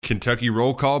Kentucky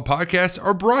Roll Call podcasts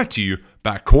are brought to you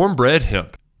by Cornbread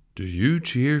Hemp. Do you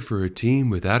cheer for a team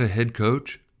without a head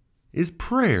coach? Is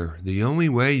prayer the only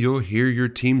way you'll hear your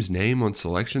team's name on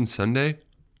Selection Sunday?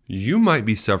 You might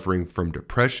be suffering from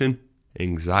depression,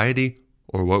 anxiety,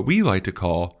 or what we like to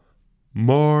call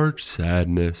March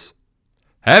sadness.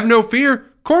 Have no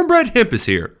fear, Cornbread Hemp is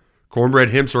here.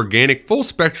 Cornbread Hemp's organic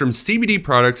full-spectrum CBD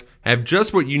products have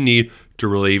just what you need to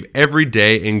relieve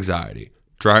everyday anxiety.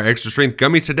 Try our extra strength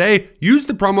gummies today. Use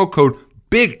the promo code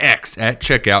BIGX at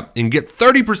checkout and get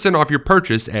 30% off your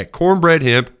purchase at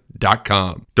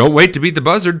cornbreadhemp.com. Don't wait to beat the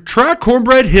buzzard. Try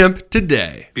Cornbread Hemp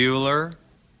today. Bueller.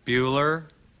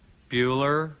 Good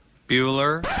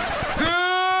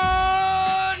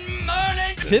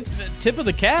morning. Tip of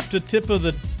the cap to tip of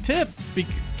the tip.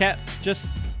 Cats.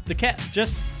 The cat's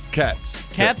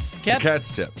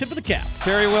tip. Tip of the cap.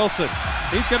 Terry Wilson.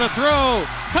 He's going to throw.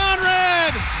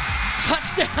 Conrad!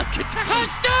 Touchdown, Kentucky!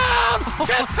 Touchdown!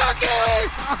 Kentucky!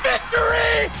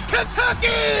 Victory!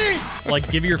 Kentucky!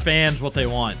 Like, give your fans what they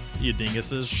want, you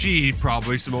dinguses. She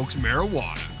probably smokes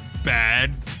marijuana.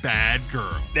 Bad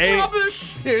girl.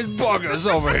 Rubbish! There's buggers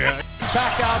over here.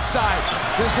 Back outside.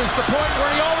 This is the point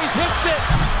where he always hits it.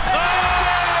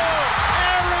 Oh!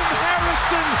 Aaron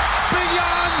Harrison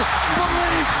beyond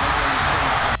belief.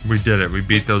 We did it. We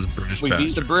beat those British We beat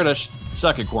bastards. the British.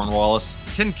 Suck it, Cornwallis.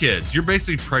 10 kids. You're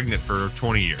basically pregnant for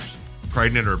 20 years.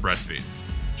 Pregnant or breastfeed.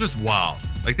 Just wild.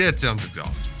 Like, that sounds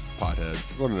exhausting.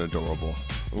 Potheads. What an adorable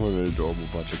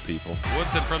bunch of people.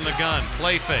 Woodson from the gun,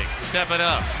 play fake, step it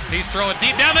up. He's throwing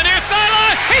deep down the near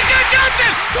sideline. He's got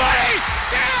Johnson. 20,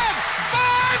 10,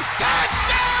 5,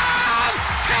 touchdown,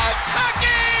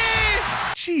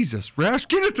 Kentucky! Jesus, Rash,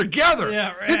 get it together.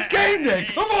 Yeah, Rash. It's game day.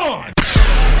 Come on.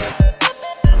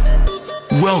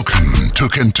 Welcome to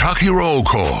Kentucky Roll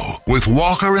Call with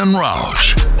Walker and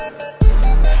Roush.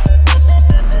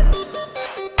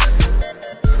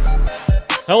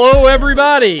 Hello,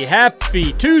 everybody.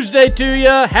 Happy Tuesday to you.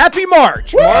 Happy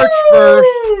March. March 1st,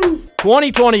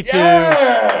 2022.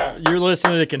 Yeah. You're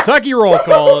listening to Kentucky Roll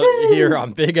Call here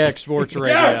on Big X Sports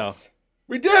Radio. Yes.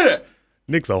 We did it.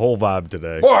 Nick's a whole vibe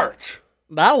today. March.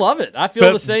 I love it. I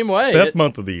feel the same way. Best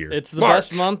month of the year. It's the March.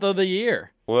 best month of the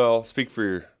year. Well,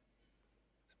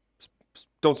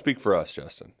 don't speak for us,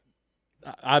 Justin.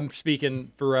 I'm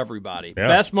speaking for everybody. Yeah.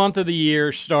 Best month of the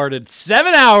year started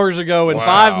 7 hours ago in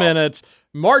 5 minutes.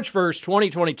 March 1st,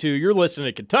 2022. You're listening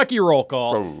to Kentucky Roll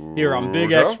Call here on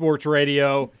Big X Sports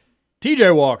Radio.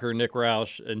 TJ Walker, Nick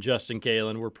Roush, and Justin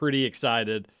Kalen. We're pretty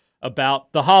excited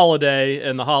about the holiday,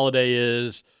 and the holiday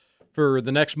is for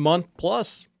the next month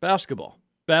plus basketball.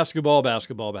 Basketball.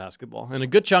 And a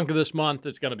good chunk of this month,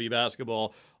 it's going to be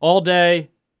basketball all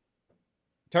day.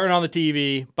 Turn on the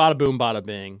TV, bada boom, bada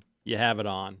bing. You have it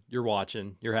on. You're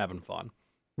watching. You're having fun.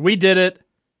 We did it.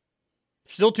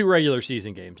 Still 2 regular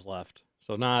season games left.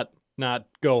 So not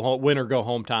go home, win or go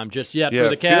home time just yet for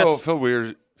the Cats.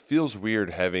 Feels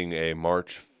weird having a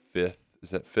March 5th.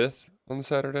 Is that 5th on the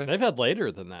Saturday? They've had later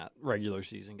than that regular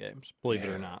season games, believe it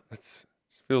or not. It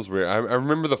feels weird. I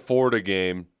remember the Florida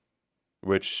game,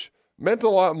 which meant a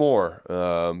lot more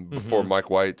before Mike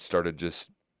White started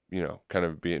just, kind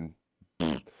of being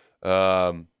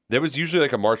there was usually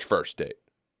like a March 1st date,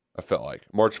 I felt like.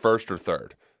 March 1st or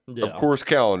 3rd. Yeah. Of course,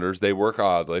 calendars, they work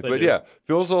oddly. They but do. yeah,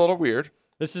 feels a little weird.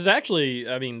 This is actually,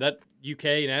 that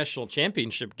UK National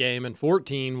Championship game in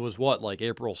 14 was what, like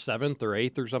April 7th or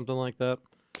 8th or something like that?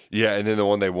 Yeah, and then the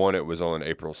one they won, it was on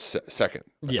April 2nd,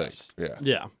 I Yes. think.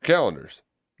 Yeah. Calendars.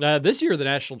 This year, the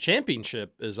National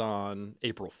Championship is on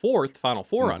April 4th, Final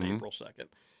Four on April 2nd.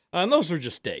 And those are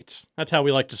just dates. That's how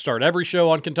we like to start every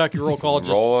show on Kentucky Roll Call.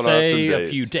 Just Rolling out say some a dates.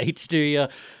 few dates to you,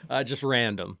 just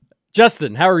random.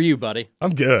 Justin, how are you, buddy?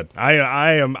 I'm good.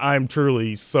 I'm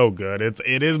truly so good.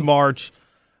 It is March.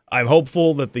 I'm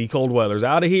hopeful that the cold weather's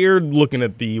out of here. Looking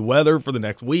at the weather for the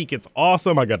next week, it's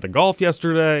awesome. I got to golf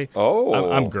yesterday.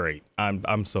 Oh. I'm great.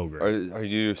 I'm so great. Are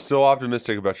you still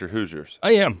optimistic about your Hoosiers?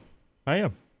 I am.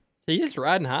 He is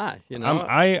riding high,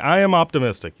 I am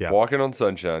optimistic. Yeah. Walking on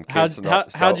sunshine.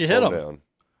 How'd you hit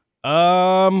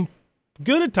them?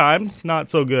 Good at times, not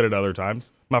so good at other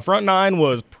times. My front nine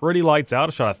was pretty lights out.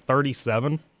 I shot a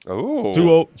 37. Oh.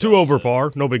 Two over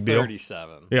par. No big deal.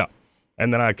 37. Yeah.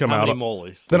 And then I come How out. many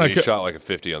moles? Then You shot like a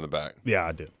 50 on the back. Yeah,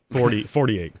 I did.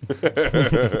 48.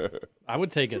 I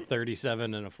would take a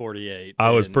 37 and a 48. I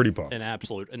was pretty pumped. An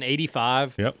absolute. An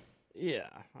 85? Yep. Yeah.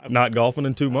 Not golfing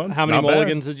in 2 months. How many Not bad.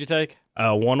 mulligans did you take?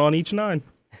 One on each nine.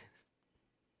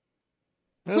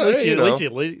 At least he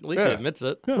admits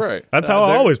it. Right. That's how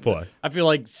I always play. I feel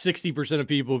like 60% of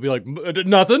people will be like,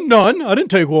 nothing, none. I didn't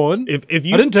take one. If I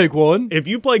didn't take one. If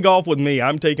you play golf with me,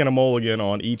 I'm taking a mulligan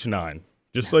on each 9.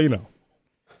 Just so you know.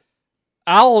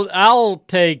 I'll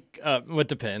take. It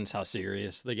depends how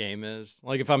serious the game is.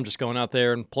 Like if I'm just going out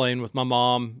there and playing with my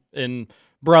mom and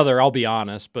brother, I'll be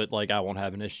honest, but like I won't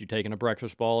have an issue taking a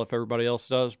breakfast ball if everybody else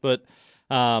does. But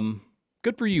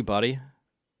good for you, buddy.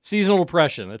 Seasonal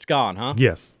depression, it's gone, huh?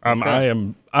 Yes,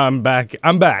 Okay. I'm back.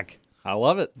 I'm back. I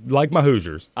love it. Like my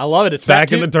Hoosiers. I love it. It's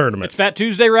back in the tournament. It's Fat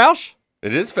Tuesday, Roush.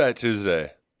 It is Fat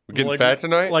Tuesday. We're getting Like- fat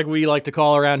tonight? Like we like to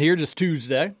call around here, just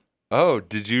Tuesday. Oh,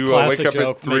 did you Classic wake up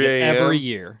joke, at make 3 it a.m. every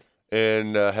year.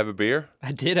 and have a beer?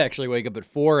 I did actually wake up at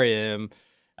 4 a.m.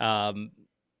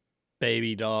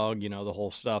 Baby dog, the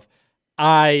whole stuff.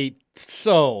 I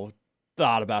so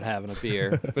thought about having a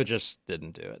beer, but just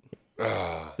didn't do it.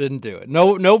 Didn't do it.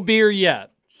 No beer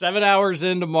yet. 7 hours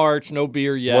into March, no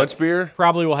beer yet. Once beer?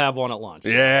 Probably will have one at lunch.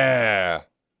 Yeah.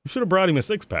 You should have brought him a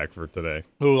 6-pack for today.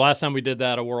 Ooh, last time we did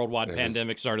that, a worldwide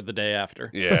pandemic started the day after.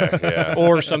 Yeah.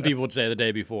 Or some people would say the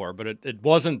day before, but it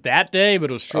wasn't that day, but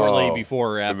it was shortly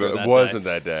before or after that It wasn't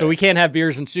day. that day. So we can't have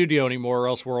beers in studio anymore, or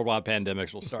else worldwide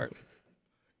pandemics will start.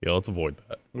 Yeah, let's avoid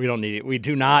that. We don't need it. We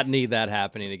do not need that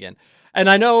happening again. And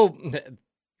I know,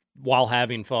 while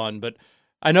having fun, but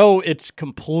I know it's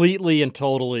completely and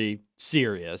totally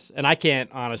serious, and I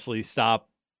can't honestly stop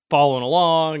following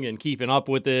along and keeping up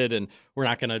with it, and we're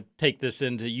not going to take this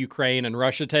into Ukraine and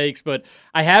Russia takes, but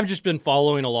I have just been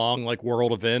following along like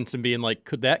world events and being like,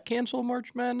 could that cancel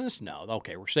March Madness? No.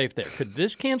 Okay, we're safe there. Could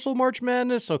this cancel March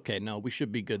Madness? Okay, no, we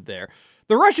should be good there.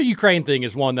 The Russia-Ukraine thing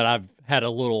is one that I've had my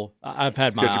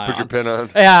eye Put your on. pin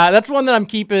on. Yeah, that's one that I'm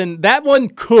keeping. That one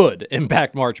could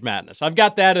impact March Madness. I've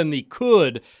got that in the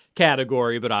could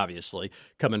category, but obviously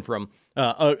coming from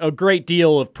a great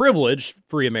deal of privilege,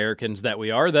 free Americans that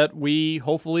we are, that we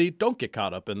hopefully don't get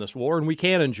caught up in this war and we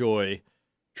can enjoy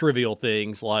trivial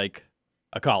things like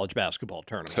a college basketball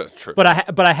tournament. But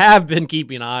I have been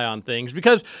keeping an eye on things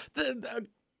because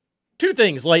two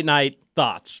things, late night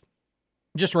thoughts.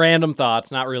 Just random thoughts,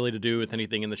 not really to do with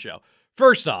anything in the show.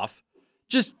 First off,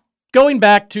 just going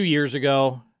back 2 years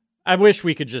ago, I wish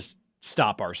we could just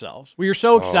stop ourselves. We were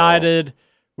so excited.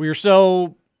 We were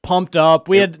so pumped up.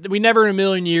 We never in a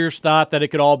million years thought that it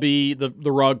could all be, the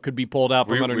rug could be pulled out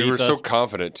from underneath us. We were so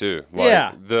confident, too. Like,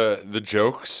 yeah. The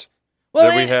jokes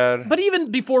that we had. But even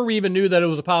before we even knew that it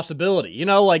was a possibility,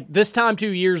 like this time 2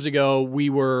 years ago,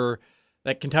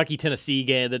 that Kentucky-Tennessee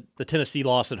game, the Tennessee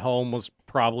loss at home was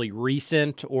probably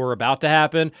recent or about to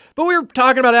happen. But we were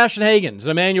talking about Ashton Hagans,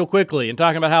 Emmanuel Quickley, and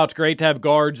talking about how it's great to have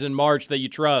guards in March that you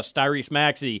trust. Tyrese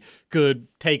Maxey could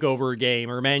take over a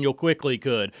game, or Emmanuel Quickley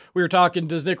could. We were talking,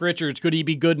 does Nick Richards, could he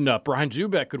be good enough? Brian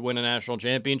Zubek could win a national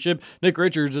championship. Nick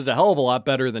Richards is a hell of a lot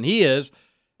better than he is.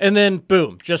 And then,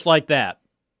 boom, just like that,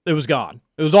 it was gone.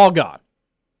 It was all gone.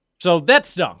 So that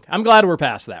stunk. I'm glad we're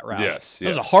past that, Roush. Yes. It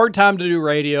was a hard time to do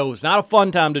radio. It was not a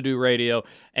fun time to do radio,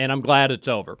 and I'm glad it's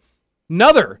over.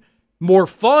 Another more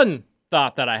fun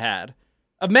thought that I had.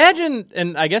 Imagine,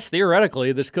 and I guess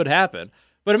theoretically this could happen,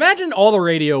 but imagine all the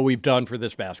radio we've done for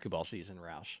this basketball season,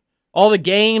 Roush. All the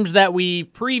games that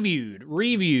we've previewed,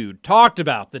 reviewed, talked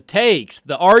about, the takes,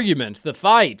 the arguments, the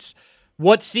fights.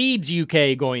 What seeds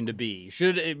UK going to be?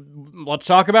 Let's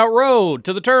talk about road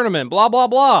to the tournament, blah, blah,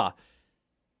 blah.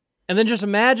 And then just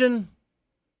imagine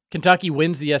Kentucky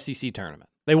wins the SEC tournament.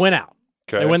 They win out.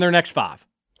 Okay. They win their next 5.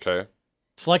 Okay.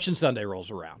 Selection Sunday rolls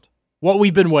around. What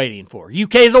we've been waiting for.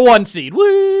 UK's a 1 seed.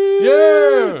 Woo!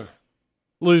 Yeah.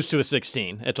 Lose to a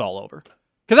 16. It's all over.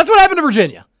 Because that's what happened to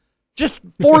Virginia just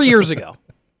 4 years ago.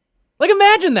 Like,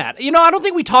 imagine that. I don't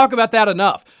think we talk about that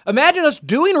enough. Imagine us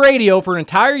doing radio for an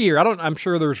entire year. I'm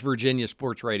sure there's Virginia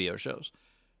sports radio shows.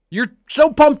 You're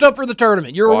so pumped up for the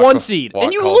tournament. You're a 1 seed.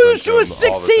 And you lose to a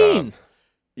 16.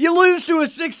 You lose to a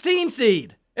 16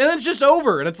 seed. And then it's just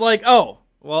over. And it's like, oh,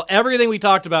 well, everything we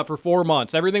talked about for 4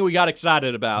 months, everything we got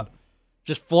excited about,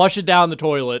 just flush it down the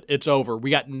toilet. It's over. We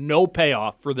got no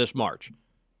payoff for this March.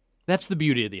 That's the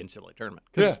beauty of the NCAA tournament.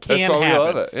 Yeah, it can that's why happen. we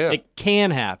love it. Yeah. It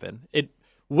can happen. It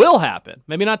will happen.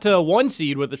 Maybe not to a 1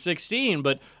 seed with a 16,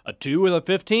 but a 2 with a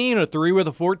 15, a 3 with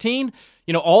a 14.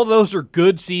 All those are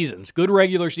good seasons, good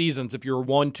regular seasons if you're a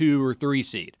 1, 2, or 3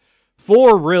 seed.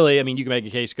 4, really, you can make a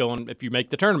case going, if you make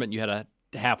the tournament, you had a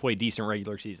halfway decent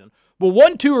regular season. But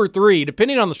 1, 2, or 3,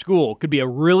 depending on the school, could be a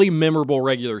really memorable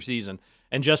regular season.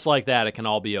 And just like that, it can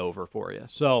all be over for you.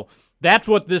 So that's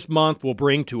what this month will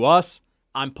bring to us.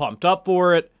 I'm pumped up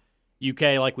for it.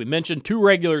 UK, like we mentioned, 2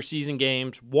 regular season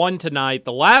games, 1 tonight.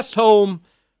 The last home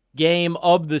game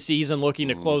of the season, looking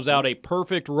to close out a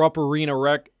perfect Rupp Arena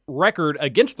record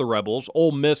against the Rebels.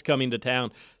 Ole Miss coming to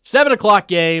town. 7 o'clock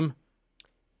game.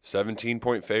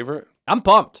 17-point favorite? I'm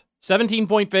pumped.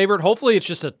 17-point favorite. Hopefully it's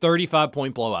just a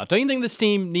 35-point blowout. Don't you think this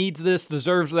team needs this,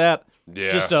 deserves that? Yeah.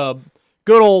 Just a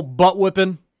good old butt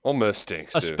whipping. Ole Miss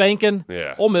stinks, A dude. spanking.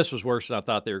 Yeah. Ole Miss was worse than I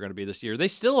thought they were going to be this year. They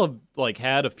still have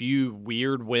had a few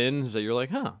weird wins that you're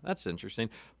like, that's interesting.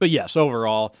 But yes,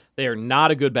 overall, they are not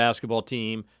a good basketball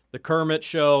team. The Kermit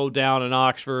show down in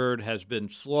Oxford has been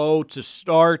slow to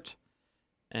start,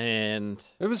 and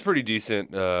It was pretty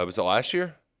decent. Was it last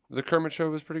year? The Kermit show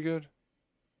was pretty good.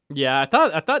 yeah,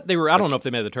 I thought they were. I don't know if they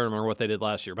made the tournament or what they did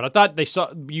last year, but I thought they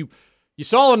saw you. You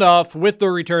saw enough with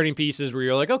the returning pieces where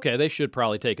you're like, okay, they should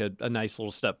probably take a nice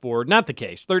little step forward. Not the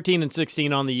case.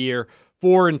 13-16 on the year,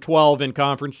 4-12 in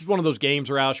conference. It's one of those games,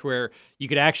 Roush, where you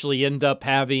could actually end up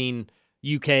having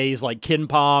UK's like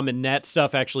KenPom and net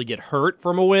stuff actually get hurt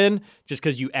from a win just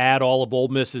because you add all of Ole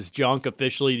Miss's junk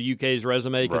officially to UK's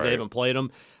resume because they haven't played them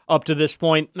up to this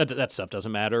point. That stuff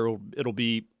doesn't matter. It'll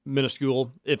be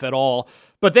minuscule, if at all.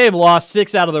 But they have lost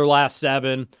 6 out of their last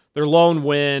 7. Their lone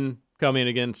win coming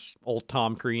against old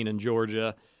Tom Crean in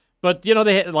Georgia. But,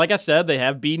 they like I said, they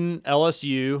have beaten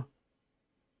LSU.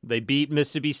 They beat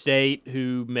Mississippi State,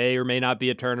 who may or may not be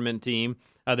a tournament team.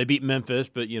 They beat Memphis,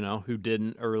 but, who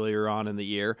didn't earlier on in the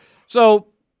year. So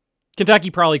Kentucky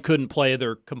probably couldn't play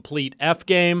their complete F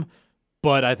game,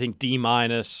 but I think D-,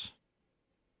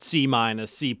 C-,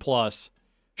 C+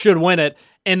 should win it.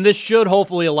 And this should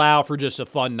hopefully allow for just a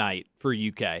fun night for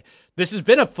UK. This has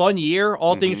been a fun year,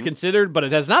 all things considered, but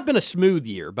it has not been a smooth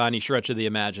year by any stretch of the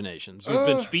imagination. There's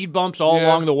been speed bumps all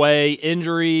along the way,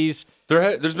 injuries.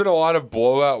 There's been a lot of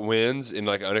blowout wins in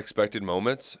like unexpected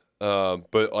moments,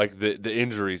 but like the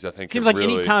injuries, I think Seems have like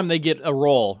really, any time they get a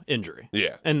roll, injury.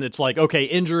 Yeah. And it's like, okay,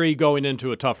 injury going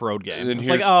into a tough road game. And then It's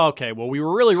like, oh, okay, well, we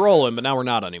were really rolling, but now we're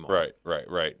not anymore.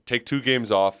 Right. Take 2 games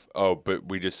off. Oh, but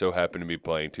we just so happen to be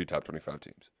playing 2 top 25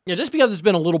 teams. Yeah, just because it's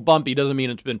been a little bumpy doesn't mean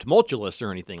it's been tumultuous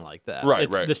or anything like that. Right.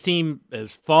 This team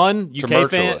is fun. UK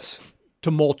fans.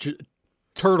 Tumultuous.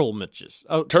 Turtle Mitches.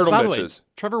 Oh, Turtle by the way, Mitches.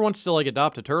 Trevor wants to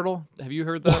adopt a turtle. Have you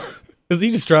heard that? Is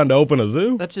he just trying to open a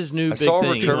zoo? That's his new I big saw thing.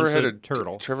 where He Trevor wants had a a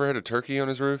turtle. Trevor had a turkey on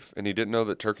his roof, and he didn't know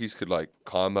that turkeys could like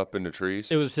climb up into trees.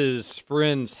 It was his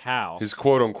friend's house. His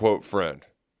quote unquote friend.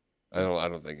 I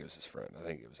don't think it was his friend. I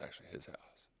think it was actually his house.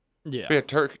 Yeah. But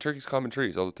yeah, turkeys climb in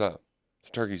trees all the time. That's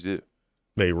what turkeys do.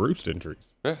 They roost in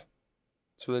trees. Yeah.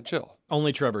 So they chill.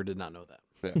 Only Trevor did not know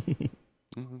that. Yeah.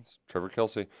 It's Trevor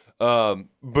Kelsey.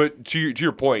 But to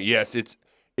your point, yes,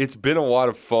 it's been a lot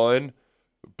of fun.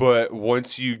 But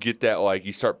once you get that, like,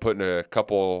 you start putting a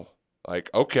couple, like,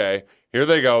 okay, here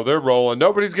they go, they're rolling,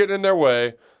 nobody's getting in their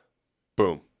way.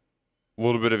 Boom, a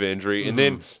little bit of injury, and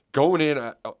then going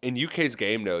in UK's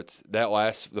game notes, the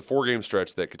 4-game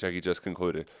stretch that Kentucky just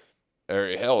concluded, or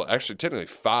hell, actually technically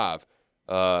 5.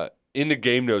 In the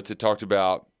game notes, it talked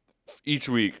about each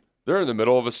week they're in the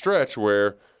middle of a stretch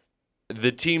where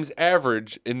the teams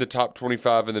average in the top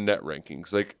 25 in the net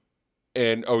rankings. Like,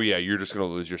 and oh yeah, you're just going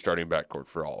to lose your starting backcourt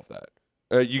for all of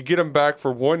that. You get them back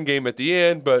for 1 game at the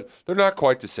end, but they're not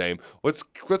quite the same. Let's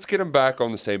get them back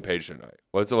on the same page tonight.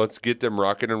 Let's get them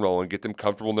rocking and rolling, get them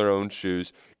comfortable in their own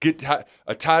shoes. Get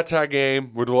a tie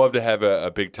game. Would love to have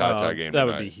a big tie game. That tonight.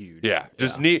 would be huge. Yeah,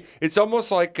 just neat. It's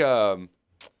almost like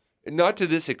not to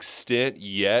this extent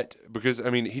yet, because I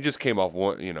mean he just came off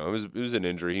one. It was an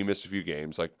injury. He missed a few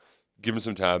games. Like, give him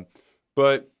some time.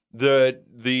 But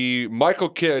the Michael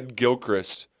Kidd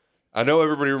Gilchrist, I know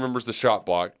everybody remembers the shot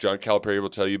block. John Calipari will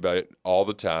tell you about it all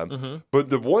the time. But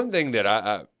the one thing that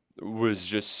I was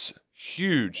just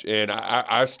huge, and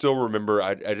I still remember,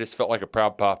 I just felt like a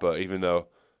proud papa, even though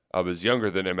I was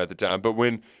younger than him at the time. But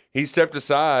when he stepped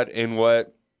aside and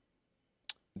let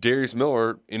Darius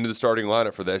Miller into the starting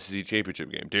lineup for the SEC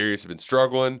championship game. Darius had been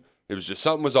struggling. It was just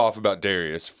something was off about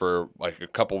Darius for like a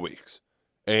couple weeks.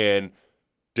 And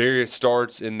Darius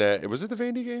starts in that, was it the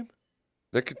Vandy game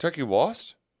that Kentucky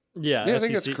lost? Yeah, I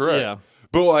think that's correct. Yeah.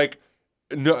 But like,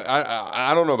 no,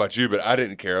 I don't know about you, but I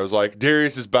didn't care. I was like,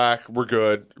 Darius is back. We're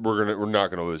good. We're not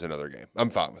gonna lose another game. I'm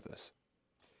fine with this.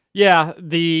 Yeah,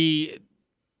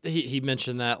 he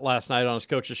mentioned that last night on his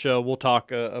coach's show. We'll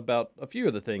talk about a few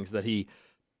of the things that he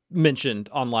mentioned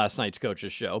on last night's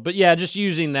coach's show. But yeah, just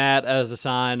using that as a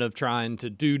sign of trying to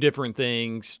do different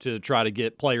things to try to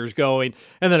get players going.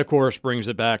 And then, of course, brings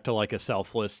it back to like a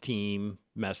selfless team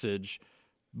message,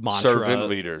 mantra, Servant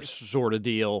leaders sort of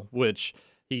deal, which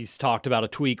he's talked about a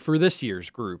tweak for this year's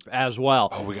group as well.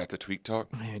 Oh, we got the tweak talk?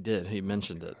 He did. He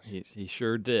mentioned it. He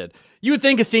sure did. You would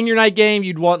think a senior night game,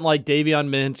 you'd want like Davion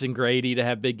Mintz and Grady to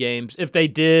have big games. If they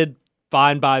did,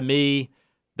 fine by me.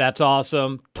 That's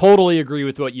awesome. Totally agree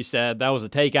with what you said. That was a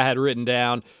take I had written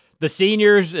down. The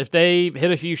seniors, if they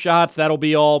hit a few shots, that'll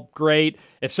be all great.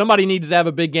 If somebody needs to have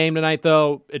a big game tonight,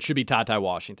 though, it should be Ty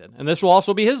Washington. And this will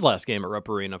also be his last game at Rupp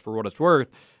Arena for what it's worth,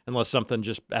 unless something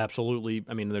just absolutely,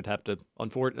 I mean, there'd have to,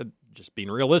 just being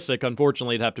realistic,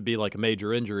 unfortunately, it'd have to be like a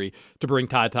major injury to bring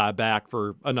Ty back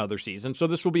for another season. So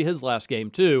this will be his last game,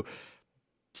 too.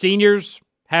 Seniors,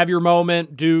 have your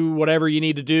moment, do whatever you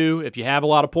need to do. If you have a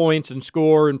lot of points and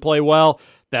score and play well,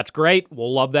 that's great.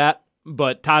 We'll love that.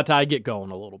 But Ty, get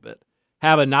going a little bit.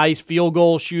 Have a nice field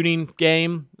goal shooting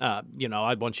game.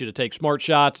 I want you to take smart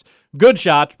shots, good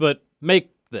shots, but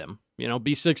make them.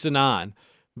 Be 6 of 9,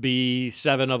 be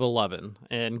 7 of 11,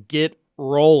 and get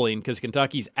rolling because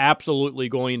Kentucky's absolutely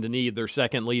going to need their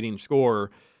second leading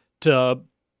scorer to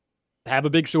have a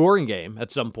big scoring game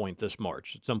at some point this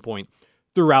March, at some point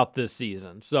throughout this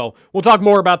season. So we'll talk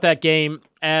more about that game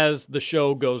as the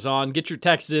show goes on. Get your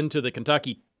text into the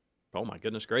Kentucky. Oh, my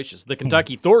goodness gracious. The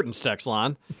Kentucky Thorntons text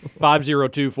line,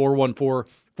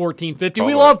 502-414-1450.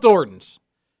 We love Thorntons.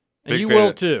 And Big you fan.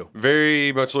 will, too.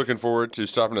 Very much looking forward to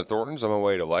stopping at Thornton's on my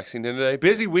way to Lexington today.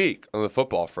 Busy week on the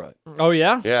football front. Oh,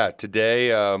 yeah? Yeah, today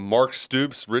Mark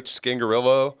Stoops, Rich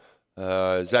Scangarillo,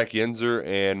 Zach Yenzer,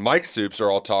 and Mike Stoops are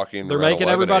all talking. They're around making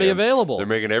 11 everybody a.m. available. They're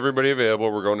making everybody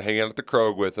available. We're going to hang out at the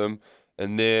Krog with them.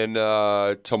 And then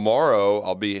tomorrow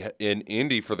I'll be in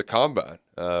Indy for the Combine.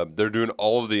 They're doing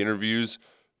all of the interviews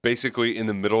basically in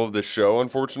the middle of the show,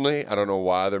 unfortunately. I don't know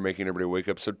why they're making everybody wake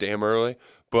up so damn early.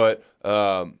 But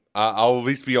I'll at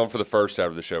least be on for the first half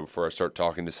of the show before I start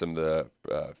talking to some of the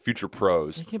future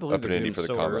pros I can't believe up in they're Indy doing for the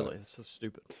so Combine. early. It's so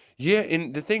stupid. Yeah,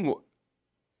 and the thing,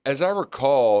 as I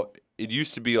recall, it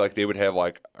used to be like they would have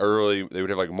like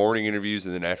morning interviews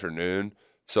and then afternoon.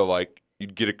 So like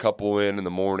you'd get a couple in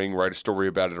the morning, write a story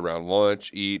about it around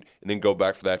lunch, eat, and then go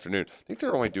back for the afternoon. I think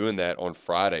they're only doing that on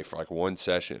Friday for like one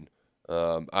session.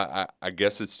 I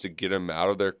guess it's to get them out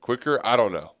of there quicker. I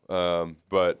don't know.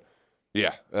 But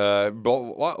yeah,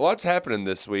 but lots happening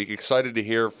this week. Excited to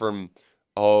hear from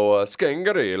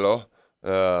Scangarillo.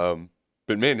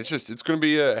 But man, it's going to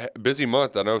be a busy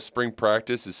month. I know spring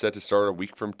practice is set to start a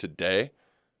week from today.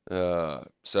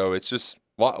 So it's just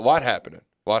a lot happening.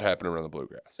 A lot happening around the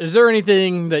Bluegrass. Is there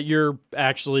anything that you're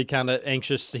actually kind of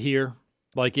anxious to hear?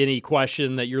 Like any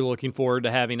question that you're looking forward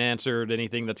to having answered,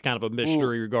 anything that's kind of a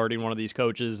mystery regarding one of these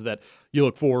coaches that you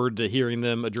look forward to hearing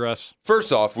them address?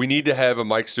 First off, we need to have a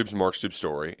Mike Stoops and Mark Stoops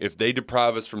story. If they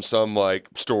deprive us from some like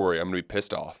story, I'm going to be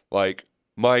pissed off. Like,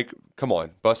 Mike, come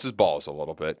on, bust his balls a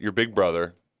little bit. Your big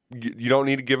brother. You don't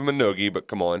need to give him a noogie, but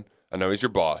come on. I know he's your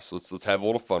boss. Let's have a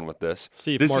little fun with this.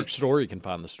 See if Mark Story can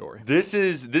find the story. This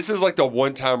is like the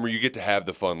one time where you get to have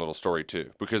the fun little story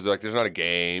too, because like there's not a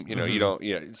game, you don't.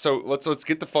 Yeah, so let's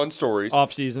get the fun stories.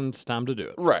 Off season's time to do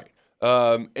it. Right.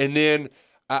 And then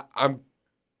I'm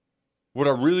what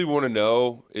I really want to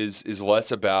know is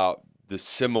less about the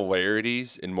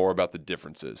similarities and more about the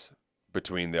differences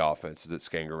between the offenses that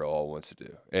Scangarillo wants to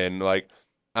do. And like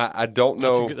I don't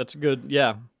know. That's a good.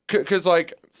 Yeah. Because,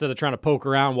 like, instead of trying to poke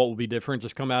around what will be different,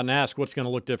 just come out and ask what's going to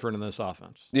look different in this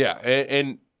offense. Yeah,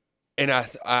 and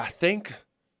I think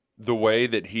the way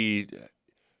that he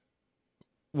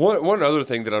one other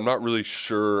thing that I'm not really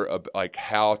sure of, like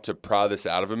how to pry this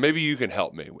out of him. Maybe you can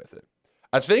help me with it.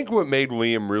 I think what made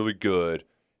Liam really good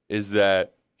is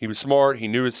that he was smart, he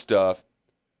knew his stuff,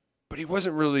 but he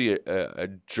wasn't really a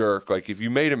jerk. Like, if you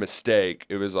made a mistake,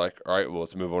 it was like, all right, well,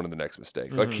 let's move on to the next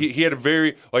mistake. Mm-hmm. Like, he had a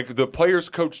very, like, the players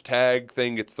coach tag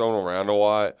thing gets thrown around a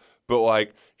lot, but,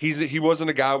 like, he wasn't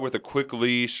a guy with a quick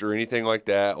leash or anything like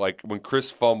that. Like, when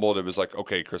Chris fumbled, it was like,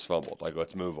 okay, Chris fumbled. Like,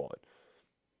 let's move on.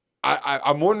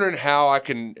 I'm wondering how I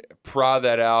can pry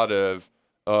that out of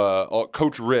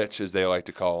Coach Rich, as they like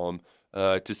to call him,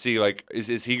 to see, like,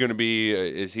 is he going to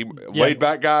be laid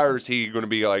back guy, or is he going to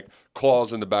be like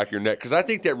claws in the back of your neck? Because I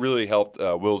think that really helped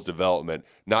Will's development,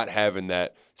 not having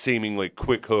that seemingly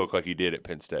quick hook like he did at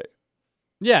Penn State.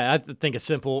 Yeah, I think it's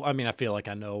simple. I mean, I feel like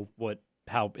I know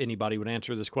how anybody would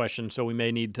answer this question, so we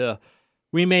may need to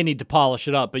polish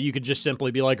it up. But you could just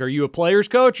simply be like, are you a player's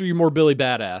coach, or are you more Billy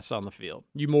Badass on the field?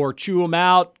 You more chew them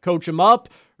out, coach them up,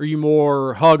 or you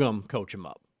more hug them, coach them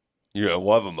up? Yeah,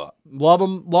 love them up. Love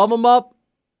them up,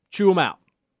 chew them out.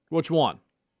 Which one?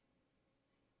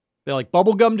 They like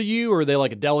bubble gum to you, or are they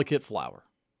like a delicate flower?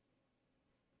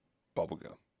 Bubble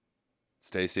gum.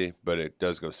 Stacy, but it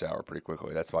does go sour pretty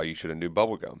quickly. That's why you shouldn't do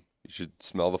bubble gum. You should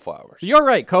smell the flowers. You're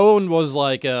right. Cohen was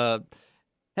like,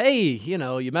 hey,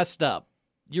 you messed up.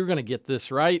 You're going to get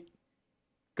this right.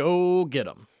 Go get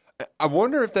them. I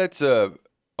wonder if that's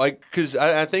because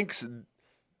I think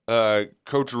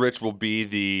Coach Rich will be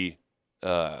the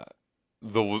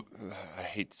I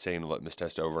hate saying litmus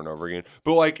test over and over again,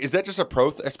 but like, is that just a pro?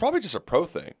 It's probably just a pro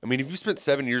thing. I mean, if you spent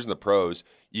 7 years in the pros,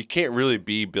 you can't really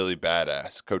be Billy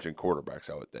Badass coaching quarterbacks,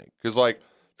 I would think, because like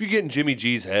if you get in Jimmy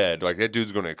G's head, like that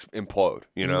dude's going to implode.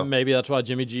 You know, maybe that's why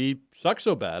Jimmy G sucks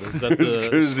so bad. Is that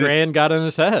the strand got in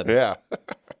his head? Yeah.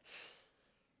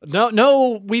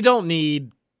 No, we don't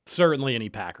need certainly any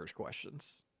Packers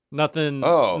questions. Nothing.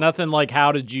 Nothing like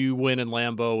how did you win in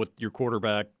Lambeau with your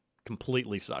quarterback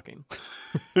completely sucking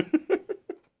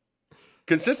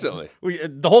consistently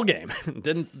the whole game.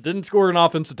 didn't score an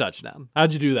offensive touchdown.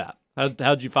 How'd you do that?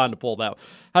 How'd you pull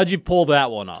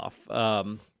that one off?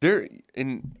 There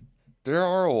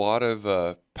are a lot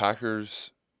of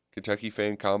Packers Kentucky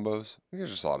fan combos. I think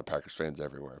there's just a lot of Packers fans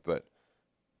everywhere, but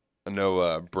I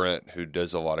know Brent, who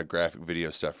does a lot of graphic video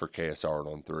stuff for KSR and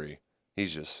On 3.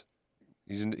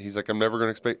 He's like, I'm never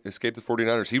going to escape the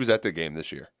 49ers. He was at the game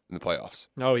this year in the playoffs.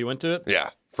 Oh, he went to it?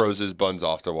 Yeah. Froze his buns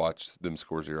off to watch them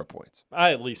score 0 points.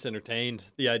 I at least entertained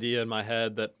the idea in my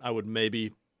head that I would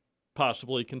maybe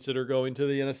possibly consider going to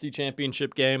the NFC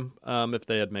Championship game if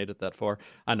they had made it that far.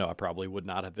 I know I probably would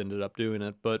not have ended up doing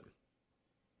it, but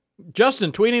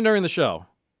Justin tweeting during the show.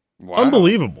 Wow.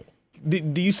 Unbelievable.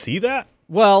 Do you see that?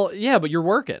 Well, yeah, but you're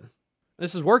working.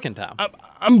 This is working time.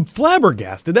 I'm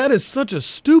flabbergasted. That is such a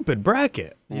stupid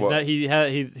bracket.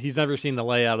 He's never seen the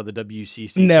layout of the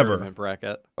WCC tournament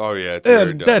bracket. Oh yeah,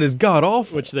 that is god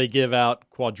awful. Which they give out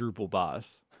quadruple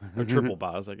buys or triple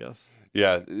buys, I guess.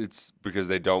 Yeah, it's because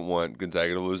they don't want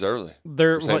Gonzaga to lose early.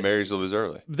 St. Mary's to lose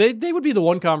early. They would be the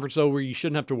one conference though where you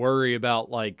shouldn't have to worry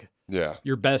about like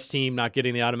your best team not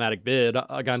getting the automatic bid.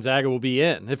 Gonzaga will be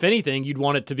in. If anything, you'd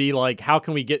want it to be like, how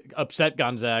can we upset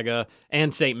Gonzaga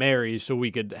and St. Mary's so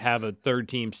we could have a third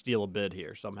team steal a bid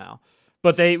here somehow.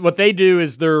 But what they do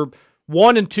is their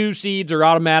 1 and 2 seeds are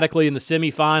automatically in the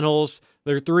semifinals.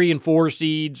 Their 3 and 4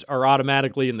 seeds are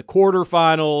automatically in the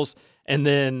quarterfinals, and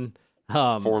then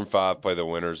 4 and 5 play the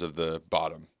winners of the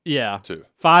bottom. Yeah. 2.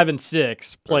 5 and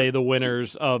 6 play the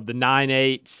winners of the 9,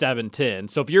 8, 7, 10.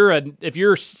 So if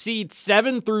you're seed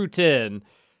 7 through 10,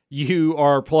 you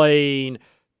are playing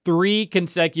 3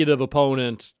 consecutive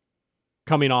opponents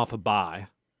coming off a bye,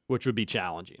 which would be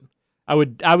challenging. I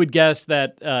would guess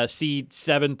that seed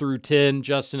 7 through 10,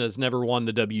 Justin has never won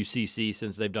the WCC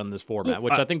since they've done this format,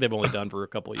 which I think they've only done for a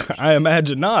couple of years. I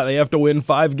imagine not. They have to win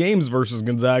 5 games versus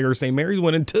Gonzaga or St. Mary's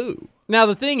winning 2. Now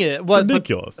the thing is,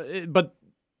 ridiculous. But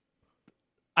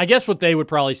I guess what they would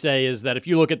probably say is that if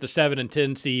you look at the 7 and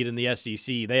 10 seed in the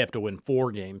SEC, they have to win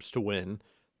 4 games to win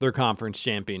their conference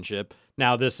championship.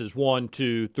 Now this is 1,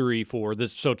 2, 3, 4.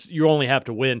 You only have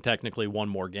to win technically 1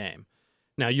 more game.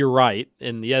 Now, you're right.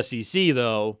 In the SEC,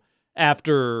 though,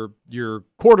 after your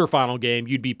quarterfinal game,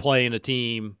 you'd be playing a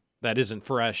team that isn't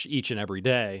fresh each and every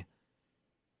day.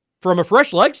 From a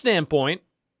fresh leg standpoint,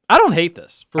 I don't hate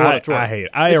this. For what it's worth. I hate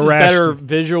it. This is better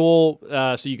visual,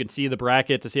 so you can see the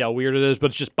bracket to see how weird it is, but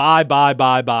it's just bye.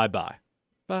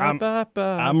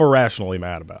 I'm irrationally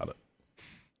mad about it.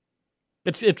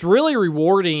 It's really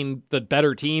rewarding the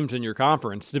better teams in your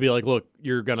conference to be like, look,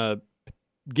 you're going to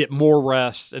get more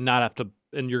rest and not have to,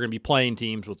 and you're going to be playing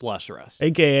teams with less rest.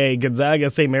 AKA Gonzaga,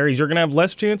 St. Mary's, you're going to have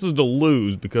less chances to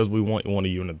lose because we want one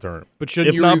of you in the tournament. But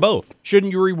shouldn't not both?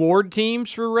 Shouldn't you reward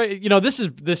teams for,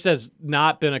 this has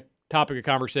not been a topic of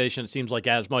conversation, it seems like,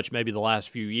 as much maybe the last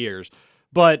few years.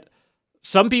 But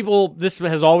some people, this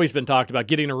has always been talked about,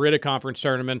 getting rid of conference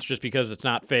tournaments just because it's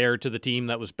not fair to the team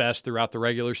that was best throughout the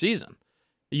regular season.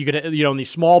 You could, in these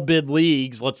small bid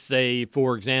leagues, let's say,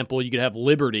 for example, you could have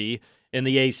Liberty in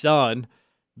the A-Sun.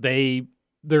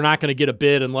 They're not going to get a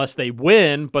bid unless they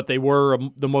win, but they were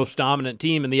the most dominant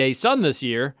team in the A-Sun this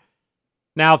year.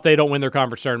 Now, if they don't win their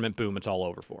conference tournament, boom, it's all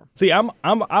over for them. See,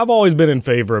 I've always been in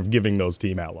favor of giving those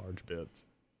team at-large bids.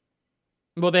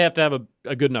 Well, they have to have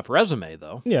a good enough resume,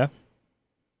 though. Yeah.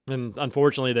 And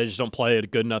unfortunately, they just don't play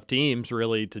at good enough teams,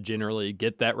 really, to generally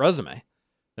get that resume.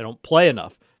 They don't play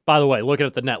enough. By the way, looking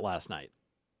at the net last night,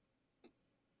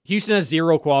 Houston has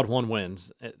 0 quad 1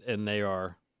 wins, and they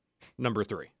are number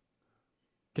 3.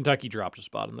 Kentucky dropped a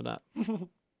spot in the net.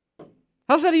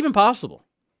 How's that even possible?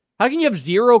 How can you have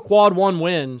 0 quad 1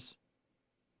 wins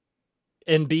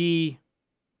and be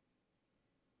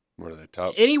what are they,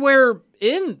 top? Anywhere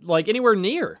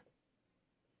near?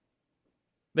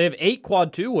 They have 8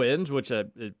 quad 2 wins, which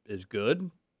is good.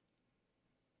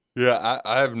 Yeah,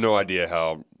 I have no idea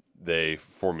how they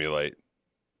formulate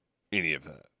any of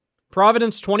that.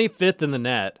 Providence, 25th in the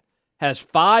net, has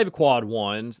 5 quad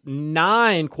 1s,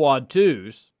 9 quad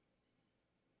 2s,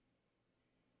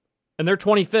 and they're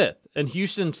 25th. and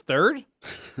Houston's third?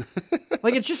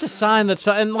 Like, it's just a sign that,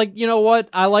 and like, you know what?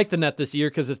 I like the net this year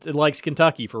because it likes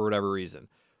Kentucky for whatever reason.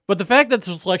 But the fact that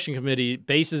the selection committee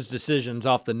bases decisions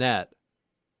off the net,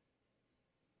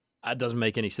 that doesn't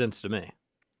make any sense to me.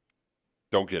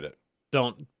 Don't get it.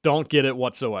 Don't get it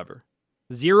whatsoever.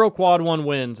 0 quad 1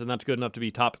 wins, and that's good enough to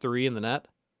be top 3 in the net.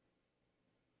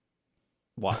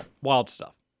 Wild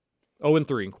stuff.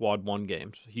 0-3 in quad 1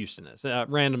 games. Houston is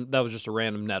random. That was just a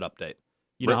random net update.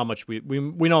 You know how much we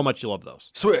know how much you love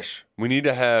those. Swish. We need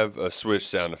to have a swish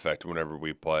sound effect whenever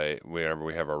we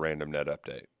have our random net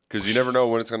update, because you never know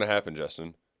when it's going to happen,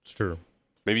 Justin. It's true.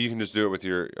 Maybe you can just do it with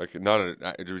your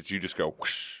you just go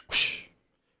whoosh, whoosh.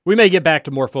 We may get back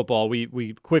to more football.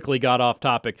 We quickly got off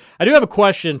topic. I do have a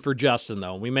question for Justin,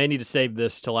 though. We may need to save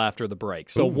this till after the break.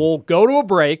 So we'll go to a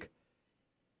break.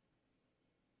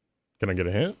 Can I get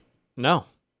a hint? No.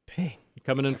 Dang. You're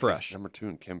coming in fresh. Number 2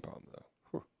 in KenPom,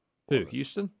 though. Who,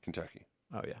 Houston? Kentucky.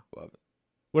 Oh, yeah. Love it.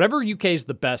 Whatever UK's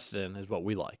the best in is what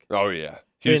we like. Oh, yeah.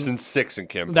 Houston's 6 in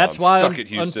KenPom. That's why, Suck it,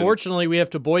 Houston. Unfortunately, we have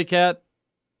to boycott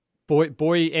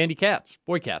Andy Katz.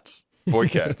 Boycats.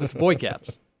 Boycats. It's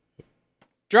Boycats.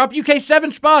 Drop UK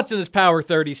 7 spots in his Power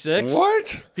 36.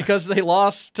 What? Because they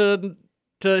lost to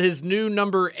his new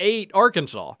number 8,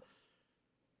 Arkansas.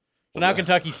 So now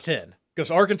Kentucky's 10. Goes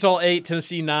Arkansas 8,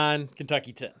 Tennessee 9,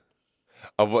 Kentucky 10.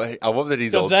 I love that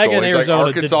he's Gonzaga old school. and He's Arizona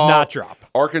like, did not drop.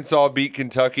 Arkansas beat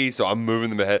Kentucky, so I'm moving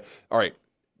them ahead. All right.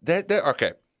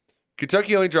 Okay.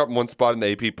 Kentucky only dropped 1 spot in the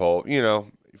AP poll. You know,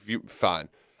 fine.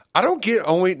 I don't get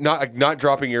only not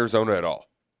dropping Arizona at all.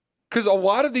 Because a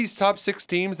lot of these top 6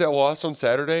 teams that lost on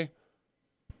Saturday,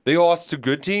 they lost to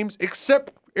good teams,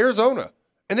 except Arizona.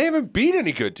 And they haven't beat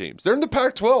any good teams. They're in the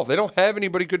Pac-12. They don't have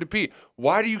anybody good to beat.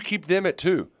 Why do you keep them at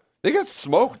 2? They got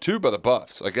smoked, too, by the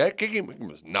Buffs. Like, that game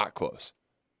was not close.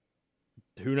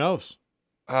 Who knows?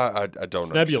 I don't It's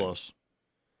understand. nebulous.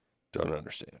 Don't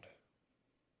understand.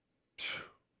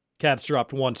 Cats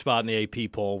dropped 1 spot in the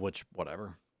AP poll, which,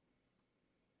 whatever.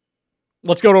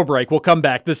 Let's go to a break. We'll come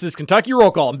back. This is Kentucky Roll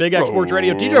Call on Big X Sports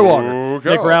Radio. TJ Walker,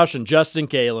 Nick Roush, and Justin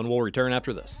Kalen will return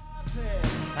after this.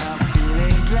 I'm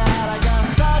feeling glad I got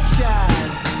sunshine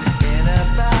in a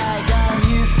bag. I'm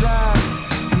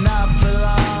useless, not for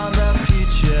long. The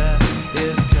future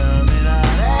is coming on.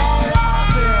 Hey,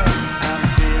 I'm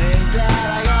feeling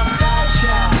glad I got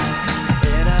sunshine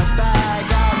in a bag.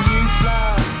 I'm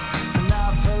useless,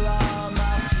 not for long.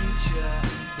 My future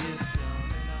is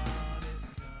coming on. It's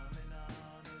coming on.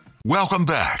 Welcome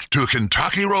back to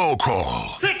Kentucky Roll Call.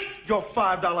 Sit your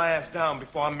 $5 ass down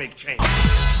before I make change.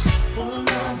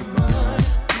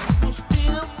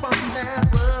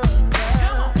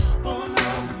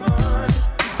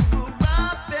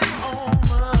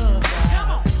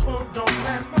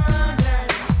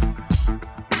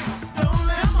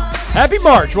 Happy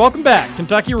March. Welcome back.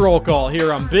 Kentucky Roll Call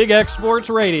here on Big X Sports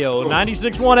Radio.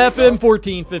 96.1 FM,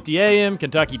 1450 AM.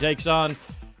 Kentucky takes on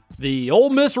the Ole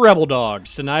Miss Rebel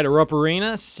Dogs tonight at Rupp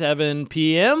Arena, 7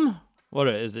 p.m. What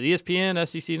is it, ESPN,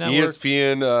 SEC Network?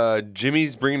 ESPN,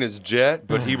 Jimmy's bringing his jet,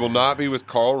 but he will not be with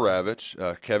Carl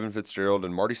Ravitch, Kevin Fitzgerald,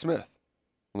 and Marty Smith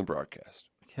on the broadcast.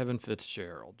 Kevin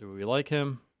Fitzgerald. Do we like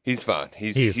him? He's fine.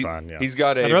 He's fine, yeah. He's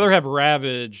got I'd rather have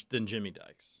Ravage than Jimmy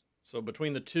Dykes. So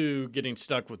between the two, getting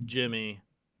stuck with Jimmy.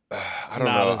 I don't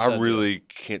know. I really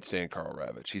can't stand Carl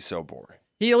Ravitch. He's so boring.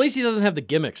 At least he doesn't have the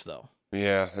gimmicks, though.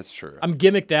 Yeah, that's true. I'm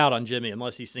gimmicked out on Jimmy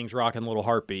unless he sings Rockin' Little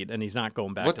Heartbeat and he's not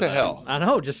going back What to the that. hell? I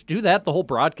know, just do that the whole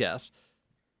broadcast.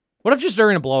 What if just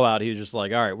during a blowout he was just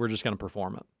like, all right, we're just going to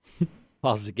perform it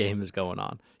while the game is going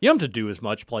on? You don't have to do as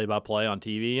much play-by-play on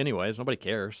TV anyways. Nobody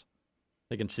cares.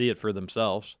 They can see it for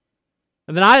themselves.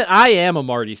 And then I am a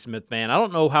Marty Smith fan. I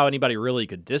don't know how anybody really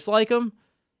could dislike him,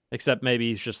 except maybe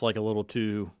he's just like a little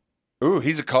too... Ooh,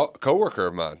 he's a coworker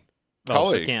of mine.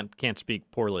 Colleague. So can't speak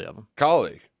poorly of him.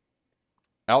 Colleague.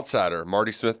 Outsider,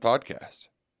 Marty Smith podcast.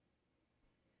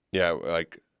 Yeah,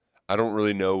 like, I don't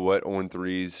really know what on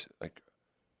threes, like,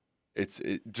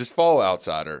 just follow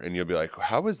Outsider, and you'll be like,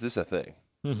 how is this a thing?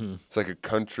 Mm-hmm. It's like a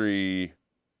country,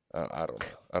 I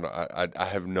don't know. I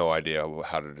have no idea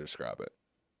how to describe it.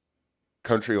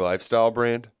 Country lifestyle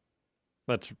brand.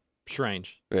 That's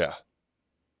strange. Yeah.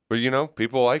 But, you know,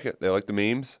 people like it. They like the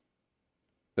memes.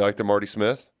 They like the Marty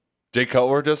Smith. Jay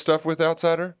Cutler does stuff with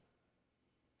Outsider.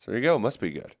 So there you go. Must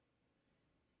be good.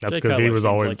 That's because he was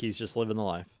always like he's just living the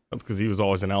life. That's because he was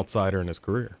always an outsider in his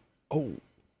career. Oh.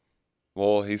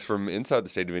 Well, he's from inside the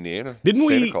state of Indiana. Didn't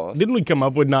Santa we come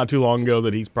up with not too long ago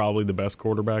that he's probably the best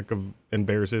quarterback in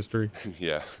Bears history?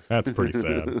 Yeah. That's pretty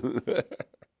sad.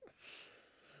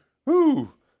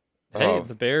 Woo. Hey,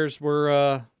 the Bears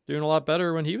were doing a lot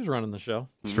better when he was running the show.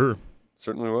 It's true.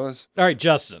 Certainly was. All right,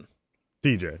 Justin.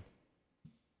 TJ.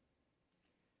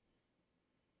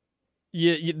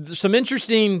 Some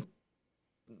interesting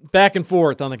back and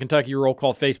forth on the Kentucky Roll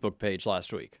Call Facebook page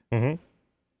last week. Mm-hmm.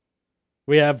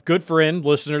 We have good friend,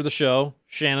 listener of the show,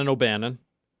 Shannon O'Bannon,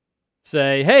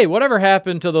 say, hey, whatever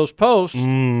happened to those posts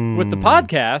with the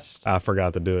podcast? I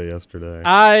forgot to do it yesterday.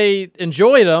 I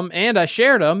enjoyed them, and I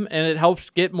shared them, and it helps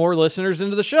get more listeners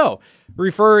into the show.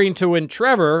 Referring to when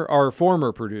Trevor, our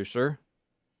former producer,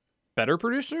 better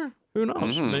producer? Who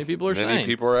knows? Many people are saying. Many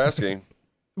people are asking.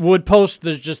 Would post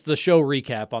just the show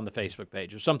recap on the Facebook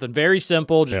page. It was something very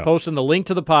simple, just posting the link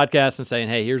to the podcast and saying,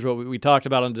 hey, here's what we talked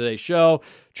about on today's show.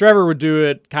 Trevor would do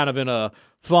it kind of in a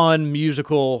fun,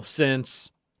 musical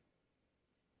sense.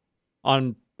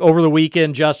 Over the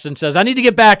weekend, Justin says, I need to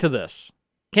get back to this.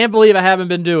 Can't believe I haven't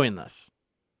been doing this.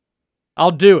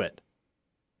 I'll do it.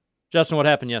 Justin, what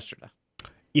happened yesterday?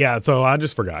 Yeah, so I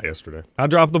just forgot yesterday. I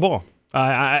dropped the ball.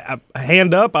 I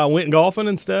hand up, I went golfing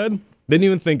instead. Didn't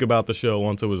even think about the show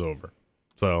once it was over.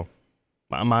 So,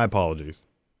 my apologies.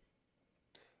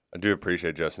 I do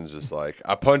appreciate Justin's just like,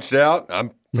 I punched out. I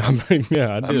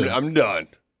did. I'm done.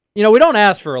 You know, we don't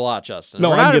ask for a lot, Justin.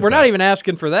 No, we're not even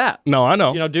asking for that. No, I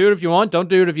know. You know, do it if you want. Don't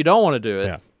do it if you don't want to do it.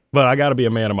 Yeah, but I got to be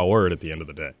a man of my word at the end of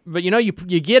the day. But, you know, you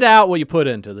get out what you put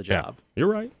into the job. Yeah,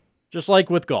 you're right. Just like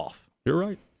with golf. You're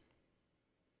right.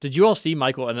 Did you all see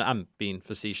Michael? And I'm being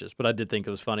facetious, but I did think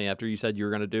it was funny after you said you were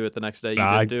going to do it the next day. You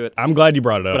didn't do it. I'm glad you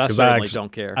brought it up. But I certainly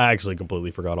don't care. I actually completely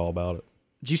forgot all about it.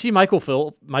 Did you see Michael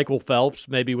Phelps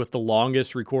maybe with the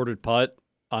longest recorded putt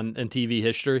in TV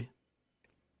history?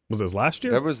 Was this last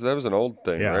year? That was an old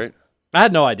thing, right? I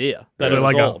had no idea that it was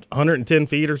like old. 110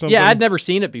 feet or something? Yeah, I'd never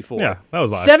seen it before. Yeah, that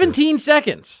was last 17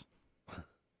 seconds.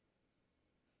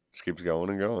 Just keeps going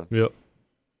and going. Yep.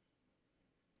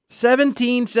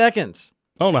 17 seconds.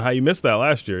 I don't know how you missed that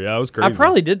last year. Yeah, it was crazy. I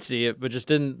probably did see it, but just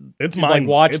didn't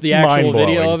watch it's the actual video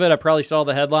mind-blowing. of it. I probably saw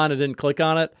the headline and didn't click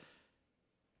on it.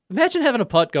 Imagine having a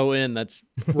putt go in that's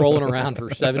rolling around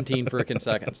for 17 frickin'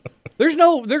 seconds. There's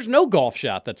no golf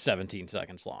shot that's 17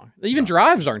 seconds long. Even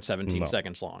drives aren't 17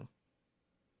 seconds long.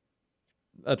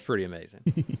 That's pretty amazing.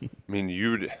 I mean,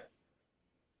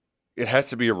 it has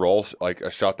to be a roll, like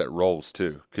a shot that rolls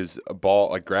too, because a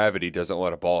ball, like gravity, doesn't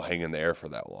let a ball hang in the air for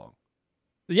that long.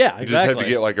 Yeah, exactly. You just have to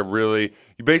get like you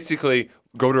basically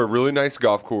go to a really nice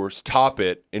golf course, top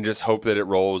it, and just hope that it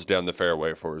rolls down the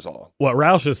fairway for us all. What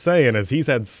Roush is saying is he's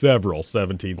had several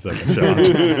 17-second shots.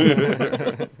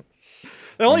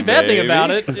 The only bad thing about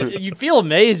it, you'd feel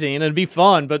amazing and it'd be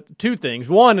fun, but two things.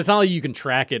 One, it's not like you can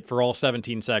track it for all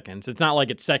 17 seconds. It's not like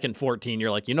it's second 14.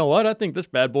 You're like, you know what? I think this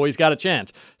bad boy's got a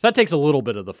chance. So that takes a little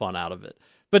bit of the fun out of it.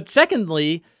 But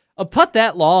secondly, a putt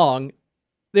that long,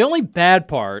 the only bad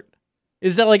part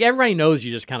is that, like, everybody knows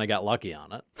you just kind of got lucky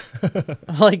on it.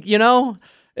 Like, you know,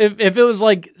 if it was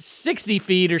like 60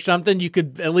 feet or something, you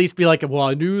could at least be like, well,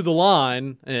 I knew the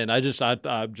line, and I just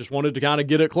wanted to kind of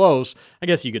get it close. I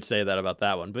guess you could say that about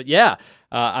that one. But yeah,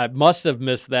 I must have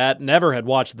missed that. Never had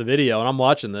watched the video, and I'm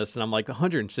watching this, and I'm like,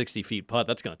 160 feet putt,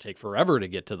 that's going to take forever to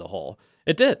get to the hole.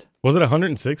 It did. Was it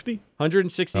 160?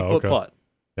 160-foot putt.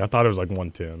 Yeah, I thought it was like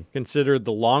 110. Considered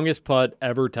the longest putt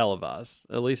ever televised.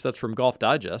 At least that's from Golf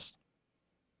Digest.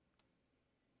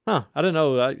 Huh, I didn't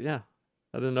know. I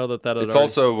didn't know that. It's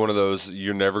also one of those,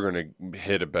 you're never going to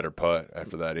hit a better putt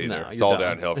after that either. No, it's all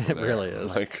done. downhill from there. It really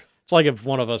is. It's like if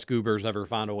one of us goobers ever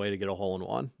found a way to get a hole in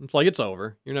one. It's like, it's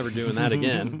over. You're never doing that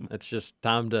again. It's just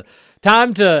time to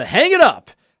hang it up.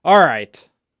 All right.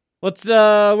 Let's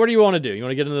what do you want to do? You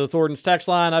want to get into the Thornton's text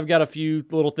line? I've got a few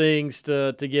little things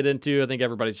to get into. I think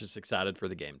everybody's just excited for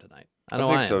the game tonight. I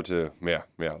think so too. Yeah.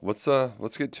 Let's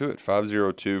get to it.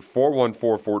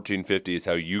 502-414-1450 is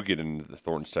how you get into the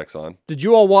Thornton's text line. Did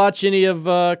you all watch any of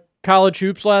college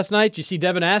hoops last night? Did you see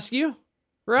Devin Askew,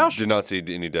 Roush? Did not see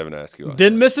any Devin Askew.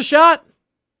 Didn't miss a shot?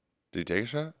 Did he take a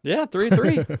shot? Yeah,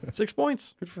 3-3. 6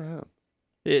 points. Good for him.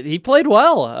 He played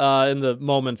well in the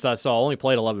moments I saw. Only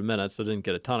played 11 minutes, so didn't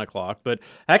get a ton of clock. But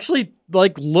actually,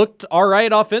 looked all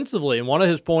right offensively. And one of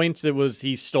his points, it was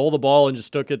he stole the ball and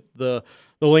just took it the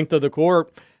length of the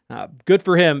court. Good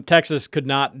for him. Texas could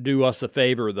not do us a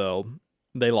favor, though.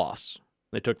 They lost.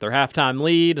 They took their halftime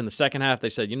lead. In the second half, they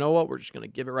said, you know what? We're just going to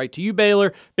give it right to you,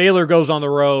 Baylor. Baylor goes on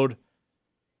the road.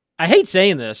 I hate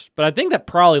saying this, but I think that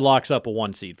probably locks up a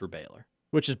 1 seed for Baylor,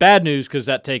 which is bad news because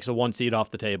that takes a 1 seed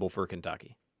off the table for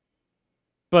Kentucky.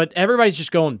 But everybody's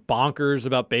just going bonkers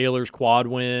about Baylor's quad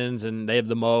wins, and they have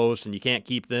the most, and you can't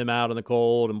keep them out in the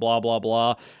cold, and blah, blah,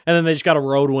 blah. And then they just got a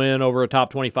road win over a top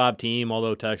 25 team,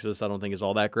 although Texas I don't think is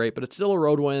all that great, but it's still a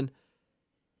road win.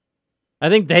 I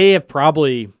think they have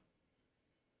probably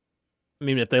I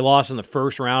mean, if they lost in the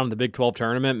first round of the Big 12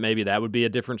 tournament, maybe that would be a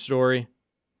different story.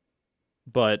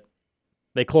 But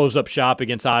they closed up shop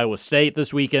against Iowa State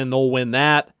this weekend. They'll win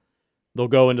that. They'll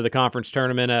go into the conference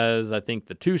tournament as, I think,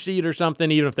 the 2 seed or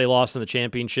something, even if they lost in the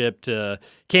championship to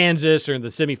Kansas or in the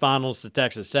semifinals to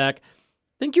Texas Tech.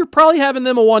 I think you're probably having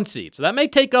them a 1 seed, so that may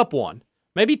take up one.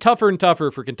 Maybe tougher and tougher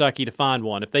for Kentucky to find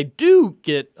one. If they do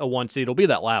get a 1 seed, it'll be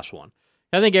that last one.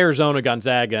 I think Arizona,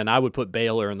 Gonzaga, and I would put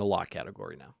Baylor in the lock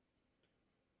category now.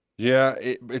 Yeah,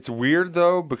 it's weird,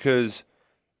 though, because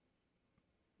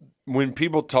when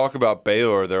people talk about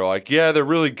Baylor, they're like, yeah, they're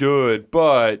really good,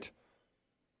 but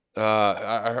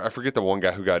I forget the one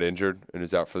guy who got injured and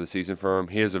is out for the season for him.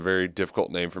 He has a very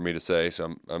difficult name for me to say,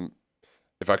 so I'm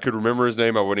if I could remember his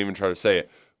name, I wouldn't even try to say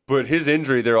it. But his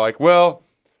injury, they're like, well,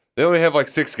 they only have like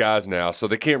 6 guys now, so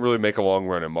they can't really make a long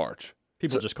run in March.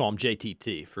 People just call him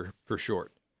JTT for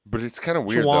short. But it's kind of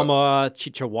weird, Chihuahua,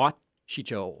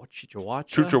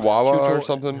 Chuchawawa or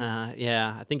something?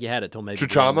 Yeah, I think you had it till maybe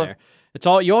Chuchama? there. It's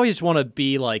all you always want to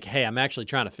be like, hey, I'm actually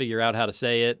trying to figure out how to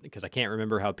say it because I can't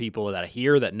remember how people that I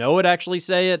hear that know it actually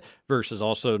say it versus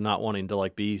also not wanting to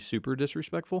like be super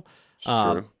disrespectful. It's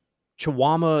true.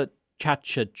 Chihuahua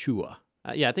Chachachua.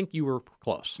 Yeah, I think you were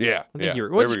close. Yeah, I think yeah.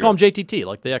 We'll just call him JTT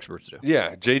like the experts do.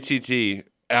 Yeah, JTT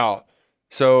out.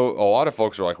 So a lot of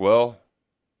folks are like, well,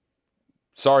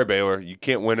 sorry, Baylor, you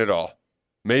can't win it all.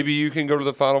 Maybe you can go to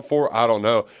the Final Four. I don't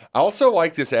know. I also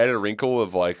like this added wrinkle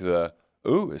of like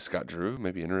is Scott Drew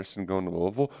maybe interested in going to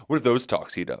Louisville? What if those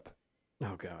talks heat up?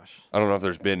 Oh, gosh. I don't know if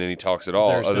there's been any talks at all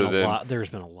There's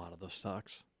been a lot of those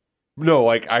talks. No,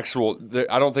 like actual.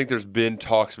 I don't think there's been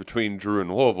talks between Drew and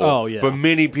Louisville. Oh, yeah. But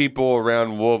many people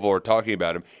around Louisville are talking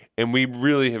about him, and we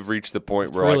really have reached the point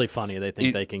It's where really like, funny. They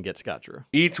think they can get Scott Drew.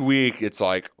 Each week, it's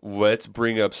like, let's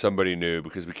bring up somebody new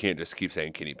because we can't just keep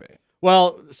saying Kenny Payne.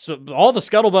 Well, so all the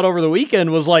scuttlebutt over the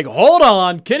weekend was like, hold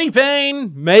on, Kenny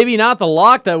Payne, maybe not the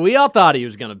lock that we all thought he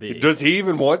was going to be. Does he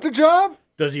even want the job?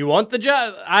 Does he want the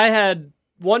job? I had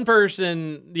one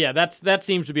person, that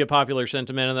seems to be a popular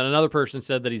sentiment, and then another person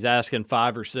said that he's asking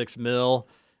 $5 or $6 million,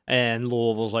 and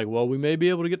Louisville's like, well, we may be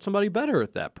able to get somebody better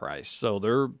at that price, so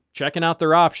they're checking out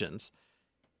their options.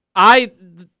 I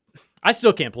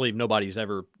still can't believe nobody's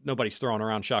throwing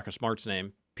around Shaka Smart's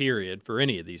name, period, for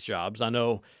any of these jobs. I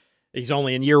know he's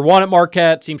only in year 1 at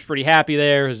Marquette, seems pretty happy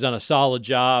there, has done a solid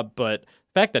job, but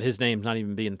the fact that his name's not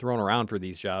even being thrown around for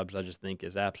these jobs, I just think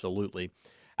is absolutely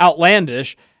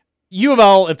outlandish. U of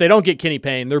L, if they don't get Kenny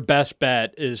Payne, their best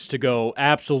bet is to go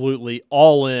absolutely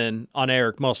all in on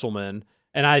Eric Musselman,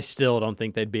 and I still don't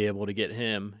think they'd be able to get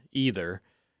him either.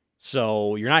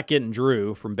 So you're not getting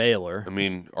Drew from Baylor. I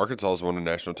mean, Arkansas has won a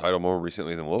national title more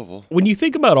recently than Louisville. When you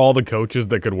think about all the coaches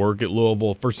that could work at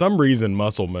Louisville, for some reason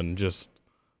Musselman just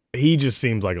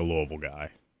seems like a Louisville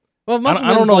guy. Well,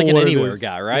 Musselman's like an anywhere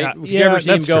guy, right? Yeah, Did you ever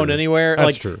see him going anywhere?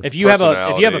 That's like, true. If you have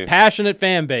a passionate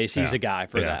fan base, he's a guy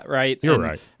for that, right? You're and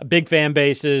right. Big fan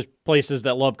bases, places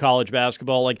that love college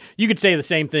basketball. Like you could say the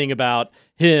same thing about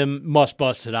him, must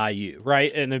bust at IU,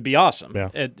 right? And it'd be awesome.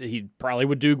 Yeah. He probably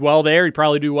would do well there. He'd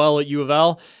probably do well at U of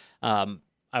L.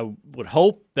 I would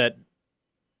hope that.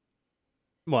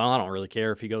 Well, I don't really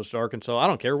care if he goes to Arkansas. I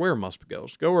don't care where Musk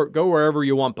goes. Go wherever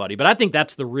you want, buddy. But I think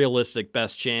that's the realistic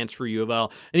best chance for U of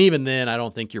L. And even then, I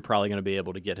don't think you're probably going to be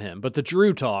able to get him. But the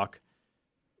Drew talk,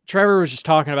 Trevor was just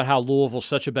talking about how Louisville's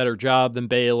such a better job than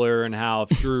Baylor and how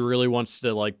if Drew really wants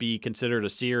to like be considered a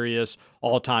serious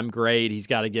all-time great, he's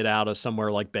got to get out of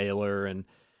somewhere like Baylor. And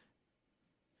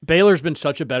Baylor's been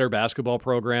such a better basketball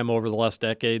program over the last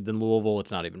decade than Louisville.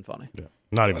 It's not even funny. Yeah.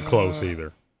 Not even close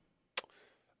either.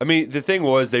 I mean, the thing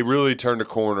was they really turned a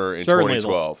corner in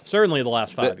 2012. Certainly the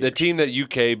last 5 years. The team that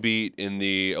UK beat in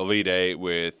the Elite Eight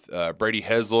with Brady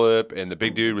Heslip and the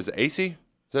big dude was AC. Is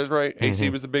that right? Mm-hmm. AC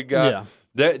was the big guy.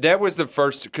 Yeah. That was the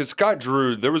first because Scott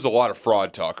Drew. There was a lot of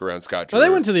fraud talk around Scott Drew. Well,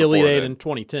 they went to the Elite Eight then. in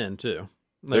 2010 too.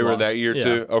 They were that year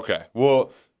too. Okay.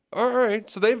 Well, all right.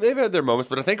 So they've had their moments,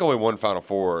 but I think only one Final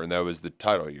Four, and that was the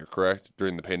title year, correct?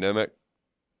 During the pandemic.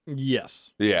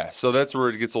 Yes. Yeah, so that's where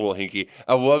it gets a little hinky.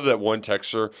 I love that one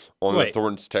texter on the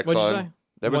Thornton's text what'd you line. say?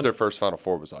 That was their first Final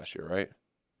Four was last year, right?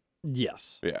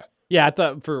 Yes. Yeah. Yeah, I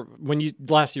thought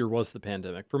last year was the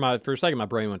pandemic. For a second, my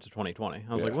brain went to 2020.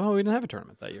 I was like, well, we didn't have a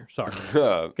tournament that year. Sorry.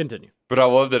 Continue. But I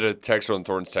love that a texter on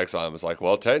Thornton's text line was like,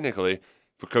 well, technically,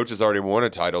 if a coach has already won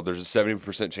a title, there's a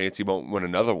 70% chance he won't win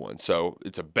another one. So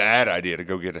it's a bad idea to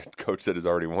go get a coach that has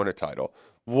already won a title.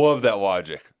 Love that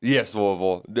logic. Yes,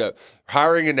 Louisville.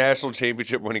 Hiring a national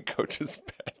championship winning coach is a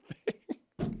bad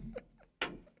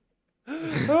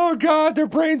thing. Oh, God, their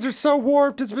brains are so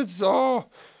warped. It's been so...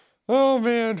 Oh,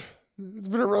 man. It's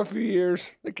been a rough few years.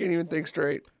 They can't even think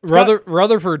straight.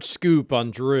 Rutherford's scoop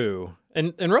on Drew,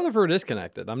 and Rutherford is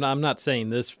connected. I'm not saying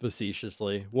this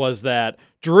facetiously, was that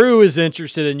Drew is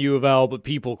interested in U of L, but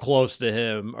people close to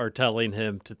him are telling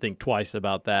him to think twice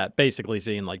about that, basically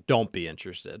saying, like, don't be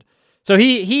interested. So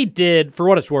he did, for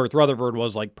what it's worth, Rutherford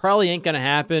was like, probably ain't going to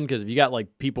happen because if you got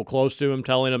like people close to him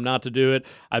telling him not to do it,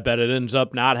 I bet it ends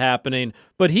up not happening.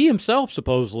 But he himself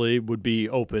supposedly would be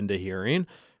open to hearing,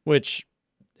 which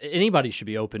anybody should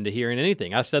be open to hearing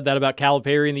anything. I said that about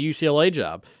Calipari and the UCLA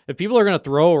job. If people are going to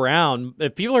throw around,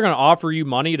 if people are going to offer you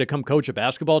money to come coach a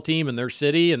basketball team in their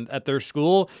city and at their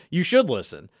school, you should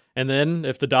listen. And then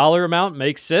if the dollar amount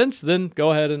makes sense, then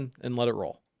go ahead and let it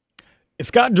roll.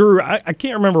 Scott Drew, I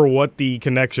can't remember what the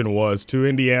connection was to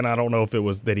Indiana. I don't know if it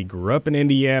was that he grew up in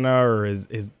Indiana or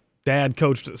his dad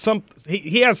coached some.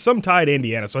 He has some tie to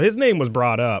Indiana, so his name was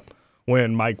brought up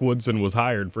when Mike Woodson was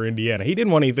hired for Indiana. He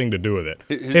didn't want anything to do with it.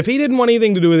 If he didn't want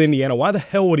anything to do with Indiana, why the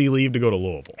hell would he leave to go to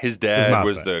Louisville? His dad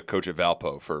was the coach at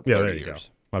Valpo for 30 years.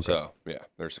 Go. Okay. So, yeah,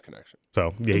 there's a connection.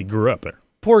 So, yeah, he grew up there.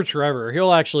 Poor Trevor.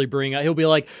 He'll actually he'll be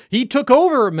like, he took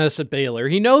over a mess at Baylor.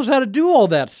 He knows how to do all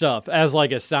that stuff as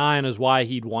like a sign as why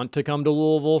he'd want to come to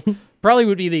Louisville. Probably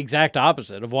would be the exact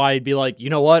opposite of why he'd be like, you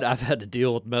know what? I've had to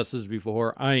deal with messes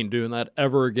before. I ain't doing that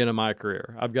ever again in my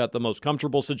career. I've got the most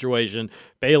comfortable situation.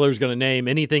 Baylor's going to name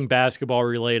anything basketball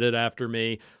related after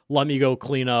me. Let me go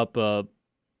clean up a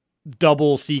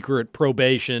double secret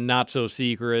probation, not so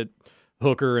secret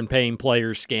hooker and paying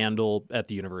players scandal at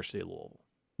the University of Louisville.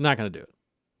 Not going to do it.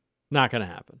 Not going to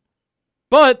happen.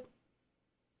 But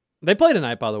they play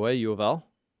tonight, by the way, U of L.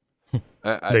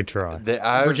 They try.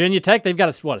 Virginia Tech, they've got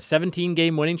a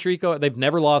 17-game winning streak. They've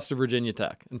never lost to Virginia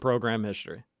Tech in program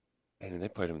history. And they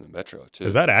played them in the Metro, too.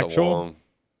 Is that actual?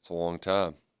 It's a long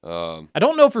time. I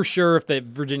don't know for sure if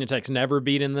Virginia Tech's never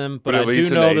beaten them, but I do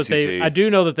know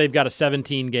that they've got a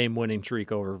 17-game winning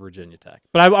streak over Virginia Tech.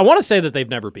 But I want to say that they've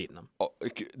never beaten them.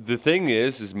 The thing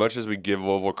is, as much as we give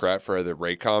Louisville crap for the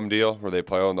Raycom deal where they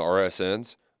play on the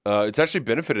RSNs, it's actually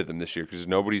benefited them this year because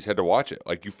nobody's had to watch it.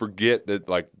 Like, you forget that,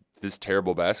 like, this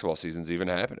terrible basketball season's even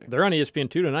happening. They're on ESPN2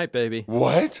 tonight, baby.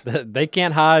 What? They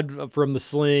can't hide from the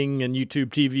Sling and YouTube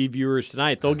TV viewers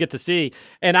tonight. They'll get to see.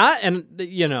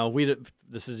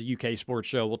 This is a UK sports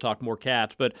show. We'll talk more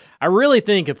Cats, but I really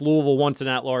think if Louisville wants an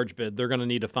at-large bid, they're going to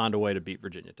need to find a way to beat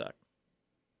Virginia Tech.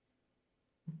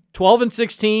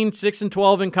 12-16,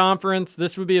 6-12 in conference.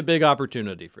 This would be a big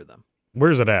opportunity for them.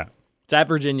 Where's it at? It's at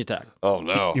Virginia Tech. Oh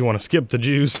no! You want to skip the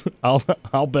juice?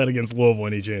 I'll bet against Louisville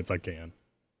any chance I can.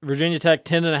 Virginia Tech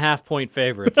 10.5-point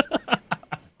favorites.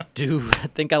 Dude, I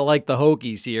think I like the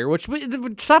Hokies here.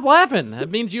 Stop laughing.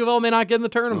 That means U of L may not get in the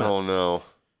tournament. Oh no!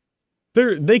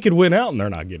 They could win out and they're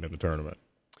not getting in the tournament.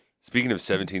 Speaking of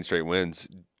 17 straight wins,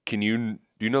 do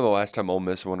you know the last time Ole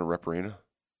Miss won at Rupp Arena?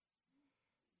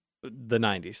 The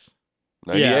 90s.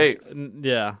 98.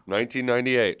 Yeah.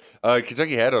 1998.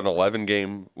 Kentucky had an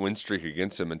 11-game win streak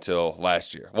against them until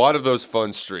last year. A lot of those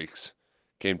fun streaks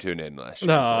came to an end last year.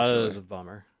 No, it was a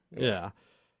bummer. Yeah.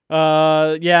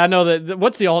 I know that.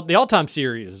 What's the all-time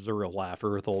series is a real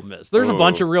laugher with Ole Miss. There's a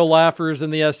bunch of real laughers in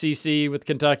the SEC with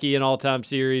Kentucky and all-time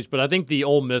series, but I think the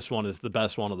Ole Miss one is the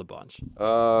best one of the bunch.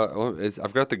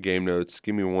 I've got the game notes.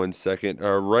 Give me 1 second.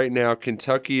 Right now,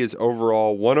 Kentucky is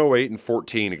overall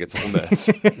 108-14 against Ole Miss.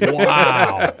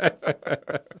 Wow.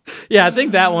 Yeah, I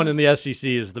think that one in the SEC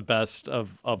is the best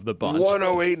of the bunch.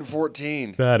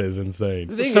 108-14. That is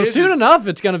insane. So soon enough,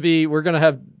 it's going to be. We're going to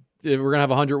have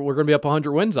 100. We're going to be up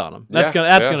 100 wins on them. That's going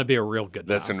to be a real good.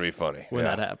 That's going to be funny when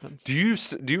that happens. Do you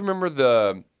remember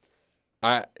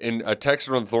in a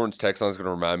texter on Thornton's text line is going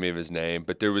to remind me of his name,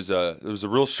 but there was a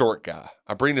real short guy.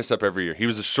 I bring this up every year. He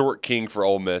was a short king for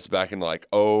Ole Miss back in like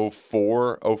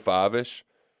 04, 05-ish.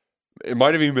 It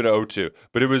might have even been 02,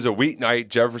 but it was a weeknight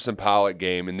Jefferson Pilot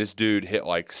game, and this dude hit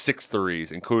like 6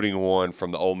 threes, including one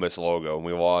from the Ole Miss logo, and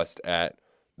we lost at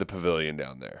the Pavilion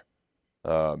down there.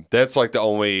 That's like the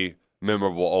only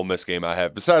memorable Ole Miss game I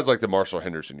have, besides like the Marshall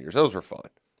Henderson years. Those were fun.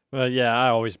 Yeah, I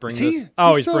always bring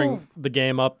bring the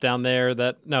game up down there.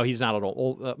 He's not at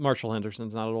all. Marshall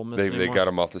Henderson's not at Ole Miss anymore. They got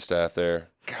him off the staff there.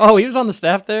 Gosh. Oh, he was on the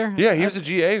staff there? Yeah, he was a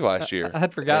GA last year. I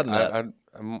had forgotten that.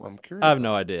 I'm curious. I have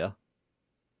no idea.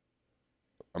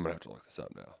 I'm gonna have to look this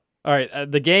up now. All right,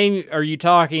 the game. Are you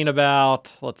talking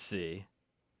about? Let's see.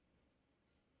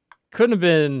 Couldn't have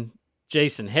been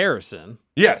Jason Harrison.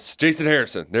 Yes, Jason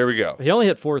Harrison. There we go. He only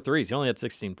hit 4 threes. He only had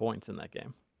 16 points in that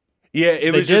game. Yeah,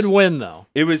 they did win though.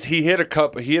 It was he hit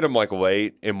them like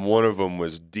late, and one of them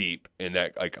was deep, and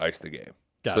that like iced the game.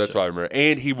 Gotcha. So that's why I remember.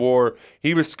 And he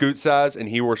was scoot size, and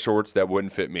he wore shorts that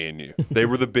wouldn't fit me and you. They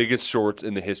were the biggest shorts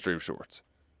in the history of shorts.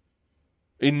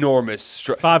 Enormous.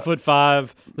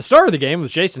 5'5". The star of the game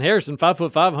was Jason Harrison,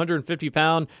 5'5",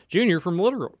 150-pound junior from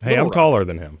Little. Hey, I'm taller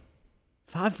than him.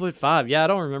 5'5". Yeah, I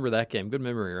don't remember that game. Good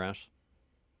memory, Roush.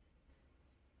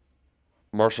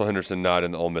 Marshall Henderson not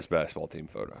in the Ole Miss basketball team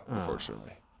photo,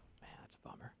 unfortunately. Man, that's a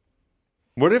bummer.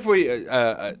 What if we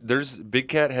there's Big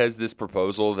Cat has this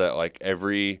proposal that like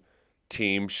every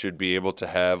team should be able to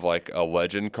have like a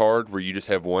legend card where you just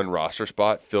have one roster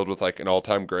spot filled with like an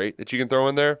all-time great that you can throw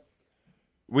in there.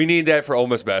 We need that for Ole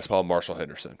Miss basketball and Marshall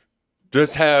Henderson.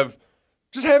 Just have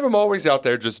him always out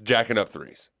there just jacking up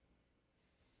threes.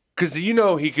 Cuz he's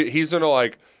going to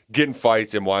like get in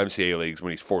fights in YMCA leagues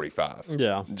when he's 45.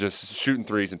 Yeah. Just shooting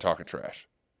threes and talking trash.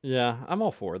 Yeah, I'm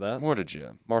all for that. What a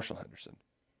gem. Marshall Henderson.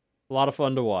 A lot of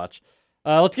fun to watch.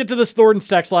 Let's get to this Thornton's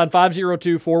text line,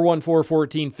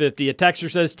 502-414-1450. A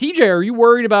texter says, TJ, are you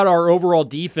worried about our overall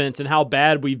defense and how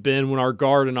bad we've been when our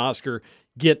guard and Oscar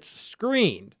gets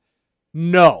screened?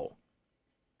 No.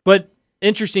 But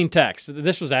interesting text.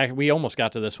 We almost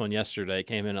got to this one yesterday. It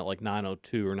came in at like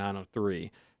 9:02 or 9:03.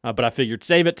 But I figured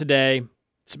save it today,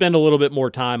 spend a little bit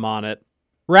more time on it.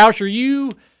 Roush, are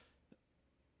you...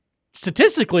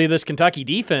 Statistically, this Kentucky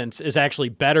defense is actually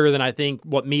better than I think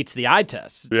what meets the eye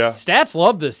test. Yeah. Stats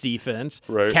love this defense.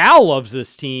 Right. Cal loves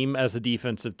this team as a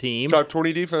defensive team. Top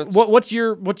 20 defense. What's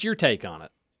your take on it?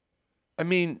 I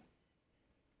mean,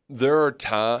 there are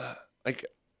times, like,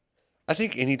 I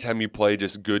think anytime you play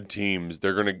just good teams,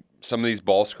 some of these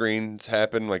ball screens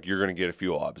happen, like you're going to get a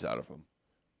few lobs out of them.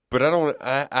 But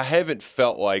I haven't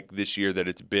felt like this year that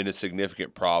it's been a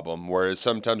significant problem, whereas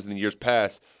sometimes in the years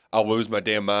past, I'll lose my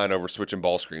damn mind over switching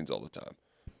ball screens all the time.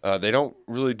 They don't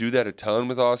really do that a ton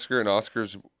with Oscar, and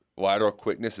Oscar's lateral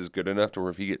quickness is good enough to where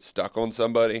if he gets stuck on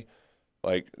somebody,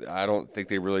 like I don't think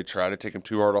they really try to take him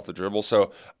too hard off the dribble.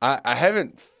 So I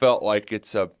haven't felt like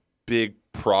it's a big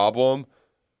problem.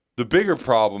 The bigger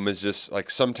problem is just like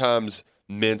sometimes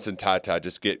Mintz and Ty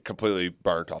just get completely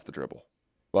burnt off the dribble.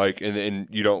 Like, and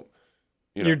you don't,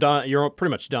 You're done. You're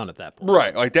pretty much done at that point.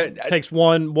 Right. Like that. It takes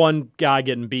one guy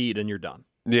getting beat and you're done.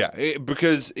 Yeah,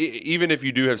 because even if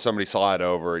you do have somebody slide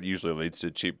over, it usually leads to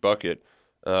a cheap bucket.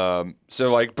 But I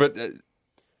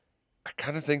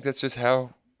kind of think that's just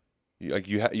how, like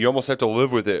you almost have to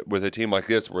live with it with a team like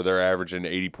this where they're averaging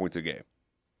 80 points a game.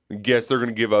 Yes, they're going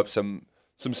to give up some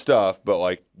stuff, but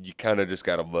like you kind of just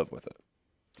got to live with it.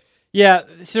 Yeah.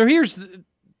 So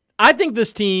I think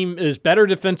this team is better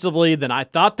defensively than I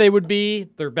thought they would be.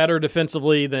 They're better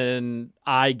defensively than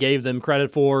I gave them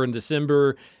credit for in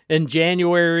December. In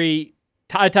January,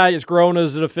 Ty has grown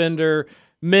as a defender.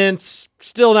 Mintz,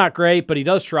 still not great, but he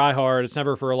does try hard. It's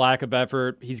never for a lack of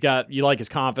effort. You like his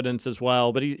confidence as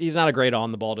well, but he's not a great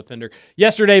on-the-ball defender.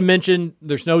 Yesterday mentioned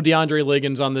there's no DeAndre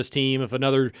Liggins on this team. If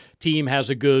another team has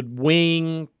a good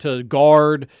wing to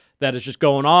guard that is just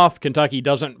going off, Kentucky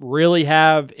doesn't really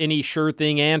have any sure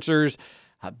thing answers.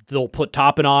 They'll put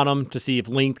Toppin on him to see if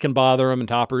length can bother him, and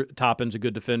Toppin's a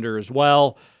good defender as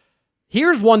well.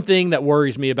 Here's one thing that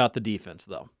worries me about the defense,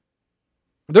 though.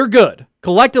 They're good.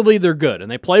 Collectively, they're good,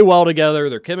 and they play well together.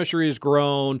 Their chemistry has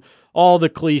grown, all the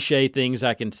cliche things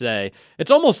I can say. It's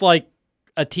almost like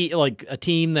a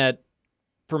team that,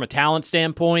 from a talent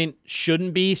standpoint,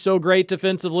 shouldn't be so great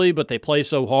defensively, but they play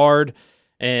so hard,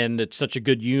 and it's such a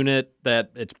good unit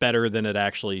that it's better than it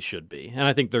actually should be. And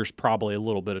I think there's probably a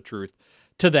little bit of truth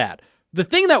to that. The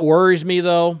thing that worries me,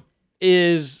 though,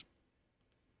 is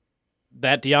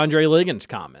that DeAndre Liggins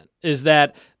comment, is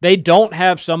that they don't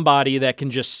have somebody that can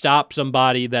just stop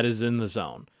somebody that is in the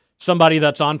zone. Somebody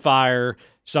that's on fire,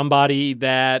 somebody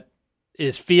that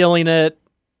is feeling it,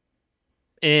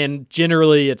 and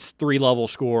generally it's three-level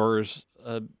scorers,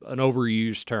 an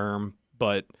overused term,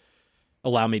 but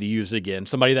allow me to use it again.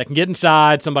 Somebody that can get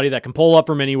inside, somebody that can pull up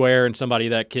from anywhere, and somebody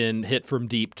that can hit from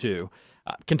deep too.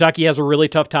 Kentucky has a really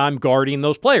tough time guarding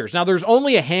those players. Now, there's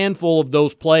only a handful of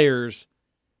those players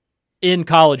in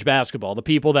college basketball, the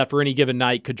people that for any given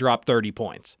night could drop 30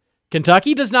 points.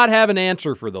 Kentucky does not have an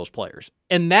answer for those players.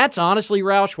 And that's honestly,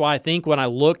 Roush, why I think when I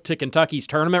look to Kentucky's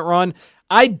tournament run,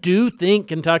 I do think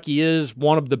Kentucky is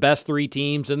one of the best three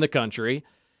teams in the country.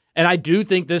 And I do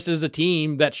think this is a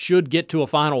team that should get to a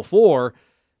Final Four.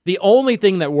 The only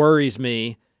thing that worries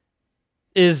me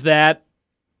is that,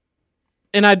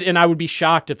 and I would be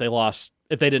shocked if they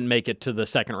didn't make it to the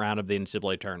second round of the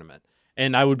NCAA tournament.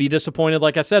 And I would be disappointed,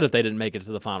 like I said, if they didn't make it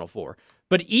to the Final Four.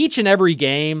 But each and every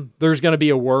game, there's going to be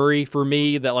a worry for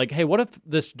me that, like, hey, what if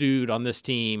this dude on this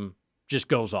team just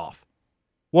goes off?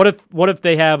 What if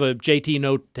they have a JD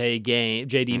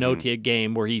Notae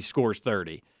game where he scores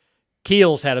 30?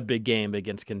 Keels had a big game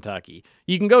against Kentucky.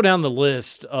 You can go down the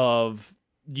list of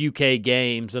UK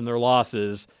games and their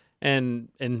losses, and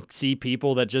see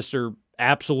people that just are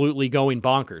absolutely going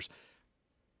bonkers.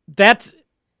 That's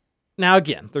now,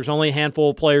 again, there's only a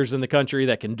handful of players in the country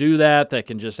that can do that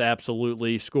can just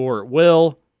absolutely score at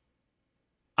will.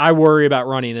 I worry about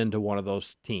running into one of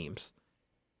those teams.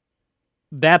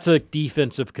 That's a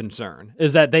defensive concern,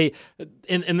 is that they,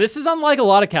 and this is unlike a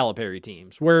lot of Calipari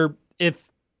teams, where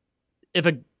if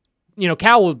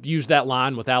Cal will use that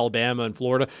line with Alabama and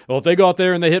Florida. Well, if they go out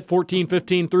there and they hit 14,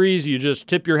 15 threes, you just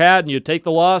tip your hat and you take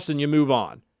the loss and you move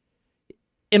on.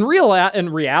 In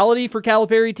reality for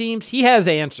Calipari teams, he has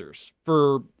answers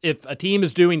for if a team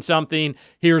is doing something,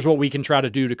 here's what we can try to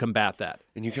do to combat that.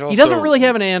 And you can also he doesn't really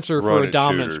have an answer for a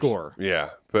dominant scorer. Yeah,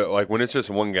 but like when it's just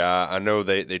one guy, I know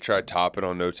they tried Toppin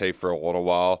on Note for a little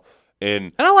while.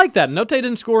 And I like that. Note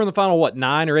didn't score in the final,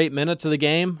 9 or 8 minutes of the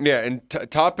game? Yeah, and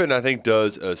Toppin, I think,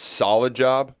 does a solid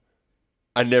job.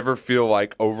 I never feel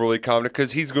like overly confident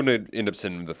because he's going to end up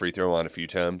sending him to the free throw line a few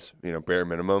times, bare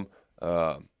minimum.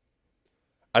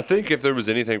 I think if there was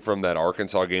anything from that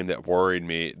Arkansas game that worried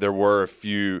me, there were a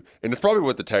few, and it's probably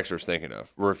what the texter's thinking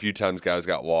of, where a few times guys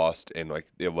got lost and like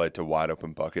it led to wide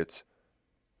open buckets.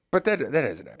 But that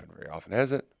hasn't happened very often,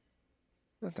 has it?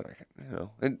 Not that I can,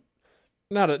 and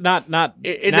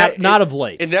not of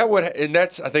late. And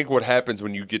that's I think what happens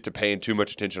when you get to paying too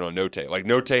much attention on Note. Like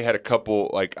Note had a couple,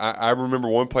 like I remember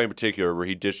one play in particular where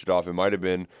he dished it off. It might have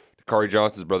been Kari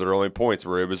Johnson's brother early points,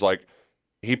 where it was like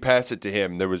he passed it to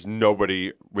him. There was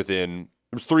nobody within.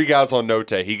 There was 3 guys on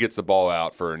Note. He gets the ball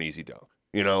out for an easy dunk.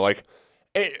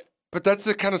 But that's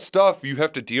the kind of stuff you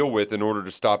have to deal with in order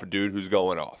to stop a dude who's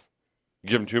going off.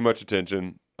 Give him too much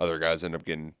attention, other guys end up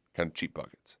getting kind of cheap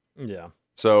buckets. Yeah.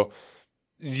 So,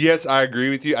 yes, I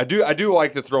agree with you. I do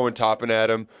like the throwing Toppin at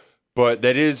him, but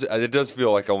it does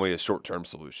feel like only a short-term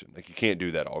solution. Like you can't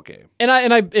do that all game.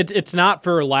 It's not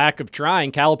for lack of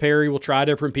trying. Calipari will try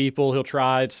different people. He'll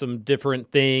try some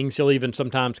different things. He'll even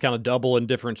sometimes kind of double in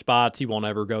different spots. He won't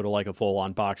ever go to like a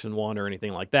full-on box and one or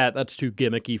anything like that. That's too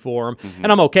gimmicky for him,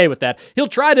 and I'm okay with that. He'll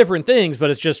try different things,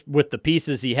 but it's just with the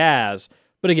pieces he has.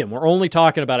 But again, we're only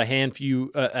talking about a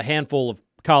handful of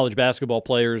college basketball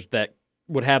players that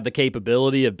would have the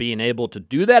capability of being able to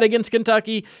do that against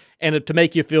Kentucky. And to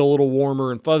make you feel a little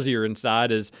warmer and fuzzier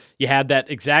inside is you had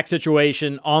that exact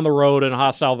situation on the road in a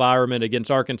hostile environment against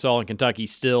Arkansas, and Kentucky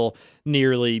still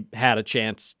nearly had a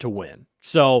chance to win.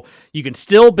 So you can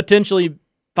still potentially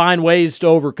find ways to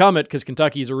overcome it because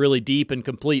Kentucky's a really deep and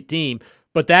complete team.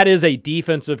 But that is a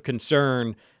defensive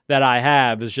concern that I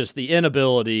have, is just the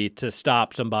inability to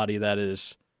stop somebody that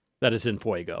is in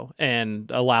fuego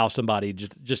and allow somebody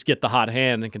just get the hot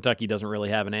hand, and Kentucky doesn't really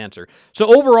have an answer.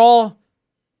 So overall,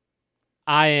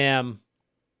 I am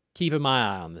keeping my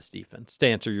eye on this defense, to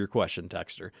answer your question,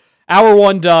 Texter. Hour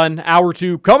 1 done. Hour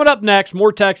 2 coming up next.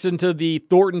 More texts into the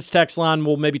Thornton's text line.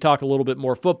 We'll maybe talk a little bit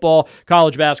more football,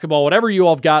 college basketball, whatever you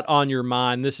all have got on your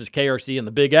mind. This is KRC and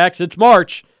the Big X. It's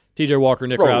March. TJ Walker,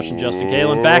 Nick Roush, and Justin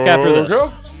Kalen back after this.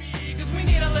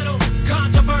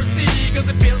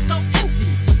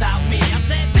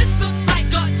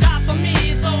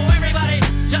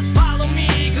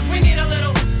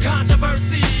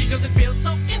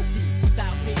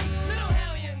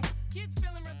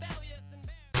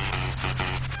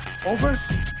 Over?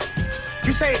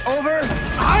 You say over?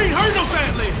 I ain't heard no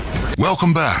family.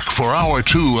 Welcome back for Hour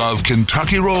 2 of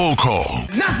Kentucky Roll Call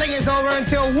Nothing is over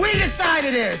until we decide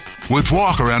it is. with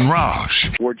Walker and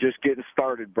Roush. We're just getting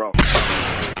started, bro.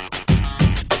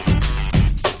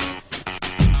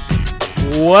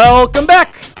 Welcome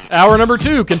back. Hour number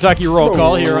 2, Kentucky Roll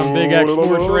Call here on Big X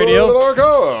Sports Radio.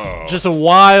 Just a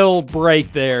wild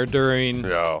break there during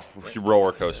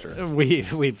roller coaster. We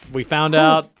found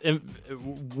out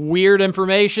weird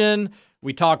information.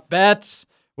 We talked bets.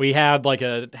 We had like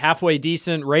a halfway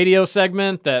decent radio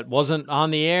segment that wasn't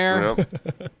on the air.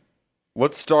 Yep.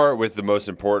 Let's start with the most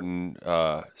important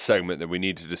segment that we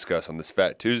need to discuss on this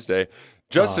Fat Tuesday.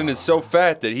 Justin is so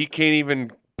fat that he can't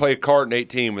even play a cart in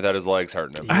 18 without his legs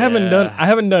hurting him. I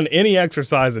haven't done any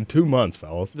exercise in 2 months,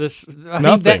 fellas.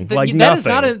 Nothing.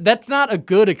 That's not a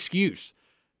good excuse.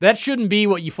 That shouldn't be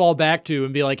what you fall back to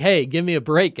and be like, hey, give me a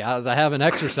break, guys. I haven't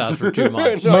exercised for 2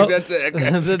 months.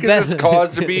 That's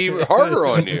cause to be harder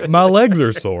on you. My legs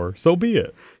are sore, so be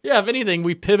it. Yeah, if anything,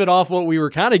 we pivot off what we were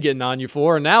kind of getting on you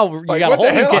for, and now you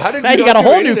got a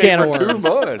whole new can of worms. 2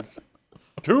 months.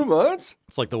 2 months?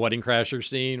 It's like the Wedding Crasher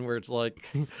scene where it's like,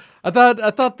 I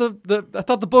thought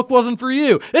the book wasn't for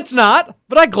you. It's not,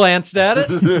 but I glanced at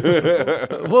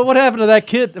it. What happened to that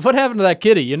kid? What happened to that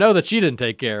kitty? You know that she didn't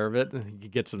take care of it. He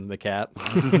gets him the cat.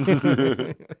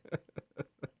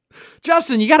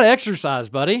 Justin, you got to exercise,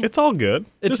 buddy. It's all good.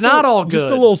 It's not all Just a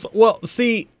good. little. Well,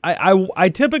 see, I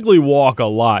typically walk a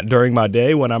lot during my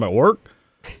day when I'm at work,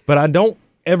 but I don't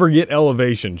ever get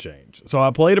elevation change. So I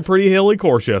played a pretty hilly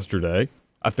course yesterday.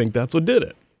 I think that's what did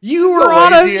it. You This is were the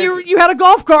on a laziest- you had a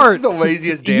golf This cart. is the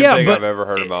laziest damn Yeah, thing but- I've ever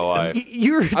heard in my life.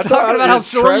 You were thought talking about it how was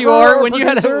sore you Trevor, are our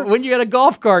when you had a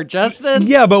golf cart, Justin.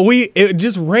 Yeah, but it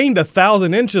just rained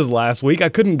 1,000 inches last week. I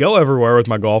couldn't go everywhere with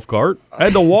my golf cart. I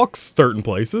had to walk certain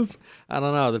places. I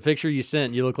don't know. The picture you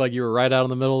sent, you look like you were right out in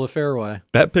the middle of the fairway.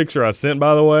 That picture I sent,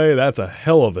 by the way, that's a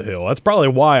hell of a hill. That's probably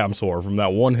why I'm sore from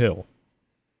that one hill.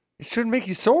 It shouldn't make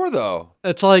you sore though.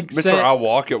 It's like Mister, I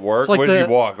walk at work. it's like When did the-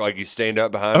 you walk? Like you stand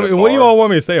up behind I a mean, what do you bar? all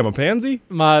want me to say? I'm a pansy?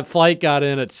 my flight got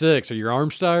in at 6. Are your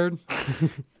arms tired?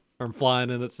 Or I'm flying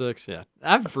in at 6. Yeah,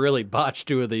 I've really botched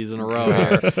 2 of these in a row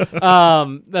here.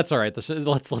 That's all right.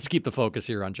 Let's keep the focus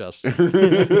here on Justin.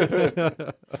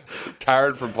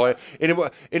 Tired from playing.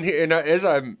 And as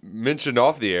I mentioned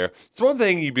off the air, it's one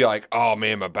thing you'd be like, "Oh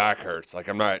man, my back hurts." Like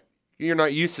you're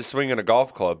not used to swinging a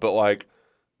golf club, but like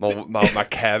my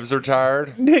calves are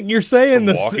tired. Nick, you're saying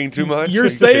From walking too much? Are You're you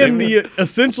saying kidding me?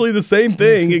 essentially the same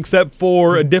thing except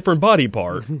for a different body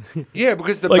part. Yeah,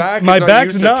 because the Like, back my is not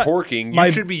back's used not- to torquing. my-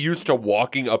 You should be used to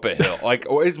walking up a hill. Like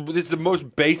it's the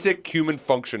most basic human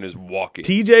function is walking.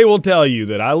 TJ will tell you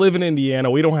that I live in Indiana.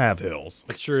 We don't have hills.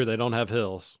 It's true. They don't have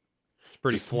hills. It's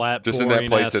pretty flat. Just in that boring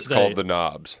place ass that's state. called the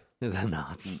Knobs The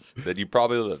Knobs. that you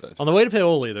probably live in. On the way to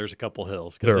Paoli, there's a couple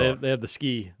hills There because are. they have the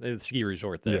ski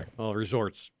resort there. Yeah. Well,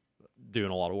 resort's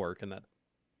doing a lot of work in that,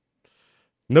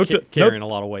 Note to, carrying a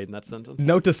lot of weight in that sentence.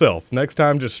 note to self: next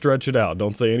time, just stretch it out.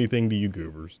 Don't say anything to you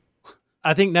goobers.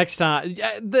 I think next time,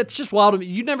 that's just wild to me.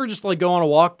 You never just like go on a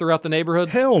walk throughout the neighborhood.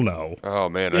 Hell no. Oh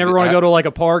man, You never want to go to like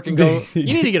a park and go. You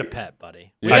need to get a pet,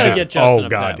 buddy. We I gotta do. get Justin Oh a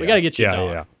God, pet. We yeah. gotta get you a yeah, dog.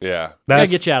 yeah. Yeah. We gotta That's-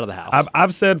 get you out of the house.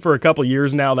 I've said for a couple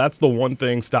years now that's the one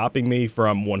thing stopping me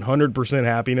from 100%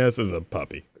 happiness is a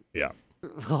puppy. Yeah,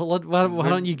 Well, why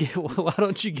don't you get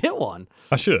one?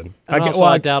 I should. And also,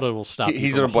 I doubt it will stop. you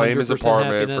He's from gonna blame his 100%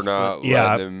 apartment happiness, for not but-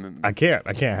 Yeah, letting him. I can't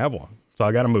have one. So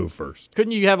I got to move first.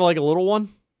 Couldn't you have like a little one?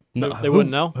 No, They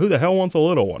wouldn't know. Who the hell wants a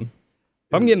little one?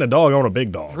 If I'm getting a dog, I want a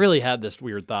big dog. Really had this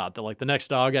weird thought that like the next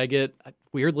dog I get, I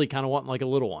weirdly kind of want like a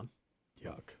little one.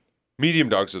 Yuck. Medium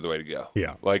dogs are the way to go.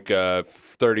 Yeah. Like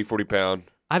 30, 40 pound.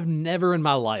 I've never in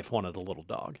my life wanted a little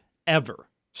dog, ever.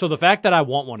 So the fact that I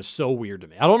want one is so weird to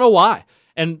me. I don't know why.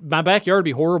 And my backyard would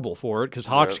be horrible for it because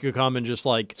hawks could come and just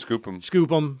like Scoop them. scoop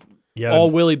them Yeah. all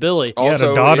willy-billy. You had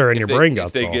a daughter and your brain got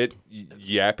if they soft. get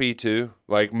yappy too,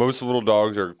 like most little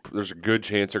dogs there's a good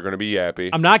chance they're going to be yappy.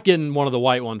 I'm not getting one of the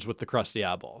white ones with the crusty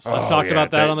eyeballs. I've Oh, talked yeah,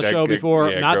 about that on the show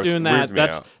before. yeah, Not gross- doing weirds that.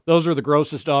 me out. Those are the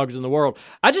grossest dogs in the world.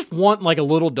 I just want like a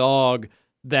little dog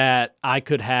that I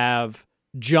could have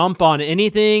jump on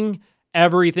anything,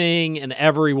 everything, and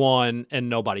everyone, and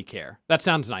nobody care. That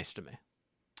sounds nice to me.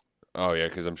 Oh yeah,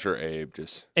 because I'm sure Abe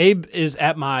just. Abe is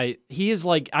he is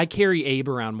like, I carry Abe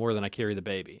around more than I carry the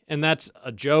baby. And that's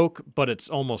a joke, but it's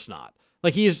almost not.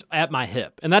 Like he's at my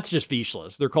hip. And that's just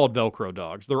Vizslas. They're called Velcro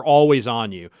dogs. They're always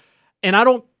on you. And I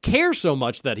don't care so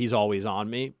much that he's always on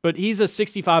me, but he's a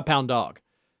 65-pound dog.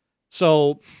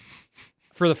 So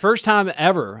for the first time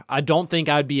ever, I don't think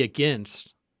I'd be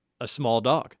against a small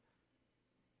dog.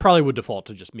 Probably would default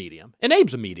to just medium. And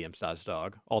Abe's a medium-sized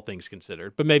dog, all things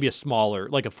considered. But maybe a smaller,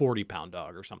 like a 40-pound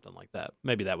dog or something like that.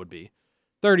 Maybe that would be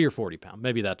 30 or 40-pound.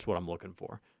 Maybe that's what I'm looking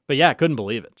for. But yeah, I couldn't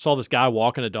believe it. Saw this guy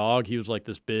walking a dog. He was like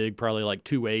this big, probably like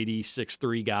 280,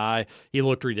 6'3" guy. He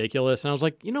looked ridiculous. And I was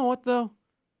like, you know what, though?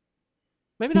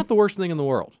 Maybe not the worst thing in the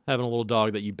world, having a little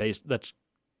dog that's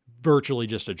virtually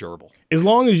just a gerbil. As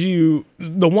long as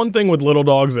the one thing with little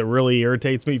dogs that really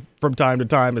irritates me from time to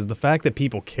time is the fact that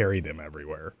people carry them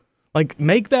everywhere. Like,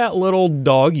 make that little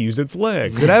dog use its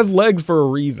legs. It has legs for a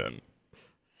reason.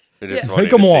 It is Yeah. funny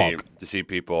Make 'em to walk. see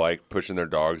people like pushing their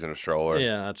dogs in a stroller.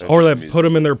 Yeah, that's Or they put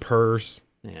them in their purse.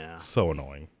 Yeah. So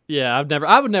annoying. Yeah,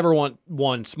 I would never want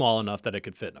one small enough that it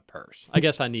could fit in a purse. I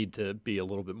guess I need to be a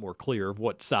little bit more clear of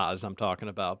what size I'm talking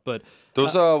about. But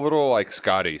Those little like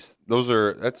Scotties.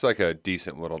 That's like a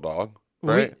decent little dog,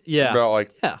 right? yeah. About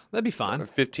like yeah, that'd be fine.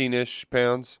 15-ish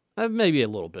pounds, Maybe a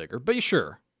little bigger, but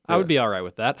sure, I would be all right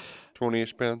with that.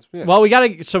 20-ish pounds. Yeah. Well, we gotta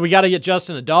get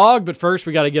Justin a dog, but first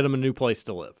we gotta get him a new place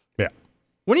to live. Yeah.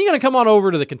 When are you gonna come on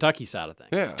over to the Kentucky side of things?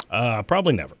 Yeah.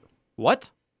 Probably never. What?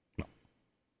 No.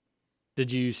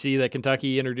 Did you see that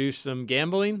Kentucky introduced some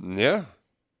gambling? Yeah.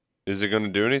 Is it going to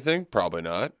do anything? Probably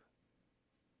not.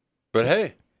 But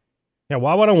hey. Yeah,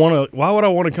 why would I want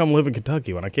to come live in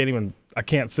Kentucky when I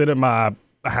can't sit in my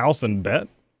house and bet?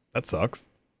 That sucks.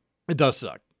 It does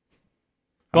suck.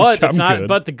 But I'm it's not. good.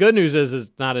 But the good news is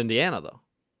it's not Indiana though.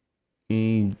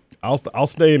 I'll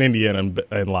stay in Indiana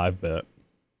and live bet.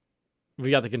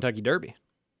 We got the Kentucky Derby.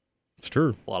 It's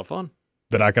true. A lot of fun.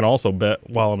 That I can also bet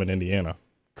while I'm in Indiana.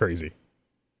 Crazy.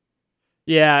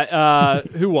 Yeah,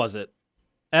 who was it?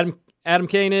 Adam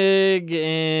Koenig,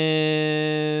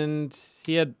 and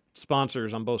he had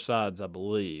sponsors on both sides, I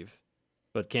believe,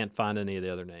 but can't find any of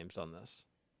the other names on this.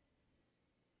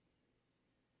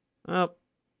 Oh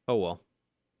well.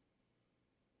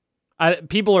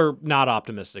 People are not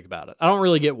optimistic about it. I don't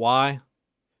really get why.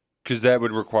 Because that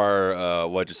would require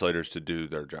legislators to do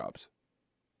their jobs.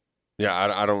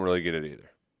 Yeah, I don't really get it either.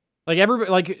 Like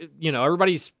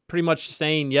everybody's pretty much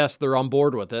saying yes, they're on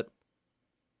board with it.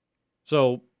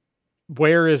 So,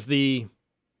 who's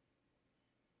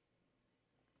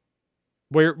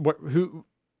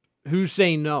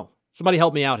saying no? Somebody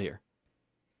help me out here.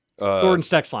 Thornton's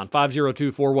text line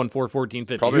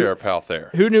 502-414-1450. Probably our pal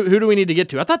Thayer. Who do we need to get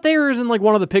to? I thought Thayer is in like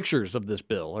one of the pictures of this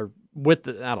bill or with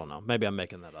the, I don't know. Maybe I'm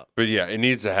making that up. But yeah, it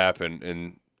needs to happen,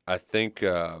 and I think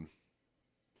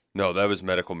no, that was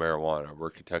medical marijuana. Where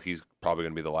Kentucky's probably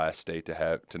going to be the last state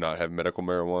to not have medical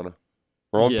marijuana.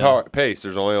 We're on pace.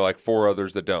 There's only like 4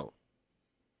 others that don't,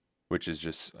 which is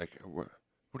just like, what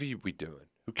are we doing?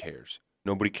 Who cares?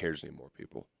 Nobody cares anymore,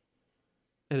 people.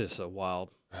 It is so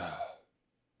wild.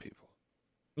 People.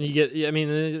 You get, I mean,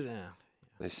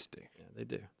 they stink. Yeah,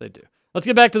 they do. Let's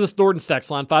get back to this Thornton's text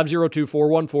line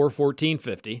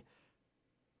 502-414-1450.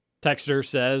 Texter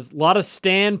says, a lot of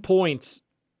standpoints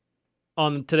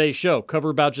on today's show. Cover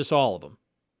about just all of them.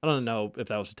 I don't know if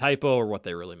that was a typo or what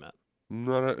they really meant.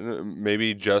 No,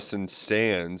 maybe Justin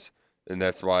stands, and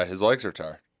that's why his legs are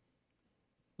tired.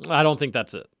 I don't think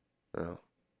that's it. No.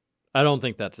 I don't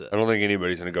think that's it. I don't think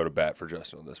anybody's going to go to bat for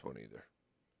Justin on this one either.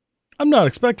 I'm not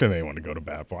expecting anyone to go to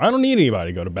bat for me. I don't need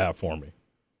anybody to go to bat for me.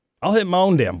 I'll hit my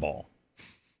own damn ball.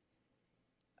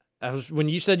 When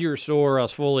you said you were sore, I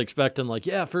was fully expecting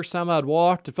first time I'd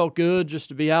walked. It felt good just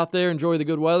to be out there, enjoy the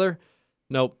good weather.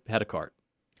 Nope, had a cart.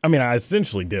 I mean, I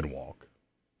essentially did walk,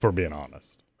 for being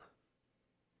honest.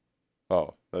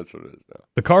 Oh, that's what it is now.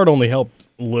 The cart only helped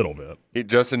a little bit.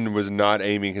 Justin was not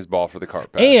aiming his ball for the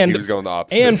cart path. And he was going the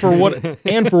opposite.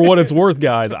 And for what it's worth,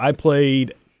 guys, I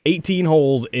played 18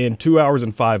 holes in 2 hours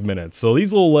and 5 minutes. So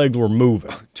these little legs were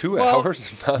moving. 2 hours and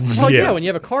 5 minutes? Well, yeah, when you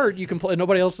have a cart, you can play.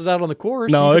 Nobody else is out on the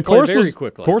course. No, the course very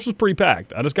quickly. Course was pretty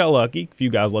packed. I just got lucky. A few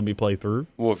guys let me play through.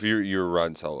 Well, if you were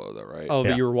riding solo, though, right? Oh,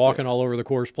 but you were walking all over the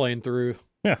course playing through?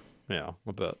 Yeah. Yeah,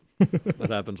 I bet. That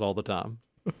happens all the time.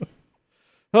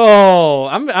 Oh,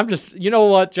 I'm just, you know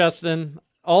what, Justin?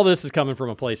 All this is coming from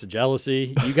a place of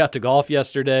jealousy. You got to golf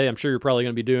yesterday. I'm sure you're probably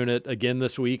going to be doing it again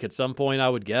this week at some point, I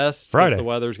would guess. Friday. The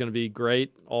weather's going to be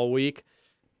great all week.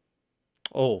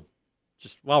 Oh,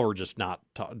 just while we're just not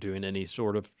doing any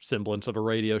sort of semblance of a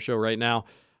radio show right now,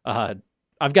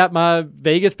 I've got my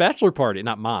Vegas bachelor party.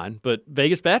 Not mine, but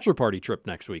Vegas bachelor party trip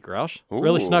next week, Roush.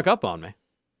 Really snuck up on me.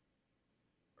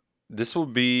 This will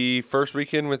be first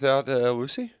weekend without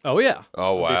Lucy? Oh, yeah.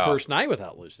 Oh, wow. It'll be first night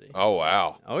without Lucy. Oh,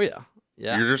 wow. Oh, yeah.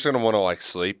 Yeah. You're just going to want to,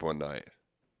 sleep one night.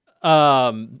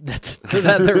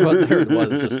 There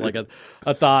was just like a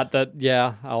thought that,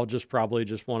 yeah, I'll just probably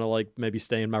just want to maybe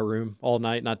stay in my room all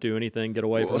night, not do anything, get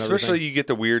away from everything. Especially you get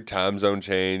the weird time zone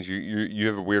change. You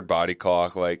have a weird body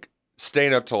clock.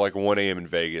 Staying up till 1 a.m. in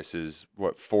Vegas is,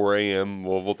 4 a.m.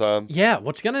 Louisville time? Yeah,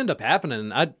 what's going to end up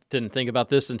happening, I didn't think about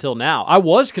this until now. I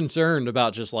was concerned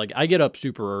about just I get up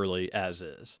super early as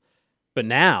is. But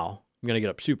now I'm going to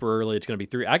get up super early. It's going to be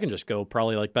 3. I can just go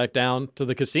probably back down to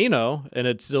the casino and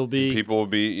it'd still be. People will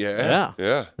be, yeah.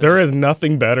 There is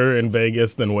nothing better in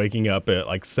Vegas than waking up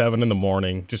at 7 in the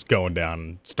morning, just going down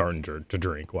and starting to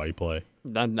drink while you play.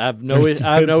 I have no issues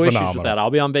with that. I'll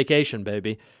be on vacation,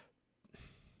 baby.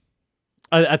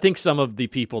 I think some of the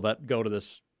people that go to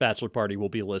this bachelor party will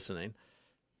be listening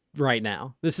right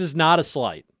now. This is not a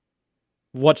slight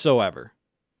whatsoever.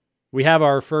 We have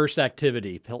our first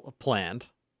activity planned.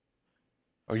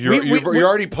 Oh, you're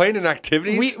already planning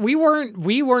activities? We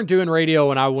weren't doing radio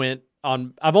when I went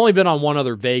on. I've only been on one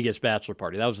other Vegas bachelor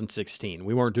party. That was in 2016.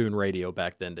 We weren't doing radio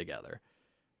back then together,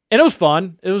 and it was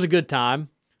fun. It was a good time.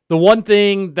 The one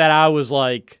thing that I was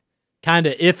kind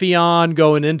of iffy on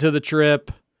going into the trip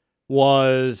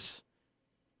was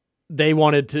they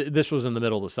wanted to, this was in the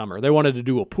middle of the summer, they wanted to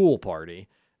do a pool party.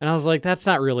 And I was like, that's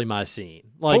not really my scene.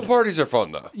 Pool parties are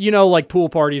fun, though. Pool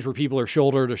parties where people are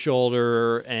shoulder to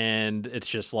shoulder and it's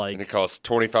just And it costs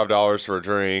 $25 for a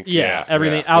drink. Yeah,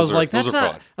 everything. I was like, that's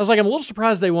not, fun. I was like, I'm a little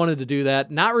surprised they wanted to do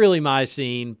that. Not really my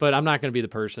scene, but I'm not going to be the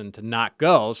person to not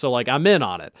go. So, I'm in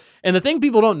on it. And the thing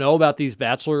people don't know about these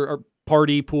bachelor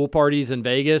party, pool parties in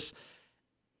Vegas,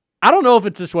 I don't know if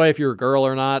it's this way if you're a girl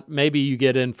or not. Maybe you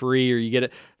get in free or you get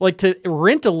it. Like, to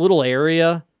rent a little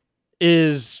area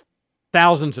is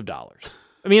thousands of dollars.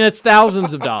 I mean, it's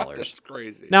thousands of dollars. That's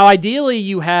crazy. Now, ideally,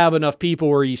 you have enough people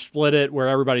where you split it, where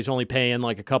everybody's only paying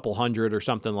like a couple hundred or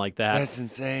something like that. That's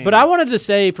insane. But I wanted to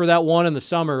say for that one in the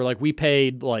summer, like we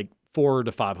paid like $400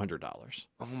 to $500.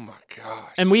 Oh my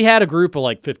gosh. And we had a group of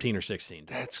like 15 or 16.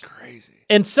 That's crazy.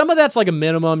 And some of that's like a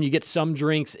minimum. You get some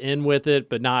drinks in with it,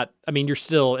 but not, I mean, you're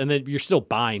still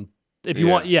buying. If you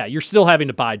want, you're still having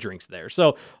to buy drinks there.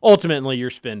 So ultimately, you're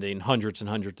spending hundreds and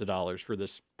hundreds of dollars for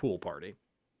this pool party.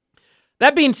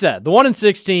 That being said, the 1 in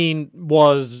 16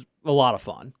 was a lot of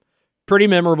fun. Pretty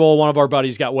memorable. One of our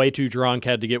buddies got way too drunk,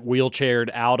 had to get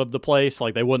wheelchaired out of the place.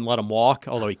 Like, they wouldn't let him walk,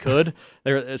 although he could.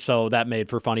 So that made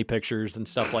for funny pictures and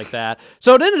stuff like that.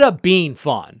 So it ended up being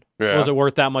fun. Yeah. Was it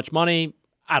worth that much money?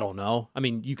 I don't know. I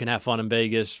mean, you can have fun in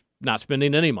Vegas not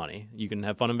spending any money. You can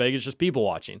have fun in Vegas just people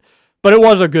watching. But it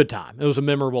was a good time. It was a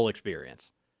memorable experience.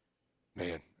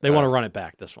 Man. They want to run it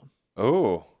back, this one.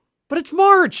 Oh. But it's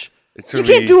March. It's You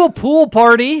can't do a pool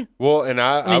party. Well, and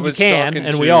I mean, was you can, talking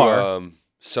and to we are.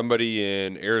 Somebody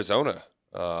in Arizona.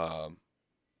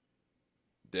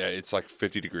 Yeah, it's like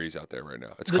 50 degrees out there right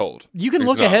now. It's cold. You can It's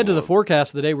look not ahead to the warm.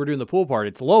 forecast the day we're doing the pool party.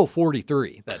 It's low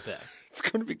 43 that day. It's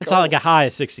going to be cold. It's not like a high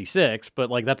of 66, but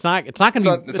like it's not going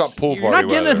to be. It's not pool you're party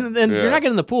not getting weather. You're not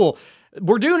getting in the pool.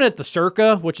 We're doing it at the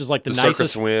Circa, which is like the Circa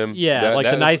nicest Swim. Yeah,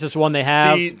 the nicest one they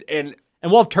have. See, and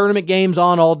we'll have tournament games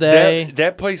on all day.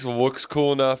 that place looks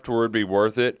cool enough to where it'd be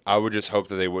worth it. I would just hope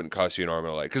that they wouldn't cost you an arm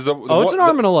and a leg. Because it's an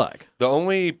arm and a leg. The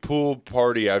only pool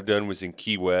party I've done was in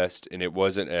Key West, and it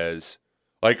wasn't as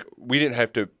like we didn't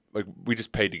have to. Like, we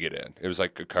just paid to get in. It was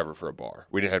like a cover for a bar.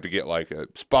 We didn't have to get like a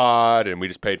spot, and we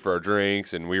just paid for our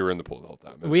drinks, and we were in the pool the whole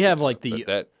time. We have like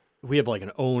we have like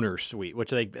an owner suite, which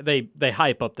they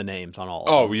hype up the names on all.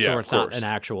 Oh of them, yeah, so of it's not course. an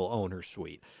actual owner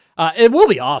suite. It will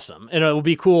be awesome, and it will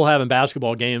be cool having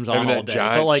basketball games on Having all that day.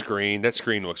 giant but like, screen, that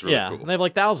screen looks really cool. they have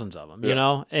like thousands of them, you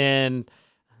know, and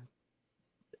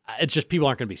it's just people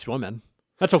aren't going to be swimming.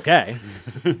 That's okay.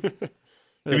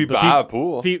 Maybe buy a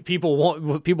pool.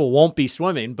 People won't be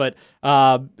swimming, but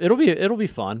it'll be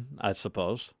fun, I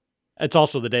suppose. It's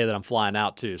also the day that I'm flying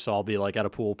out too, so I'll be like at a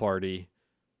pool party,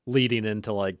 leading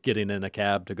into like getting in a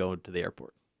cab to go to the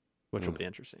airport, which will be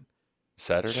interesting.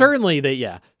 Saturday. Certainly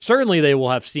they will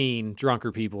have seen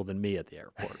drunker people than me at the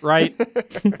airport, right?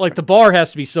 Like the bar has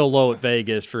to be so low at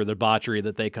Vegas for the debauchery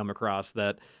that they come across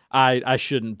that I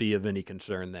shouldn't be of any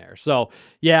concern there. So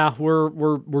yeah,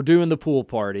 we're doing the pool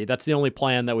party. That's the only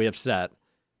plan that we have set.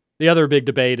 The other big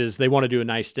debate is they want to do a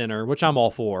nice dinner, which I'm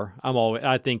all for.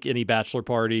 I think any bachelor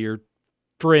party or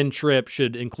friend trip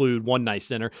should include one nice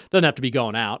dinner. Doesn't have to be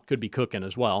going out. Could be cooking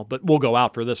as well, but we'll go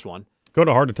out for this one. Go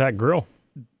to Heart Attack Grill.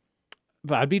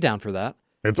 But I'd be down for that.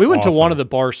 It's we went to awesome. one of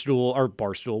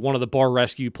the one of the bar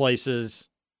rescue places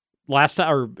last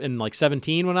time, or in like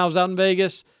 17 when I was out in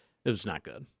Vegas. It was not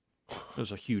good. It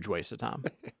was a huge waste of time.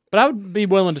 But I would be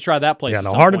willing to try that place. Yeah, at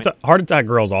no, some Heart point. Attack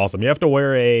Grill's awesome. You have to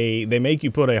wear they make you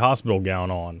put a hospital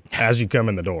gown on as you come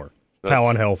in the door. That's how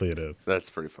unhealthy it is. That's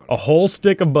pretty funny. A whole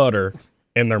stick of butter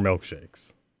in their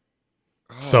milkshakes.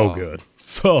 So Oh. good.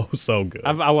 So good.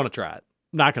 I want to try it.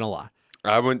 Not going to lie.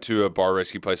 I went to a bar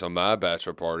rescue place on my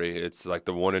bachelor party. It's like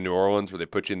the one in New Orleans where they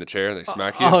put you in the chair and they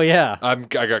smack you. Oh, yeah. I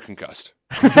got concussed.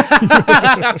 he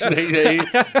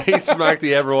smacked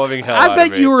the ever-loving hell I out of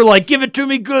bet me. you were like, give it to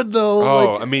me good, though.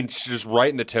 Oh, Like, I mean, just right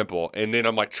in the temple, and then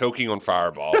I'm like choking on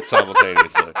Fireball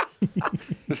simultaneously.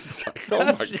 It's like, oh my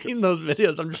I've God. seen those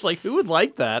videos. I'm just like, who would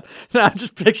like that? And I'm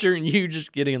just picturing you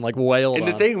just getting like wailed And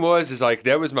the on. thing was, is like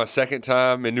that was my second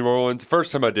time in New Orleans. The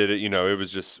first time I did it, it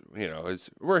was just,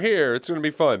 we're here, it's gonna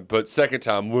be fun. But second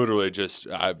time, literally, just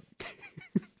I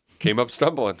came up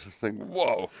stumbling. I was like,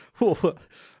 whoa.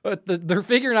 But they're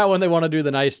figuring out when they want to do the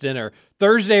nice dinner.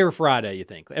 Thursday or Friday, you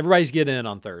think? Everybody's getting in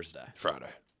on Thursday. Friday.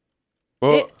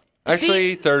 Well,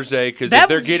 actually Thursday, because if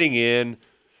they're getting in,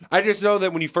 I just know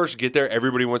that when you first get there,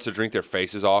 everybody wants to drink their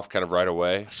faces off kind of right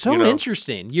away. So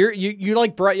interesting. You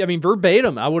like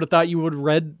verbatim. I would have thought you would have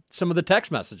read some of the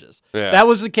text messages. Yeah. That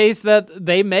was the case that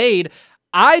they made.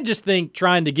 I just think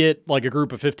trying to get like a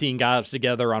group of 15 guys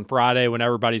together on Friday when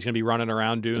everybody's going to be running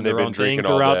around doing And they've their been own thing drinking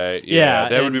all throughout. day. Yeah,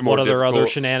 that would and be more what other other difficult.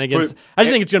 shenanigans. But- I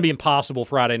just think it's going to be impossible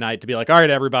Friday night to be like, all right,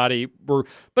 everybody, but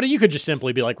you could just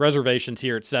simply be like, reservations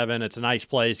here at 7. It's a nice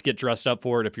place. Get dressed up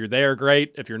for it. If you're there,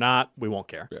 great. If you're not, we won't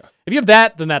care. Yeah. If you have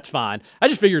that, then that's fine. I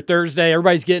just figured Thursday,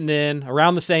 everybody's getting in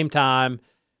around the same time.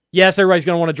 yes, everybody's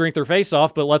going to want to drink their face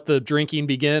off, but let the drinking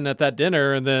begin at that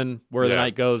dinner, and then where the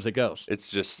night goes, it goes. It's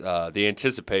just the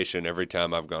anticipation every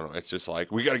time I've gone on. It's just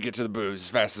like, we got to get to the booze as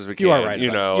fast as we can. You are right.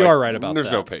 You are right about there's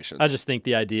that. no patience. I just think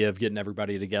the idea of getting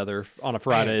everybody together on a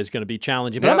Friday is going to be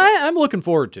challenging, but I'm looking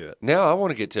forward to it. Now I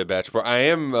want to get to a bachelor. I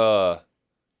am.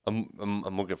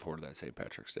 I'm looking forward to that St.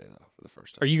 Patrick's Day though for the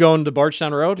first time. Are you going to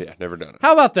Bardstown Road? Yeah, never done it.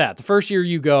 How about that? The first year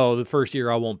you go, the first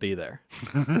year I won't be there.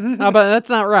 How about that's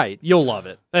not right? You'll love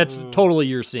it. That's totally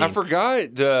your scene. I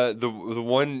forgot the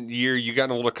 1 year you got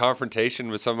in a little confrontation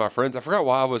with some of my friends. I forgot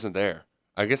why I wasn't there.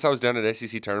 I guess I was down at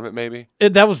SEC tournament, maybe.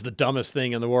 That was the dumbest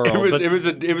thing in the world.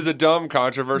 It was a dumb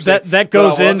controversy. That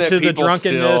goes into the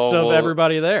drunkenness of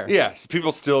everybody there. Yes,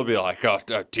 people still be like, "Oh,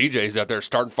 TJ's out there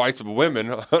starting fights with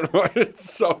women."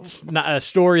 It's not a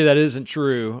story that isn't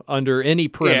true under any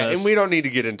premise. Yeah, and we don't need to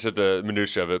get into the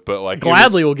minutia of it, but like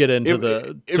gladly we'll get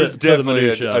into it was definitely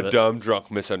a dumb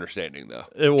drunk misunderstanding, though.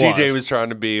 It was. TJ was trying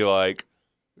to be like,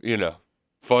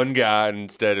 fun guy, and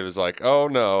instead it was like, oh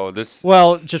no, this.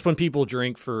 Well, just when people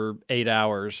drink for 8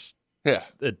 hours,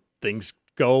 things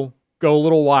go a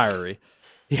little wiry.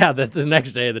 Yeah, the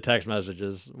next day the text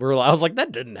messages were. I was like,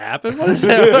 that didn't happen. What is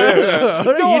that?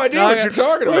 No idea what you're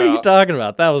talking about. What are you talking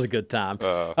about? That was a good time.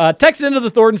 Text into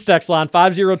the Thornton's text line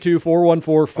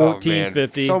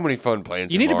 502-414-1450. So many fun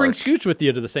plans. You need to bring Scoots with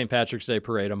you to the St. Patrick's Day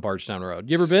parade on Bardstown Road.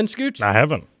 You ever been, Scoots? I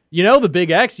haven't. You know the Big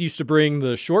X used to bring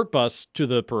the short bus to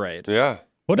the parade. Yeah.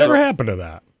 Whatever happened to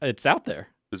that? It's out there.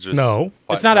 It's just no.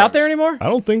 It's not out there anymore? I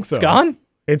don't think so. It's gone?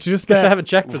 It's just that I that haven't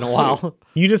checked in a while.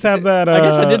 You just have that. I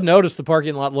guess I did notice the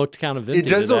parking lot looked kind of empty. It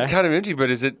does today. look kind of empty, but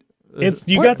is it? It's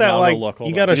you got that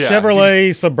you got a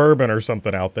Chevrolet Suburban or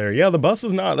something out there. Yeah, the bus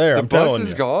is not there. I'm telling you, the bus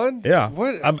is gone. Yeah,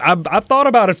 what? I've thought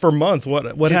about it for months. What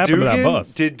happened to that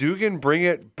bus? Did Dugan bring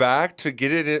it back to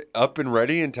get it up and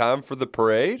ready in time for the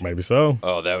parade? Maybe so.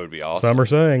 Oh, that would be awesome. Some are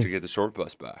saying to get the short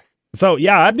bus back. So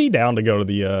yeah, I'd be down to go to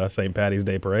the St. Patty's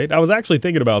Day parade. I was actually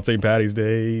thinking about St. Patty's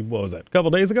Day. What was that? A couple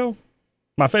days ago.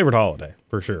 My favorite holiday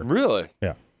for sure. Really?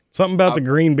 Yeah. Something about the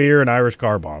green beer and Irish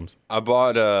car bombs. I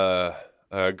bought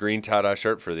a green tie-dye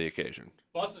shirt for the occasion.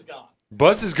 Bus is gone.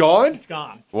 Bus is gone? It's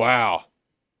gone. Wow.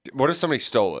 What if somebody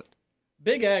stole it?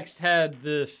 Big X had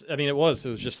this. I mean, it was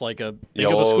just like a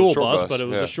Yellow of a school bus, but it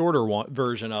was a shorter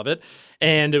version of it,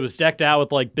 and it was decked out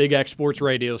with like Big X Sports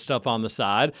Radio stuff on the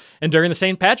side. And during the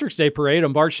St. Patrick's Day parade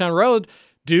on Bardstown Road,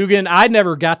 Dugan, I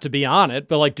never got to be on it,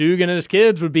 but like Dugan and his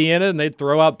kids would be in it, and they'd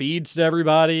throw out beads to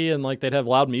everybody, and like they'd have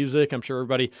loud music. I'm sure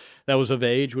everybody that was of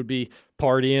age would be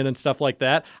partying and stuff like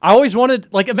that. I always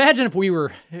wanted, like, imagine if we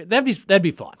were, that'd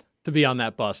be fun to be on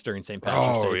that bus during St.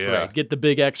 Patrick's Day parade. Get the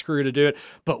Big X crew to do it.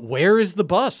 But where is the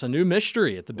bus? A new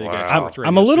mystery at the Big X Sports Radio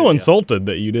I'm a little studio. insulted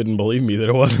that you didn't believe me that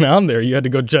it wasn't on there. You had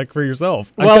to go check for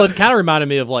yourself. Well, it kind of reminded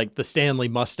me of like the Stanley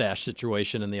mustache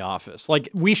situation in The Office. Like,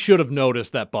 we should have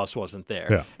noticed that bus wasn't there.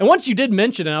 Yeah. And once you did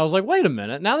mention it, I was like, wait a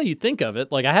minute. Now that you think of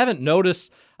it, like I've noticed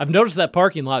that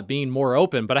parking lot being more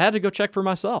open, but I had to go check for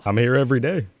myself. I'm here every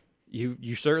day.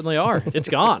 You certainly are. It's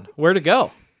gone. Where'd it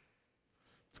go?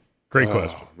 Great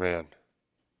question. Man.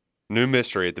 New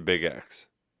mystery at the Big X.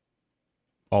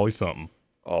 Always something.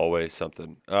 Always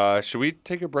something. Should we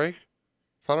take a break?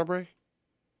 Final break?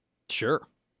 Sure.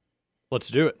 Let's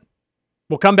do it.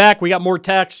 We'll come back. We got more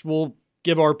text. We'll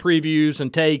give our previews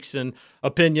and takes and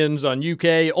opinions on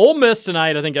UK. Ole Miss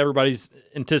tonight, I think everybody's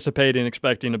anticipating,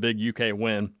 expecting a big UK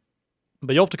win.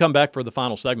 But you'll have to come back for the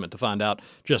final segment to find out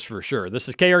just for sure. This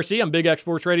is KRC on Big X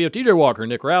Sports Radio. TJ Walker,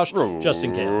 Nick Roush,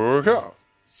 Justin Kalen.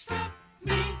 Stop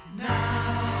me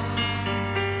now.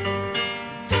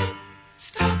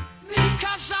 Stop me,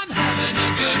 'cause I'm having a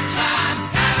good time,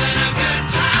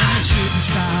 I'm a shooting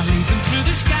star leaping through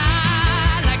the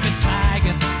sky like a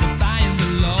tiger, defying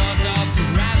the laws of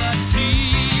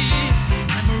gravity.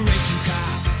 I'm a racing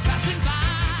car passing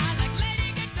by like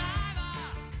Lady Godiva.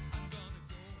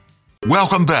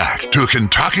 Welcome back to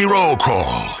Kentucky Roll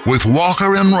Call with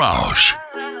Walker and Roush.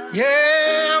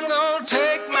 Yeah, I'm gonna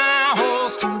take my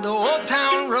horse through the old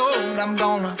town road. I'm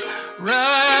gonna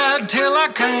ride till I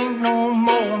can't no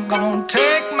more. I'm gonna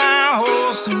take my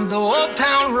horse through the old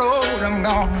town road. I'm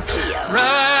gonna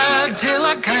ride till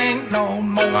I can't no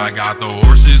more. I got the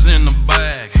horses in the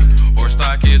bag. Horse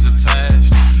stock is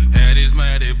attached. Head is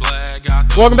matted black.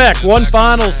 Welcome back. One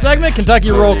final segment,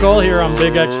 Kentucky Roll Call here on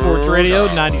Big X Sports Radio,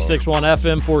 96.1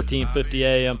 FM, 1450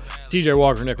 AM. TJ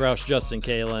Walker, Nick Roush, Justin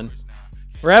Kalen.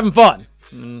 We're having fun.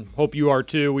 Hope you are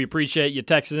too. We appreciate you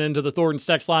texting into the Thornton's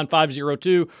text line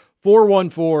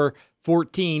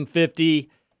 502-414-1450.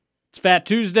 It's Fat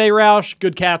Tuesday, Roush.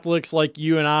 Good Catholics like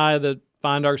you and I that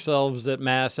find ourselves at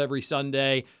Mass every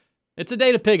Sunday. It's a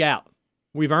day to pig out.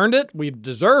 We've earned it. We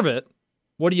deserve it.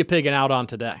 What are you pigging out on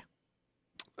today?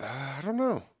 I don't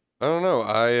know.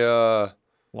 A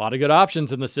lot of good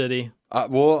options in the city.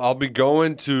 Well, I'll be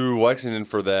going to Lexington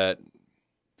for that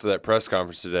press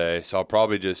conference today, so I'll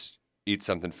probably just eat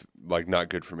something like not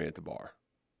good for me at the bar.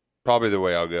 Probably the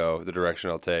way I'll go, the direction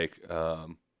I'll take.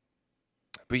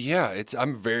 But yeah,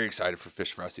 I'm very excited for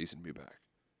fish fry season to be back.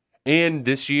 And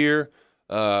this year,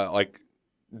 like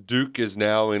Duke is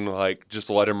now in like just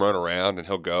let him run around and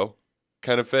he'll go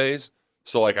kind of phase.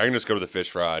 So like I can just go to the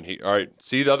fish fry and all right,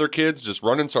 see the other kids, just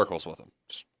run in circles with them.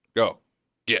 Just go,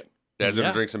 get. Dad's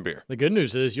gonna drink some beer. The good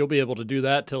news is you'll be able to do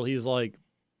that till he's like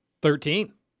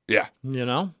 13. Yeah. You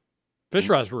know? Fish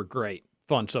fries were a great,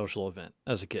 fun social event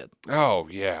as a kid. Oh,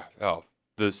 yeah. Oh,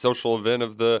 the social event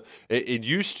of it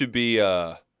used to be,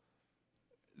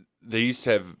 they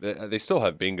still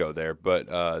have bingo there,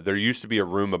 but there used to be a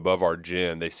room above our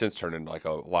gym. They since turned into like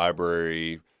a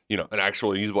library, an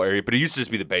actual usable area, but it used to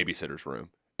just be the babysitter's room.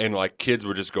 And like kids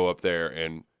would just go up there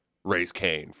and raise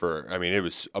cane it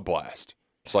was a blast.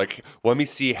 It's like, let me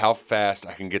see how fast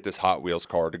I can get this Hot Wheels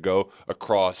car to go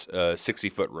across a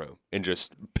 60-foot room and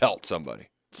just pelt somebody.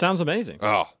 Sounds amazing.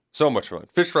 Oh, so much fun.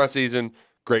 Fish fry season,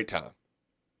 great time.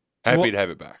 Happy to have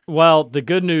it back. Well, the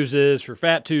good news is for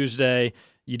Fat Tuesday,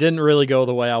 you didn't really go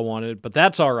the way I wanted, but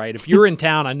that's all right. If you're in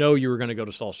town, I know you were going to go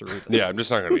to Salsaritas. Yeah, I'm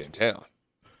just not going to be in town.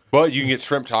 But you can get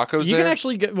shrimp tacos You there? can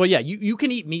actually get, you can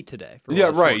eat meat today.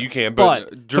 Yeah, right, you can.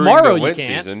 But during tomorrow the Lent you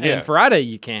can't, season, and Friday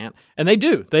you can't. And they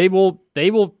do. They will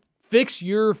fix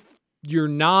your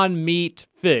non-meat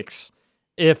fix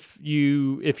if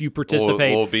you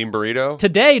participate. A little bean burrito?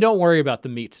 Today, don't worry about the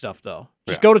meat stuff, though.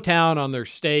 Just go to town on their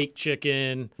steak,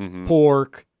 chicken,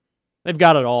 pork. They've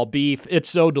got it all. Beef. It's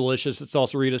so delicious at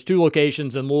Salsaritas. 2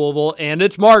 locations in Louisville. And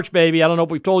it's March, baby. I don't know if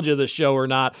we've told you this show or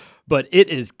not, but it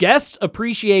is Guest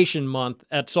Appreciation Month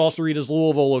at Salsaritas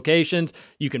Louisville locations.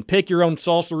 You can pick your own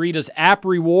Salsaritas app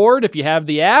reward if you have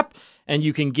the app, and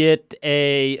you can get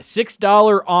a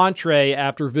 $6 entree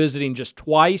after visiting just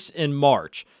twice in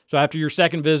March. So after your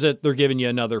second visit, they're giving you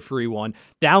another free one.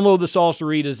 Download the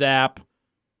Salsaritas app.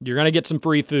 You're going to get some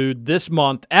free food this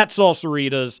month at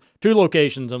Salsaritas, 2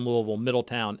 locations in Louisville,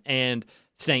 Middletown, and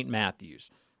St.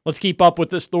 Matthews. Let's keep up with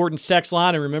this Thornton's text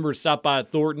line, and remember to stop by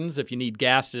at Thornton's if you need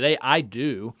gas today. I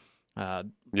do. Yeah,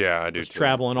 I do. Was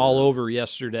traveling all over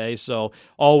yesterday, so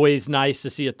always nice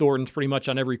to see a Thornton's pretty much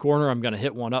on every corner. I'm going to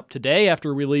hit one up today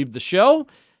after we leave the show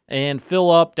and fill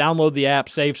up, download the app,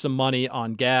 save some money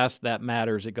on gas. That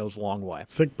matters. It goes a long way.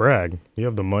 Sick brag. You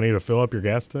have the money to fill up your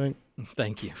gas tank?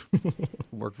 Thank you.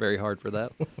 Worked very hard for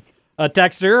that. A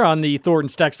texter on the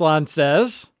Thornton's text line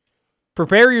says,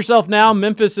 prepare yourself now.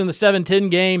 Memphis in the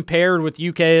 7-10 game paired with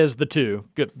UK as the 2.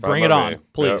 Good. Bring it on,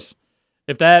 please.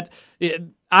 Yep.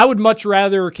 I would much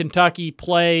rather Kentucky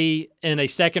play in a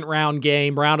second-round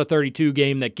game, round of 32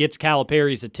 game that gets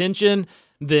Calipari's attention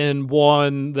than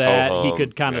one that he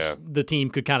could the team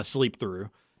could kind of sleep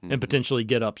through and potentially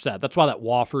get upset. That's why that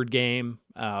Wofford game,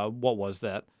 what was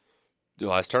that? The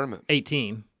last tournament.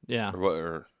 18, yeah.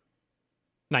 Or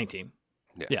 19.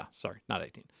 Yeah, sorry, not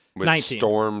 18. With 19.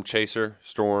 Storm Chaser,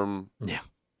 Storm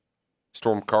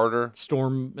Carter.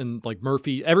 Storm and like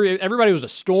Murphy. Everybody was a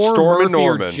Storm Murphy and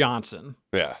Norman. Or Johnson.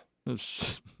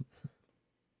 Johnson.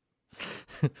 Yeah.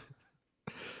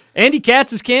 Andy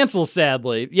Katz is canceled,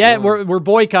 sadly. Yeah, we're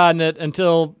boycotting it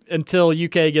until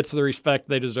UK gets the respect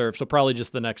they deserve. So probably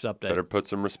just the next update. Better put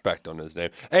some respect on his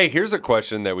name. Hey, here's a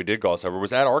question that we did gloss over.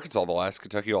 Was at Arkansas the last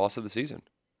Kentucky loss of the season?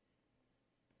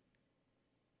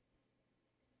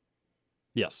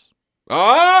 Yes.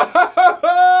 Oh!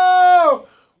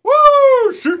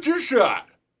 Woo! Shoot your shot.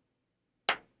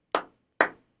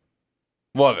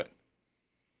 Love it.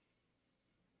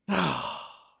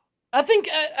 I think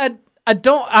I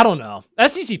don't know.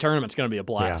 SEC tournament's going to be a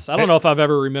blast. Yeah. I don't know if I've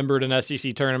ever remembered an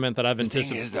SEC tournament that I've anticipated.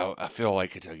 The thing is, though, I feel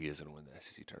like Kentucky is going to win the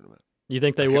SEC tournament. You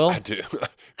think they will? I do.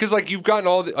 Because, you've gotten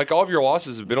all of your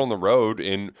losses have been on the road,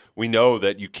 and we know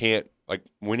that you can't,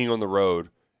 winning on the road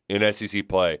in SEC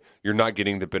play, you're not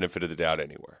getting the benefit of the doubt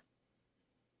anywhere.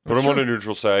 Put them on a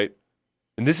neutral site.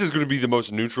 And this is going to be the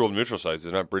most neutral of neutral sites.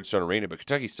 It's not Bridgestone Arena, but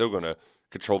Kentucky's still going to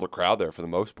control the crowd there for the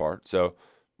most part. So,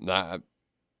 And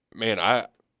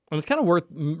it's kind of worth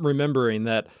remembering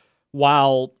that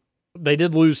while they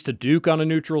did lose to Duke on a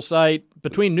neutral site,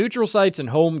 between neutral sites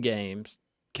and home games,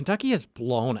 Kentucky has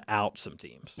blown out some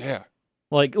teams. Yeah.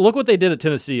 Look what they did at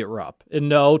Tennessee at Rupp. And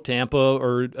no, Tampa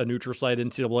or a neutral site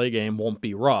NCAA game won't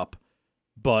be Rupp,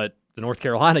 but the North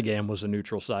Carolina game was a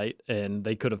neutral site, and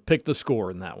they could have picked the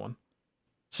score in that one.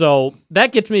 So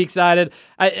that gets me excited.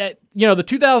 The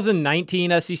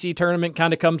 2019 SEC tournament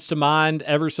kind of comes to mind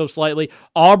ever so slightly.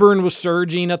 Auburn was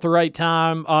surging at the right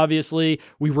time, obviously.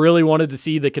 We really wanted to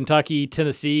see the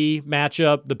Kentucky-Tennessee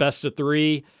matchup, the best of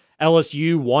three.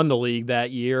 LSU won the league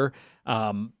that year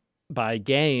by a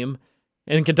game.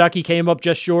 And Kentucky came up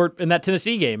just short in that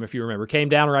Tennessee game, if you remember. Came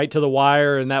down right to the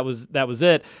wire, and that was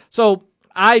it. So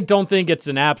I don't think it's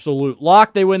an absolute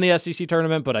lock they win the SEC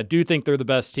tournament, but I do think they're the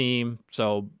best team.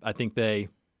 So I think they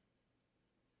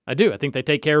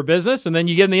take care of business. And then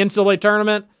you get in the NCAA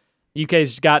tournament,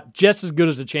 UK's got just as good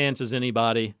as a chance as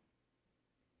anybody.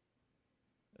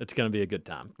 It's going to be a good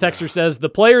time. Texter says, the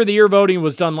player of the year voting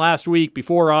was done last week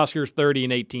before Oscar's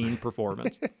 30-18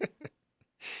 performance.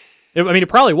 It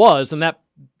probably was, and that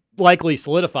likely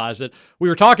solidifies it. We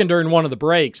were talking during one of the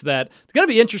breaks that it's going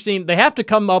to be interesting. They have to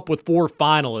come up with 4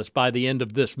 finalists by the end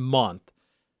of this month.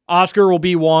 Oscar will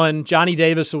be one. Johnny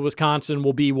Davis of Wisconsin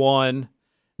will be one.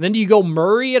 And then do you go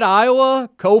Murray at Iowa,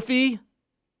 Kofi?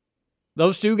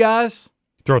 Those 2 guys?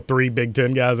 Throw 3 Big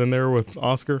Ten guys in there with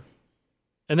Oscar.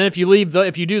 And then if you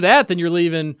do that, then you're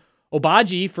leaving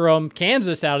Obaji from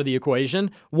Kansas out of the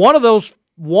equation. One of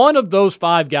those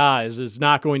 5 guys is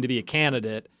not going to be a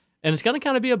candidate, and it's going to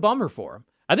kind of be a bummer for him.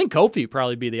 I think Kofi would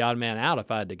probably be the odd man out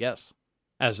if I had to guess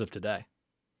as of today.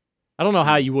 I don't know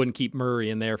how you wouldn't keep Murray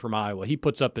in there from Iowa. He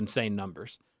puts up insane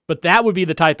numbers. But that would be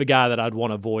the type of guy that I'd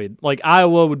want to avoid. Like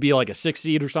Iowa would be like a 6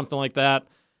 seed or something like that.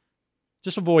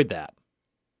 Just avoid that.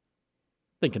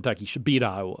 I think Kentucky should beat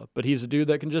Iowa, but he's a dude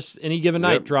that can just, any given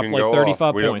night, drop like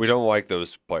 35 points. We don't like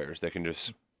those players. They can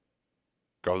just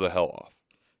go the hell off.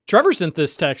 Trevor sent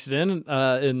this text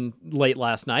in late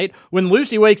last night. When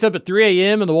Lucy wakes up at 3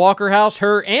 a.m. in the Walker house,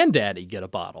 her and Daddy get a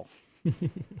bottle.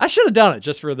 I should have done it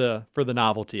just for the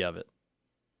novelty of it.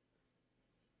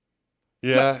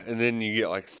 Yeah, and then you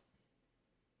get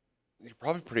you're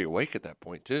probably pretty awake at that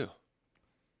point too.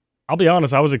 I'll be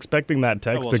honest, I was expecting that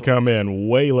text to come in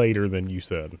way later than you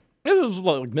said. It was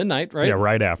like midnight, right? Yeah,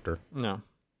 right after. No.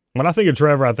 When I think of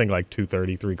Trevor, I think like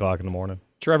 2:30, 3 o'clock in the morning.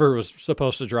 Trevor was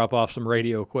supposed to drop off some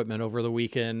radio equipment over the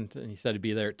weekend, and he said he'd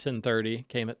be there at 10:30.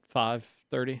 Came at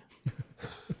 5:30.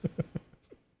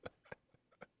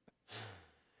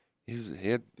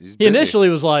 He initially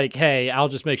was like, hey, I'll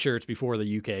just make sure it's before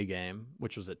the UK game,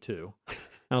 which was at 2. And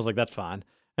I was like, that's fine.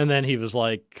 And then he was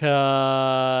like, you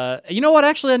know what?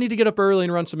 Actually, I need to get up early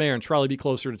and run some errands. Probably be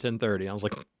closer to 10:30. I was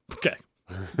like, okay.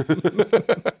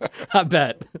 I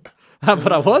bet.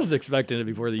 But I was expecting it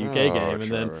before the UK game,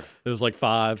 and then it was like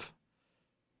 5.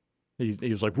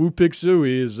 He was like, "Woo Pig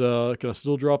Suey is can I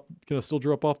still drop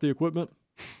off the equipment?"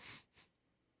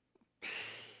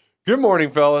 Good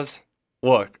morning, fellas.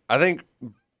 Look, I think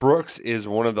Brooks is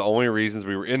one of the only reasons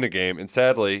we were in the game, and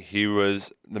sadly, he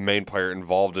was the main player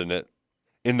involved in it.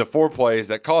 In the 4 plays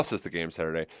that cost us the game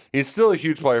Saturday. He's still a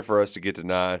huge player for us to get to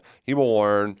 9. He will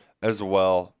learn as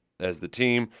well as the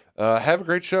team. Have a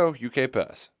great show, UK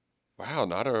Pass. Wow,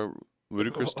 not a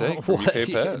ludicrous take from UK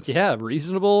Pass. Yeah,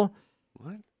 reasonable.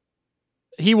 What?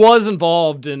 He was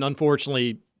involved in,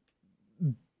 unfortunately,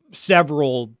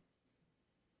 several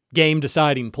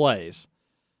game-deciding plays.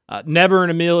 Never in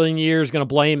a million years going to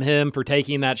blame him for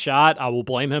taking that shot. I will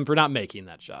blame him for not making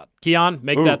that shot. Keon,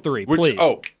 make that 3, please.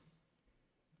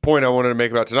 Point I wanted to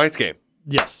make about tonight's game.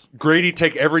 Yes. Grady,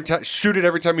 shoot it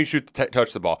every time you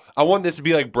touch the ball. I want this to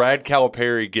be like Brad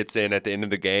Calipari gets in at the end of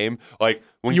the game. Like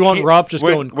when you want Rupp just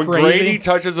going when crazy? When Grady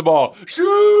touches the ball,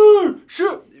 shoot.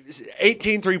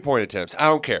 18 3-point attempts. I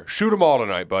don't care. Shoot them all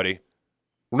tonight, buddy.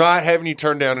 We're not having you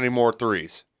turn down any more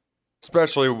 3s,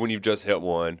 especially when you've just hit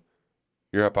one.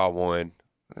 You're up by 1.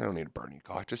 I don't need a burning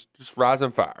clock. Just rise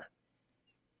on fire.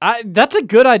 That's a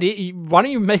good idea. Why don't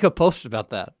you make a post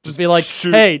about that? Just be like,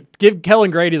 shoot. Hey, give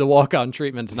Kellen Grady the walk-on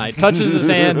treatment tonight. Touches his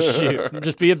hand, shoot.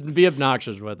 Just be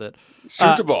obnoxious with it.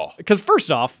 Shoot the ball. Because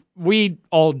first off, we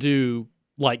all do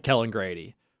like Kellen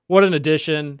Grady. What an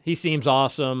addition. He seems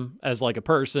awesome as like a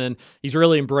person. He's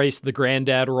really embraced the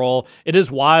granddad role. It is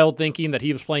wild thinking that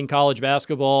he was playing college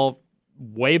basketball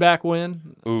way back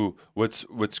when. Ooh, what's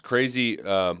crazy,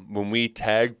 when we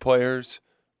tag players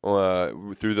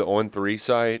through the On3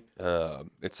 site,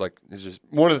 it's just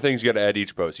one of the things you got to add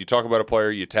each post. You talk about a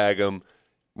player, you tag them.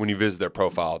 When you visit their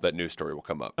profile, that news story will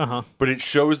come up. But it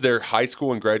shows their high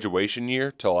school and graduation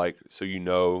year to so you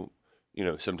know,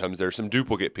 sometimes there's some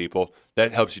duplicate people.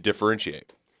 That helps you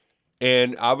differentiate.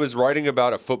 And I was writing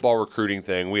about a football recruiting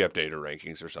thing. We updated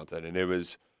rankings or something, and it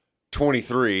was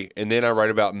 23. And then I write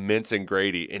about Mintz and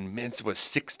Grady, and Mintz was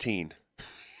 16.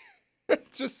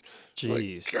 It's just,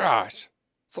 jeez, gosh.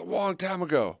 It's a long time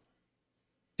ago.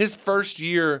 His first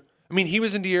year, he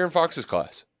was in De'Aaron Fox's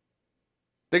class.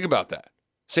 Think about that.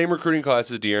 same recruiting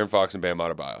class as De'Aaron Fox and Bam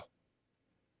Adebayo.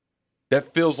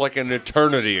 That feels like an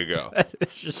eternity ago.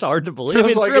 It's just hard to believe. Feels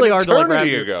It's like really an hard to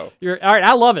eternity wrap ago. You're all right.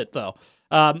 I love it though.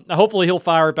 Hopefully he'll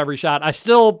fire up every shot. I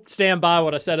still stand by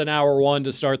what I said in hour 1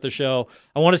 to start the show.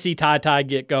 I want to see Ty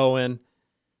get going,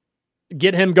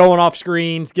 get him going off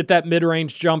screens, get that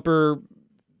mid-range jumper,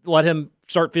 let him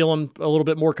start feeling a little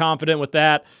bit more confident with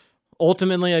that.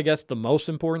 Ultimately, I guess the most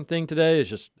important thing today is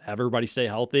just have everybody stay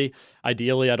healthy.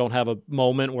 Ideally, I don't have a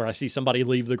moment where I see somebody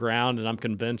leave the ground and I'm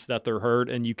convinced that they're hurt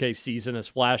and UK season has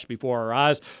flashed before our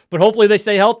eyes. But hopefully they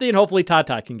stay healthy and hopefully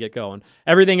Ty can get going.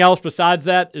 Everything else besides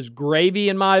that is gravy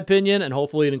in my opinion, and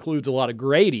hopefully it includes a lot of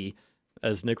Grady,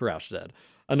 as Nick Roush said.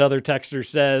 Another texter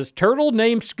says, Turtle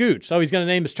named Scoots. Oh, he's going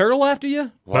to name his turtle after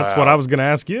you? Wow. That's what I was going to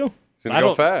ask you. It's going to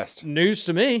go fast. News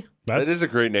to me. That is a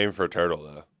great name for a turtle,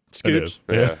 though. Scoots.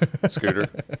 Yeah. Scooter.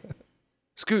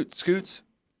 Scoots.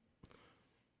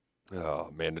 Oh,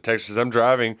 man. The text says, I'm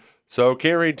driving, so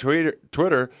can't read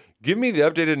Twitter. Give me the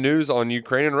updated news on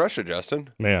Ukraine and Russia, Justin.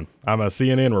 Man, I'm a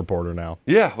CNN reporter now.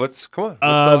 Yeah, come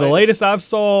on. The latest I've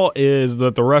saw is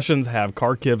that the Russians have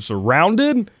Kharkiv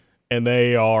surrounded, and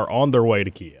they are on their way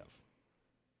to Kiev.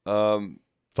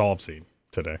 That's all I've seen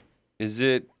today. Is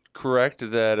it correct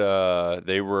that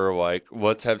they were like,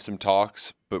 let's have some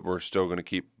talks, but we're still going to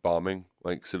keep bombing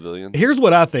like civilians? Here's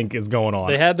what I think is going on.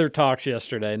 They had their talks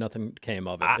yesterday. Nothing came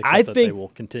of it. I think they will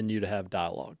continue to have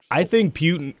dialogues. I think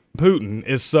Putin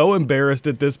is so embarrassed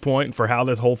at this point for how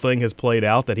this whole thing has played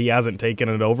out that he hasn't taken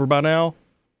it over by now.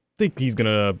 I think he's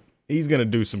gonna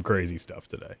do some crazy stuff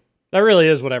today. That really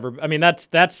is whatever. I mean,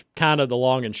 that's kind of the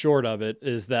long and short of it,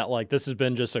 is that like this has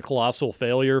been just a colossal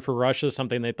failure for Russia,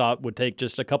 something they thought would take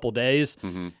just a couple days.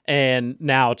 Mm-hmm. And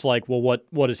now it's like, well,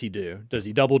 what does he do? Does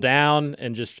he double down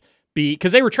and just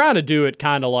because they were trying to do it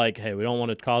kind of like, hey, we don't want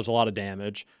to cause a lot of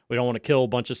damage. We don't want to kill a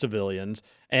bunch of civilians.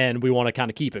 And we want to kind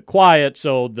of keep it quiet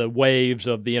so the waves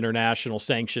of the international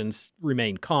sanctions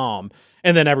remain calm.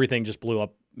 And then everything just blew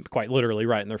up quite literally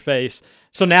right in their face.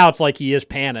 So now it's like he is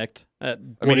panicked.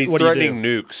 He's threatening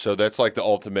nukes, so that's like the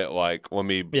ultimate, like, let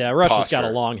me Russia's got a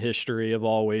long history of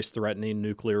always threatening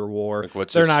nuclear war. Like,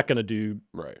 they're not going to do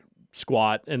right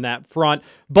squat in that front.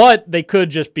 But they could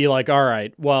just be like, all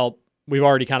right, well, we've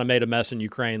already kind of made a mess in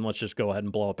Ukraine. Let's just go ahead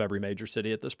and blow up every major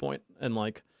city at this point. And,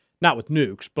 like, not with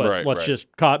nukes, but let's just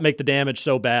make the damage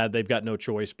so bad they've got no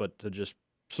choice but to just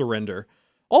surrender.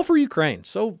 All for Ukraine.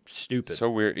 So stupid. So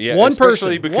weird. Yeah, one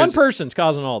person's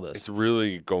causing all this. It's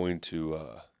really going to,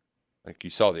 like you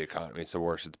saw the economy. It's the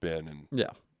worst it's been. And,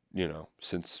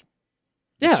 since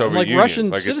the Soviet like Union.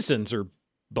 Russian citizens are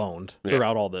boned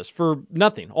throughout all this for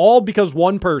nothing. All because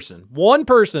one person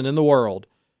in the world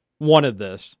wanted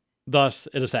this. Thus,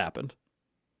 it has happened.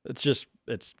 It's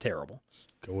terrible.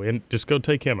 Go in. Just go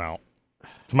take him out.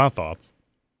 It's my thoughts.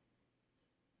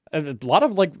 A lot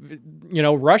of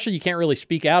Russia, you can't really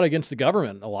speak out against the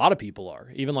government. A lot of people are,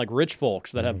 even like rich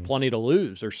folks that have plenty to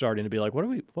lose are starting to be like,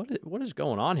 what is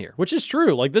going on here? Which is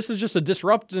true. Like, this is just a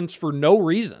disruptance for no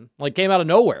reason. Like, came out of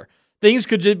nowhere. Things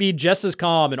could be just as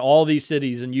calm in all these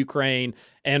cities in Ukraine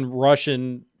and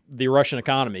the Russian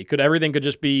economy. Everything could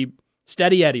just be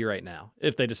steady Eddie right now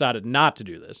if they decided not to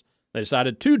do this. They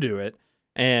decided to do it,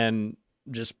 and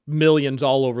just millions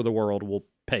all over the world will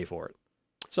pay for it.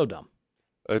 So dumb.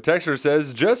 A texter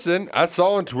says, Justin, I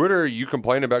saw on Twitter you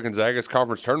complain about Gonzaga's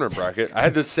conference tournament bracket. I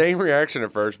had the same reaction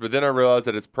at first, but then I realized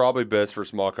that it's probably best for a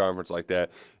small conference like that.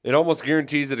 It almost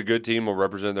guarantees that a good team will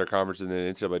represent their conference in the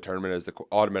NCAA tournament as the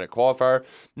automatic qualifier.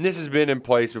 And this has been in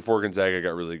place before Gonzaga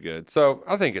got really good. So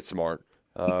I think it's smart.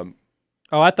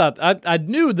 I thought I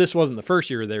knew this wasn't the first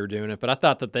year they were doing it, but I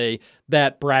thought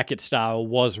that bracket style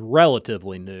was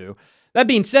relatively new. That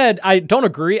being said, I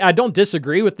don't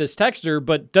disagree with this texter,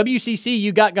 but WCC,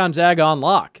 you got Gonzaga on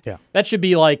lock. Yeah. That should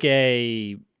be like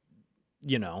a,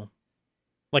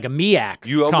 like a MEAC.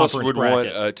 You almost would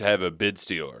bracket. want to have a bid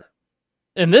stealer.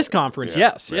 In this conference,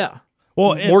 yes. Yeah.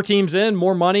 Well, more teams in,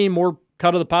 more money, more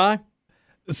cut of the pie.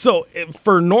 So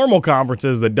for normal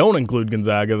conferences that don't include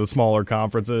Gonzaga, the smaller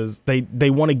conferences, they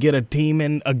want to get a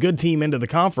good team into the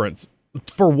conference.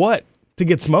 For what? To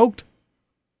get smoked?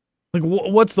 Like,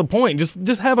 what's the point?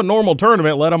 Just have a normal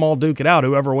tournament, let them all duke it out.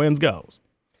 Whoever wins goes.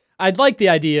 I'd like the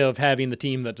idea of having the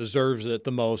team that deserves it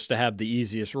the most to have the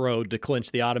easiest road to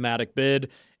clinch the automatic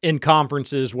bid in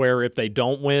conferences where if they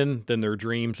don't win, then their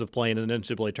dreams of playing an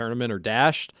NCAA tournament are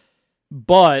dashed.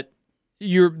 But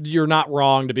you're not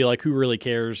wrong to be like, who really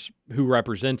cares who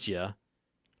represents you?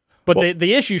 But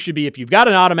the issue should be if you've got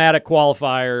an automatic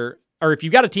qualifier or if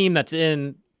you've got a team that's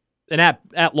in an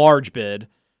at-large bid,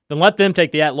 then let them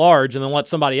take the at-large, and then let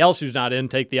somebody else who's not in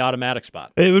take the automatic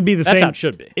spot. It would be the That's same. how it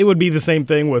should be. It would be the same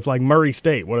thing with like Murray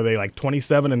State. What are they, like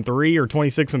 27-3 or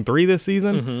 26-3 this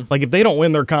season? Mm-hmm. Like if they don't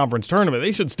win their conference tournament,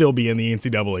 they should still be in the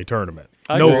NCAA tournament.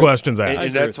 I No agree. questions And, asked.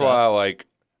 and that's why,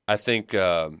 I think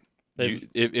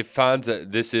it finds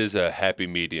that this is a happy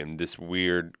medium, this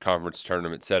weird conference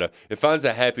tournament setup. It finds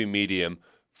a happy medium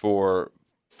for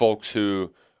folks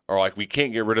who are like, we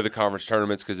can't get rid of the conference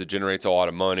tournaments because it generates a lot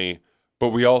of money, but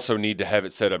we also need to have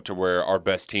it set up to where our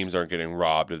best teams aren't getting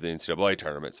robbed of the NCAA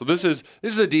tournament. So this is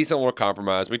a decent little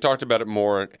compromise. We talked about it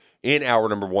more in hour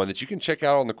number 1 that you can check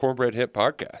out on the Cornbread Hip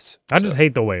podcast. I just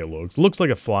hate the way it looks. It looks like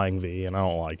a flying V, and I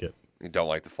don't like it. You don't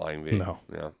like the flying V? No.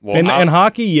 Yeah. Well, in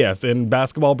hockey, yes. In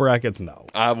basketball brackets, no.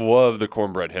 I love the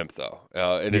Cornbread Hemp, though.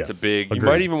 And it's Yes, a big – you agreed.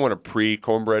 might even want to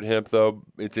pre-Cornbread Hemp, though.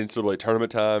 It's NCAA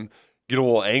tournament time. Get a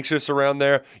little anxious around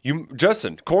there.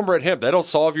 Justin, Cornbread Hemp, that'll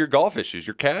solve your golf issues,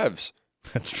 your calves.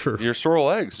 That's true. Your sore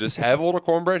legs. Just have a little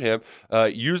Cornbread Hemp.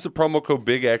 Use the promo code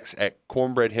BIGX at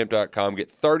cornbreadhemp.com.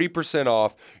 Get 30%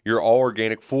 off your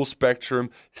all-organic,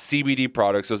 full-spectrum CBD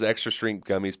products. Those extra-strength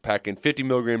gummies packing 50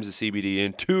 milligrams of CBD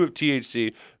and 2 of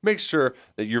THC. Make sure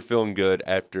that you're feeling good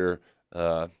after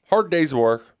a hard day's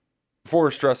work, before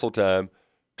a stressful time.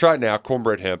 Try it now,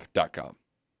 cornbreadhemp.com.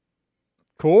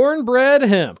 Cornbread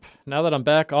Hemp. Now that I'm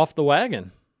back off the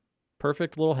wagon,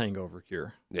 perfect little hangover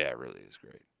cure. Yeah, it really is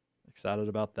great. Excited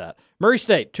about that. Murray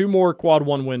State, 2 more quad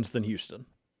 1 wins than Houston.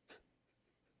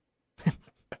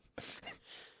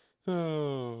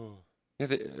 Oh. Yeah,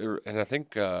 and I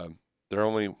think one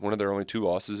of their only 2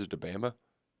 losses is to Bama.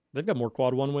 They've got more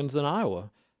quad 1 wins than Iowa.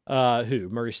 Who?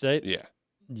 Murray State? Yeah.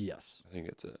 Yes. I think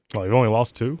it's it. Oh, they've only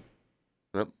lost 2?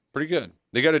 Yep, pretty good.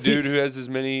 They got a dude who has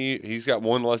he's got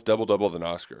 1 less double-double than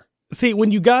Oscar. See,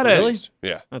 when you got Really?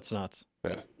 Yeah. That's nuts.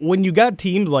 Yeah. When you got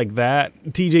teams like that,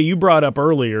 TJ, you brought up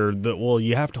earlier that, well,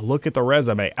 you have to look at the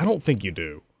resume. I don't think you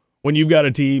do. When you've got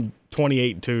a team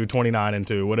 28-2,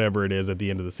 29-2, whatever it is at the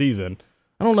end of the season,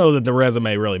 I don't know that the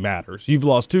resume really matters. You've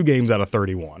lost 2 games out of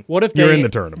 31. What if you're in the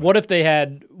tournament? What if they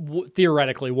had,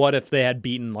 theoretically, what if they had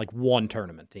beaten like 1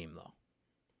 tournament team, though?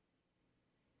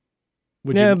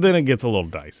 Then it gets a little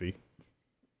dicey.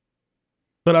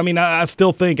 But, I mean, I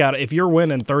still think if you're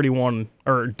winning 31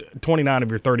 or 29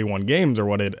 of your 31 games or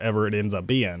whatever it ends up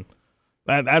being,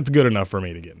 that's good enough for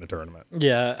me to get in the tournament.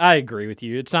 Yeah, I agree with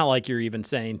you. It's not like you're even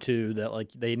saying, too, that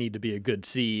like they need to be a good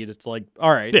seed. It's like,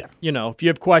 all right, if you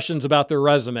have questions about their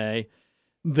resume,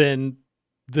 then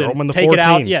Throw 'em in the take 14. it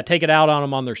out. Yeah, take it out on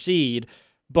them on their seed.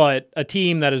 But a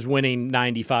team that is winning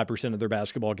 95% of their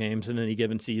basketball games in any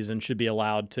given season should be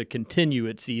allowed to continue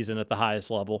its season at the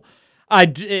highest level.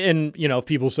 If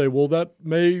people say, well, that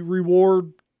may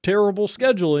reward terrible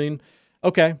scheduling,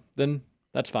 okay, then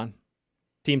that's fine.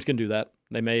 Teams can do that.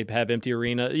 They may have empty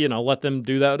arena, let them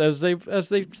do that as they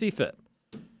see fit.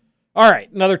 All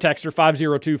right, another texter,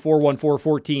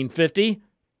 502-414-1450.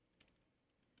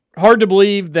 Hard to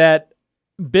believe that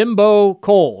Bimbo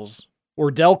Coles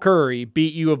or Del Curry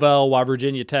beat U of L while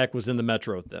Virginia Tech was in the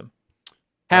Metro with them.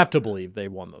 Have to believe they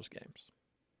won those games.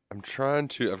 I've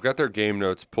got their game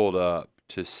notes pulled up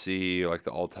to see like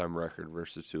the all-time record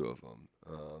versus 2 of them.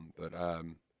 But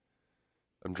I'm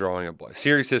drawing a blank.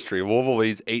 Series history, Louisville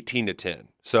leads 18-10.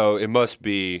 So it must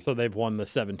be. So they've won the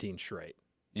 17 straight.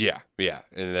 Yeah.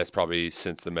 And that's probably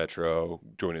since the Metro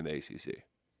joining the ACC.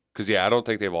 Because, I don't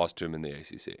think they've lost to them in the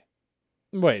ACC.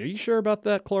 Wait, are you sure about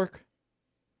that, Clark?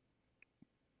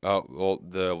 Oh, well,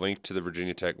 the link to the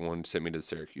Virginia Tech one sent me to the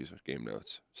Syracuse game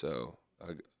notes. So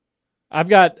I've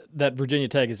got that Virginia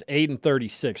Tech is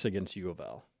 8-36 against U of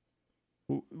L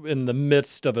in the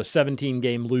midst of a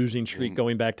 17-game losing streak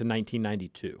going back to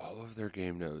 1992. All of their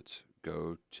game notes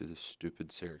go to the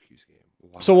stupid Syracuse game.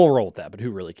 Wow. So we'll roll with that, but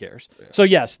who really cares? Yeah. So,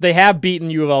 yes, they have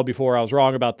beaten U of L before. I was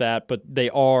wrong about that, but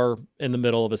they are in the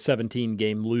middle of a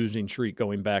 17-game losing streak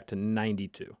going back to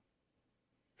 92.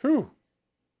 Whew.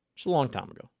 It's a long time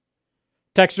ago.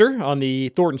 Texter on the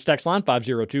Thornton's text line,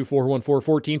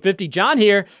 502-414-1450. John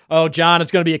here. Oh, John,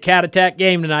 it's going to be a cat attack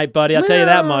game tonight, buddy. I'll tell you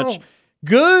that much.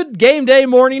 Good game day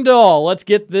morning to all. Let's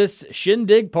get this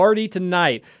shindig party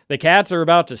tonight. The Cats are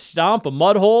about to stomp a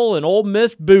mud hole in Ole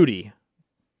Miss booty.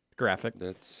 Graphic.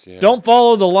 Don't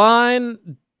follow the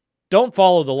line. Don't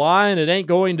follow the line. It ain't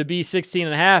going to be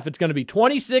 16.5. It's going to be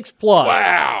 26 plus.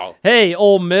 Wow. Hey,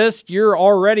 Ole Miss, you're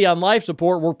already on life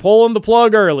support. We're pulling the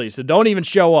plug early, so don't even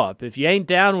show up. If you ain't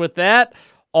down with that,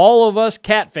 all of us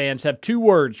Cat fans have 2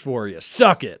 words for you.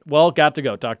 Suck it. Well, got to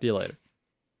go. Talk to you later.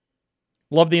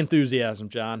 Love the enthusiasm,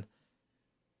 John.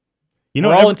 You know,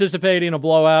 we're all anticipating a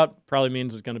blowout. Probably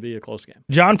means it's going to be a close game.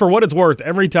 John, for what it's worth,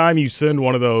 every time you send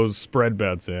one of those spread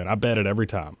bets in, I bet it every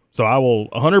time. So I will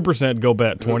 100% go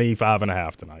bet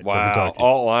 25.5 tonight for Kentucky.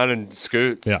 Alt line and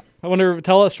scoots. Yeah. I wonder,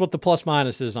 tell us what the plus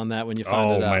minus is on that when you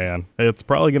find it out. Oh, man. It's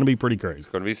probably going to be pretty crazy. It's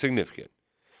going to be significant.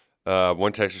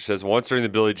 One texter says, once during the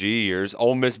Billy G years,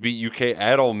 Ole Miss beat UK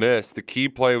at Ole Miss. The key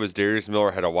play was Darius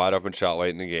Miller had a wide open shot late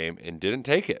in the game and didn't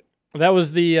take it. That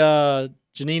was the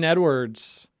Janine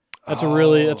Edwards. That's a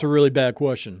really bad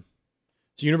question.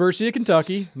 It's University of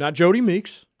Kentucky, not Jody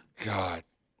Meeks. God.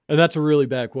 And that's a really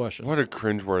bad question. What a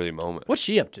cringeworthy moment. What's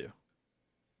she up to?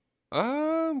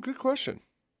 Good question.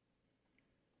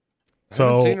 So I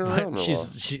haven't seen her around in a while.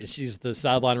 She's the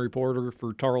sideline reporter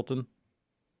for Tarleton.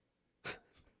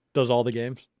 Does all the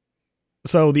games.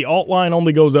 So the alt line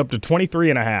only goes up to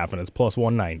 23.5, and it's plus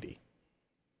 190.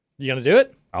 You gonna do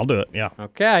it? I'll do it, yeah.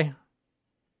 Okay.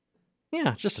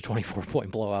 Yeah, just a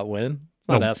 24-point blowout win. It's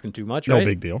not asking too much, right? No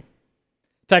big deal.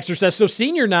 Texter says, so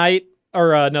senior night,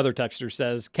 or another texter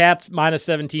says, Cats minus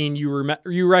 17,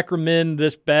 you recommend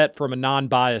this bet from a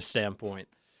non-biased standpoint.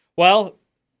 Well,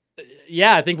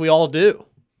 yeah, I think we all do.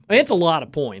 I mean, it's a lot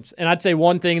of points. And I'd say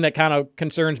one thing that kind of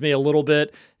concerns me a little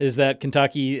bit is that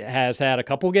Kentucky has had a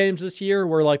couple games this year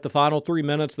where, like, the final 3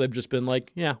 minutes, they've just been like,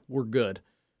 yeah, we're good.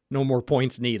 No more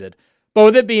points needed. But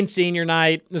with it being senior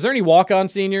night, is there any walk-on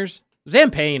seniors?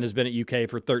 Zam Payne has been at UK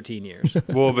for 13 years.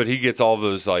 Well, but he gets all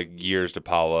those years to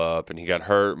pile up, and he got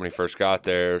hurt when he first got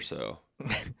there, so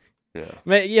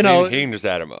yeah. You know, he can just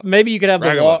add him up. Maybe you could have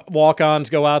the walk-ons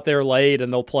go out there late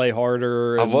and they'll play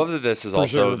harder. I love that this is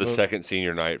also the second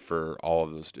senior night for all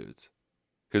of those dudes.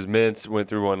 Because Mintz went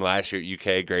through one last year at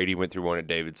UK, Grady went through one at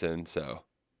Davidson, so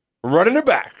we're running it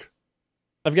back.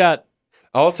 I've got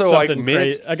also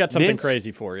Mintz. I got something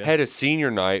crazy for you. Had a senior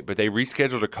night, but they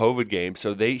rescheduled a COVID game,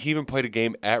 so he even played a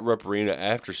game at Rupp Arena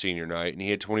after senior night, and he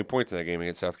had 20 points in that game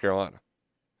against South Carolina.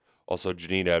 Also,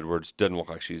 Janine Edwards doesn't look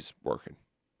like she's working.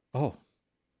 Oh,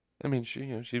 I mean, she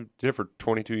did it for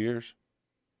 22 years.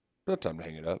 No time to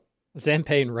hang it up. Zam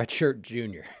Payne, redshirt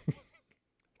junior.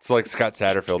 It's like Scott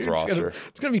Satterfield's roster.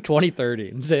 It's gonna be 2030,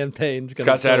 and Zam Payne's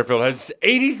Scott Satterfield has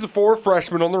 84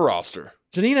 freshmen on the roster.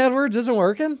 Janine Edwards isn't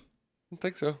working? I don't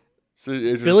think so.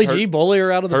 Billy G. bully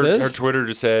her out of the biz? Her Twitter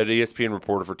just said ESPN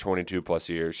reporter for 22 plus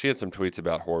years. She had some tweets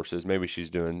about horses. Maybe she's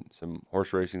doing some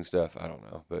horse racing stuff. I don't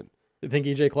know. But you think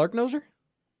EJ Clark knows her?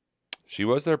 She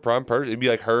was their prime person. It'd be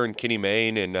like her and Kenny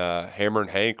Mayne and Hammer and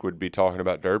Hank would be talking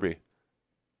about Derby.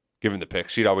 Given the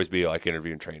picks, she'd always be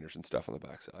interviewing trainers and stuff on the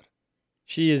backside.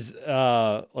 She is,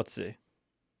 let's see.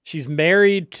 She's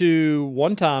married to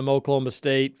one-time Oklahoma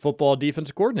State football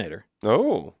defensive coordinator.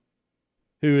 Oh.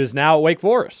 Who is now at Wake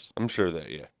Forest. I'm sure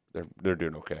that, they're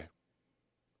doing okay.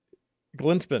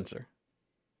 Glenn Spencer.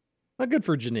 Not good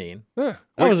for Janine. Yeah,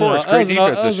 that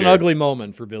was an ugly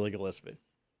moment for Billy Gillespie.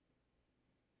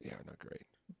 Yeah, not great.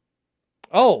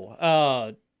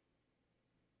 Oh,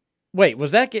 wait,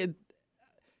 was that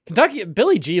Kentucky?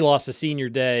 Billy G lost the senior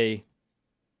day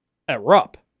at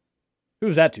Rupp. Who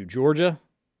was that to? Georgia?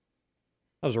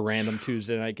 That was a random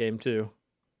Tuesday night game, too.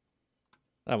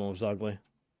 That one was ugly.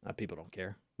 People don't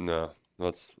care. No,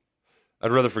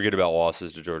 I'd rather forget about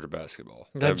losses to Georgia basketball.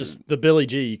 The Billy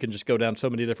G, you can just go down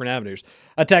so many different avenues.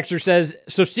 A texter says,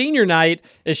 so senior night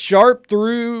is sharp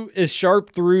through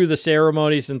the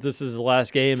ceremony since this is the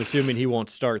last game, assuming he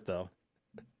won't start, though.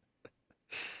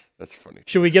 That's funny.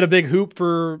 Should we get a big hoop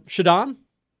for Shadon?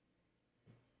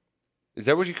 Is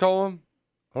that what you call them?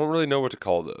 I don't really know what to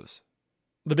call those.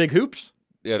 The big hoops?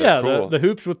 Yeah, cool. the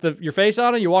hoops with your face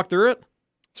on it, you walk through it?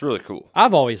 It's really cool.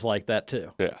 I've always liked that,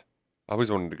 too. Yeah. I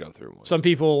always wanted to go through one. Some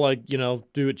people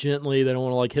do it gently. They don't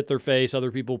want to hit their face.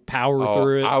 Other people power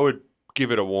through it. I would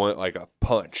give it a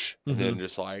punch and then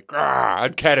just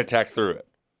I'd cat attack through it.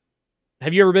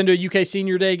 Have you ever been to a UK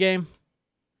Senior Day game?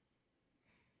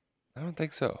 I don't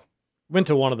think so. Went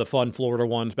to one of the fun Florida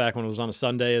ones back when it was on a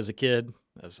Sunday as a kid.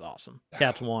 That was awesome.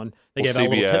 Cats won. They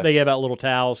gave out little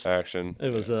towels. Action. It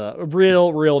was a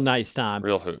real nice time.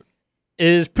 Real hoot.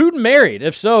 Is Putin married?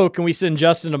 If so, can we send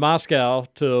Justin to Moscow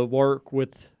to work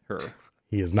with her?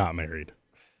 He is not married.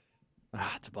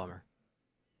 It's a bummer.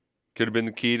 Could have been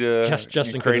the key to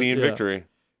Justin Ukrainian victory.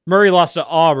 Murray lost to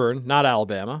Auburn, not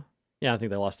Alabama. Yeah, I think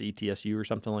they lost to ETSU or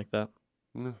something like that.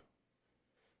 No.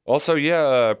 Also,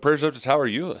 prayers up to Tyler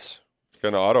Eulis. Got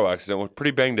an auto accident. Was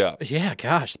pretty banged up. Yeah,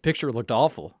 gosh, the picture looked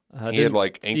awful. He had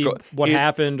ankle. What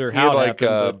happened or how it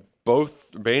happened. Both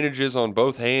bandages on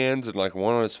both hands and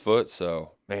one on his foot.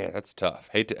 So man, that's tough.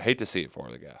 Hate to see it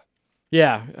for the guy.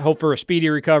 Yeah, hope for a speedy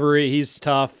recovery. He's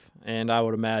tough, and I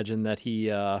would imagine that he.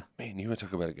 Man, you want to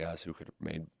talk about guys who could have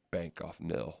made bank off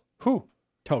nil. Whew.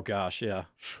 Oh, gosh, yeah.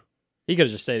 He could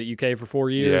have just stayed at UK for 4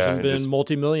 years and been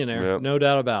multimillionaire. Yep. No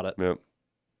doubt about it. Yep.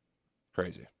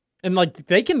 Crazy. And, like,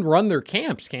 they can run their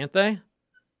camps, can't they?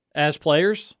 As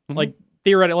players? Like,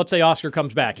 theoretically, let's say Oscar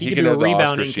comes back. He can do a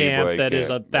rebounding camp that is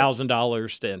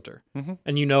 $1,000 to enter.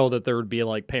 And you know that there would be,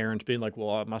 like, parents being like,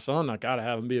 well, my son, I got to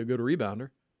have him be a good rebounder.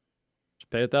 Just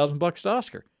pay $1,000 to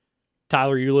Oscar.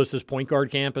 Tyler Eulis' point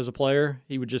guard camp as a player,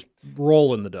 he would just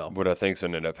roll in the dough. What I think's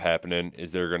going to end up happening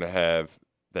is they're going to have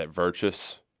that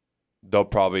Virtus. They'll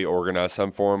probably organize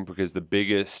some for him because the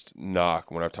biggest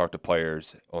knock when I've talked to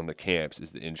players on the camps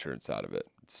is the insurance side of it.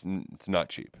 It's not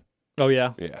cheap. Oh,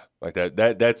 yeah? Yeah. Like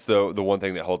that's the one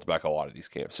thing that holds back a lot of these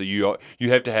camps. So you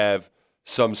have to have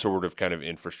some sort of kind of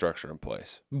infrastructure in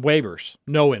place. Waivers,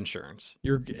 no insurance.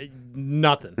 You're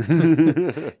nothing.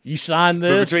 You sign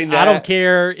this. I don't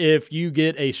care if you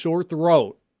get a sore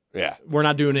throat. Yeah. We're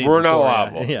not doing anything. We're not for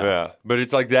liable. you. Yeah. But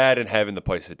it's like that and having the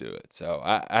place to do it. So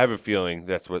I have a feeling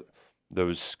that's what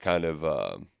those kind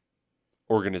of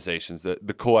organizations, the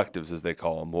collectives as they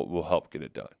call them, will help get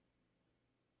it done.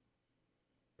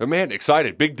 But man,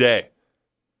 excited. Big day.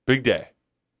 Big day.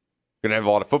 Going to have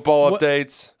a lot of football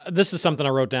updates. This is something I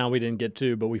wrote down we didn't get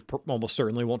to, but we almost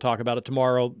certainly won't talk about it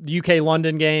tomorrow. The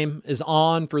UK-London game is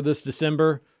on for this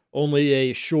December. Only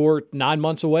a short 9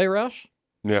 months away, Roush.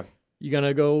 Yeah. You going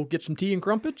to go get some tea and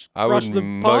crumpets? I would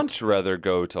much rather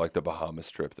go to like the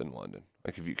Bahamas trip than London.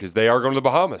 Like because they are going to the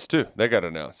Bahamas too. They got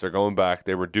announced. They're going back.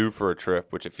 They were due for a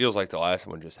trip, which it feels like the last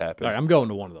one just happened. All right, I'm going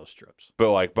to one of those trips.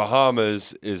 But like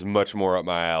Bahamas is much more up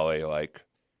my alley. Like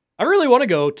I really want to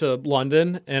go to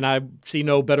London, and I see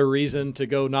no better reason to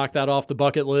go knock that off the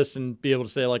bucket list and be able to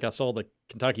say, like, I saw the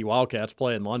Kentucky Wildcats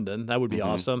play in London. That would be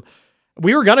awesome.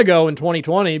 We were going to go in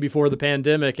 2020 before the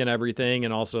pandemic and everything,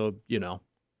 and also,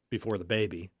 before the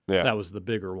baby. Yeah. That was the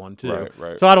bigger one, too.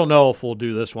 Right. So I don't know if we'll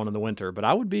do this one in the winter, but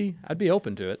I'd be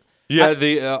open to it.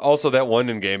 Yeah, also that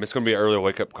London game, it's going to be an early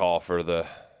wake-up call for the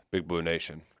Big Blue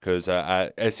Nation because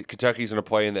Kentucky's going to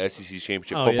play in the SEC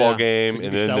Championship football game, so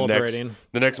and then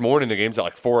the next morning the game's at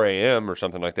like 4 a.m. or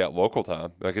something like that local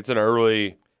time. Like it's an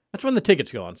early. That's when the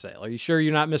tickets go on sale. Are you sure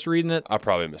you're not misreading it? I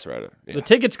probably misread it. Yeah. The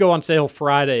tickets go on sale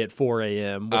Friday at 4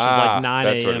 a.m., which is like 9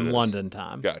 a.m. London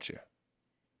time. Gotcha.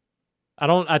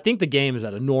 I think the game is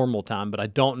at a normal time, but I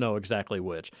don't know exactly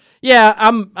which. Yeah,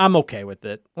 I'm okay with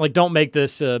it. Like, don't make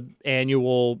this a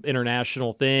annual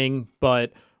international thing,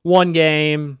 but one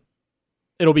game,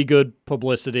 it'll be good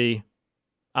publicity.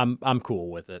 I'm cool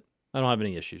with it. I don't have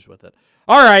any issues with it.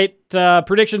 All right,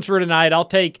 predictions for tonight. I'll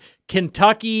take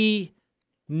Kentucky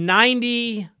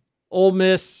 90, Ole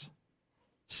Miss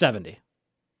 70.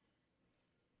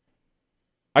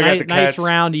 I got the Cats. Nice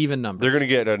round, even numbers. They're going to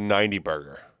get a 90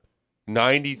 burger.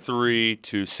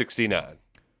 93-69.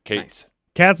 Nice.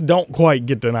 Cats don't quite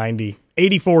get to 90.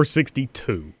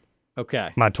 84-62. Okay.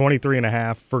 My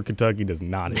 23.5 for Kentucky does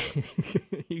not hit.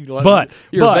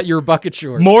 You're a bucket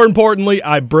short. More importantly,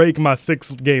 I break my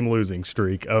 6-game losing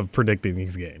streak of predicting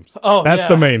these games. Oh, that's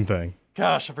the main thing.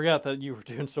 Gosh, I forgot that you were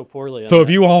doing so poorly. So if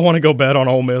you all want to go bet on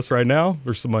Ole Miss right now,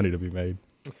 there's some money to be made.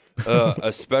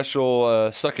 A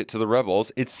special suck it to the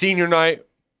Rebels. It's senior night.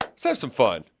 Let's have some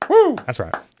fun. Woo! That's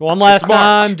right. One last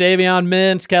time, Davion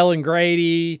Mintz, Kellen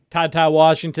Grady, Ty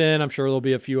Washington. I'm sure there'll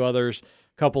be a few others,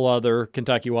 a couple other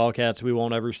Kentucky Wildcats. We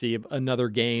won't ever see another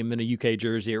game in a UK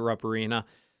jersey at Rupp Arena,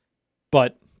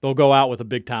 but they'll go out with a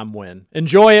big-time win.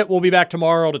 Enjoy it. We'll be back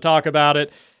tomorrow to talk about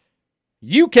it.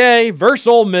 UK versus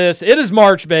Ole Miss. It is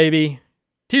March, baby.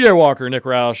 TJ Walker, Nick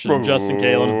Roush, and Justin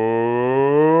Kalen.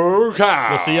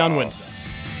 We'll see you on Wednesday.